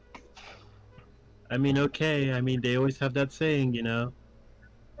 I mean, okay. I mean, they always have that saying, you know.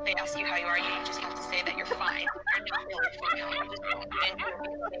 They ask you how you are, you just have to say that you're fine. You're not really fine. You just don't get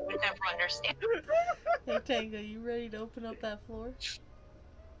it. They would never understand. Hey Tango, you ready to open up that floor?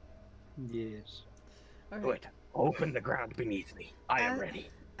 Yes. Alright. Good. Open the ground beneath me. I am As- ready.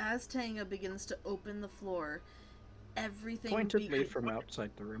 As Tanga begins to open the floor, everything Pointedly from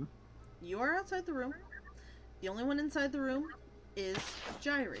outside the room. You are outside the room. The only one inside the room is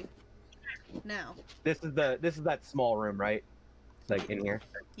Jairi. Now, This is that small room, right? Like in here.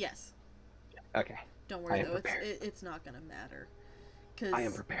 yes. Okay. Don't I worry am though, prepared. it's not gonna matter. I am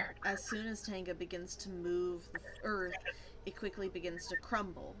Because prepared. as soon as Tanga begins to move the earth, it quickly begins to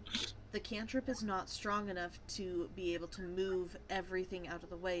crumble. The cantrip is not strong enough to be able to move everything out of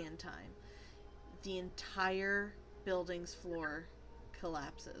the way in time. The entire building's floor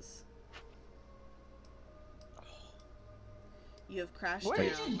collapses. You have crashed What down.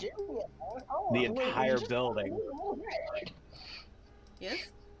 did you do? Oh, The wait, entire you just- building. Yes?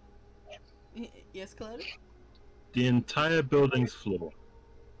 Yes, Claudia? The entire building's floor.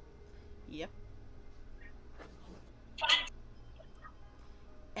 Yep.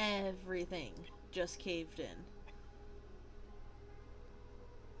 Everything just caved in.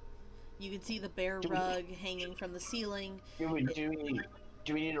 You can see the bare Do we- rug hanging from the ceiling. Do we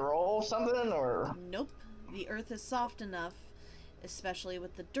need to roll something or? Nope. The earth is soft enough, especially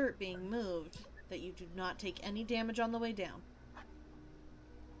with the dirt being moved, that you do not take any damage on the way down.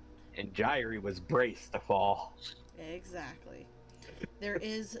 And Jairi was braced to fall. Exactly. There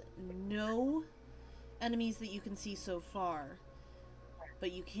is no enemies that you can see so far,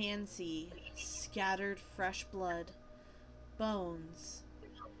 but you can see scattered fresh blood, bones,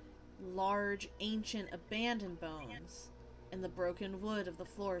 large ancient abandoned bones, and the broken wood of the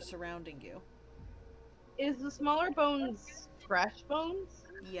floor surrounding you. Is the smaller bones fresh bones?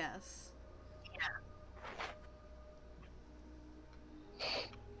 Yes.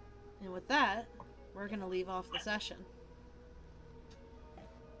 And with that, we're going to leave off the session.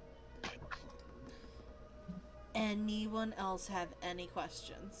 Anyone else have any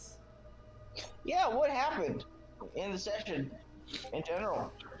questions? Yeah, what happened in the session in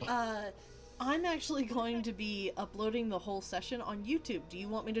general? I'm actually going to be uploading the whole session on YouTube. Do you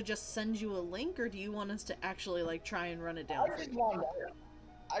want me to just send you a link, or do you want us to actually, like, try and run it down? I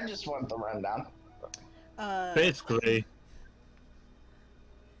just want the rundown. Basically.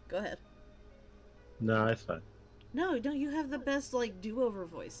 Go ahead. No, it's fine. No, you have the best, like, do-over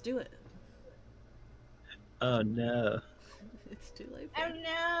voice. Do it. Oh, no. It's too late. Oh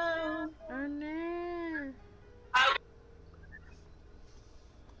no! Oh, no.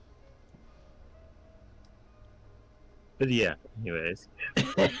 But yeah, anyways.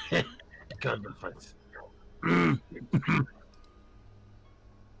 God, my friends.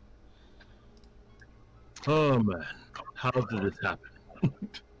 Oh man, how did this happen?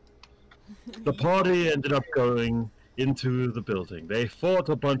 The party ended up going into the building. They fought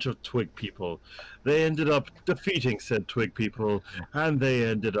a bunch of twig people. They ended up defeating said twig people, and they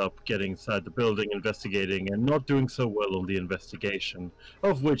ended up getting inside the building, investigating, and not doing so well on the investigation,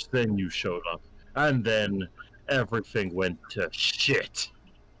 of which then you showed up. And then everything went to shit.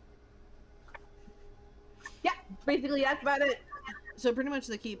 Yeah, basically that's about it. So pretty much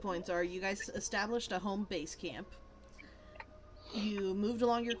the key points are you guys established a home base camp. You moved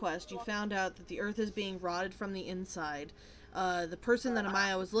along your quest. You found out that the earth is being rotted from the inside. The person that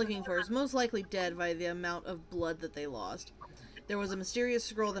Amaya was looking for is most likely dead by the amount of blood that they lost. There was a mysterious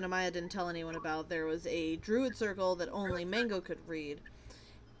scroll that Amaya didn't tell anyone about. There was a druid circle that only Mango could read.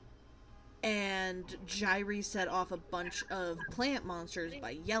 And Jairi set off a bunch of plant monsters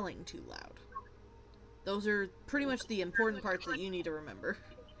by yelling too loud. Those are pretty much the important parts that you need to remember.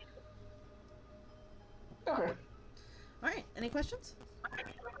 Okay. Alright, any questions?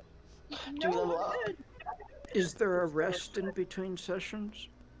 Do we level up? Is there a rest in between sessions?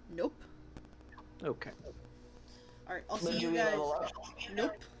 Nope. Okay. Alright, I'll Then see do you we guys. level up?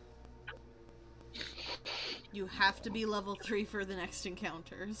 Nope. You have to be level 3 for the next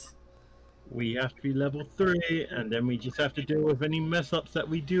encounters. We have to be level 3, and then we just have to deal with any mess-ups that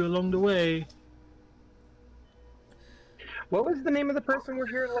we do along the way. What was the name of the person we're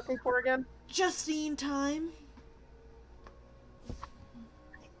here looking for again? Justine time.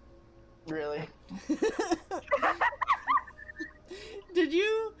 Really?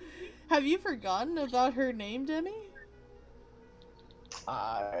 Have you forgotten about her name, Demi?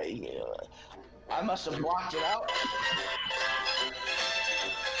 I must have blocked it out.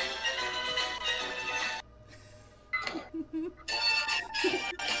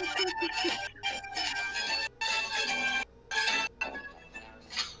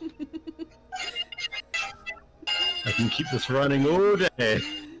 I can keep this running all day.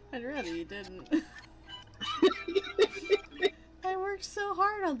 I'd rather you didn't. I worked so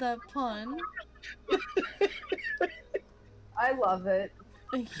hard on that pun. I love it.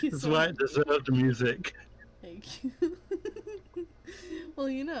 Thank you That's so why much. it deserved the music. Thank you. Well,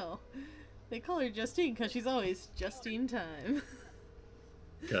 you know, they call her Justine because she's always Justine time.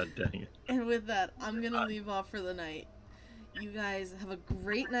 God dang it. And with that, I'm gonna leave off for the night. You guys have a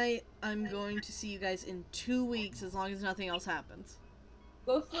great night. I'm going to see you guys in 2 weeks as long as nothing else happens.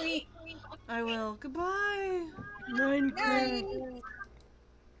 Go sleep. I will. Goodbye. Nine. Night.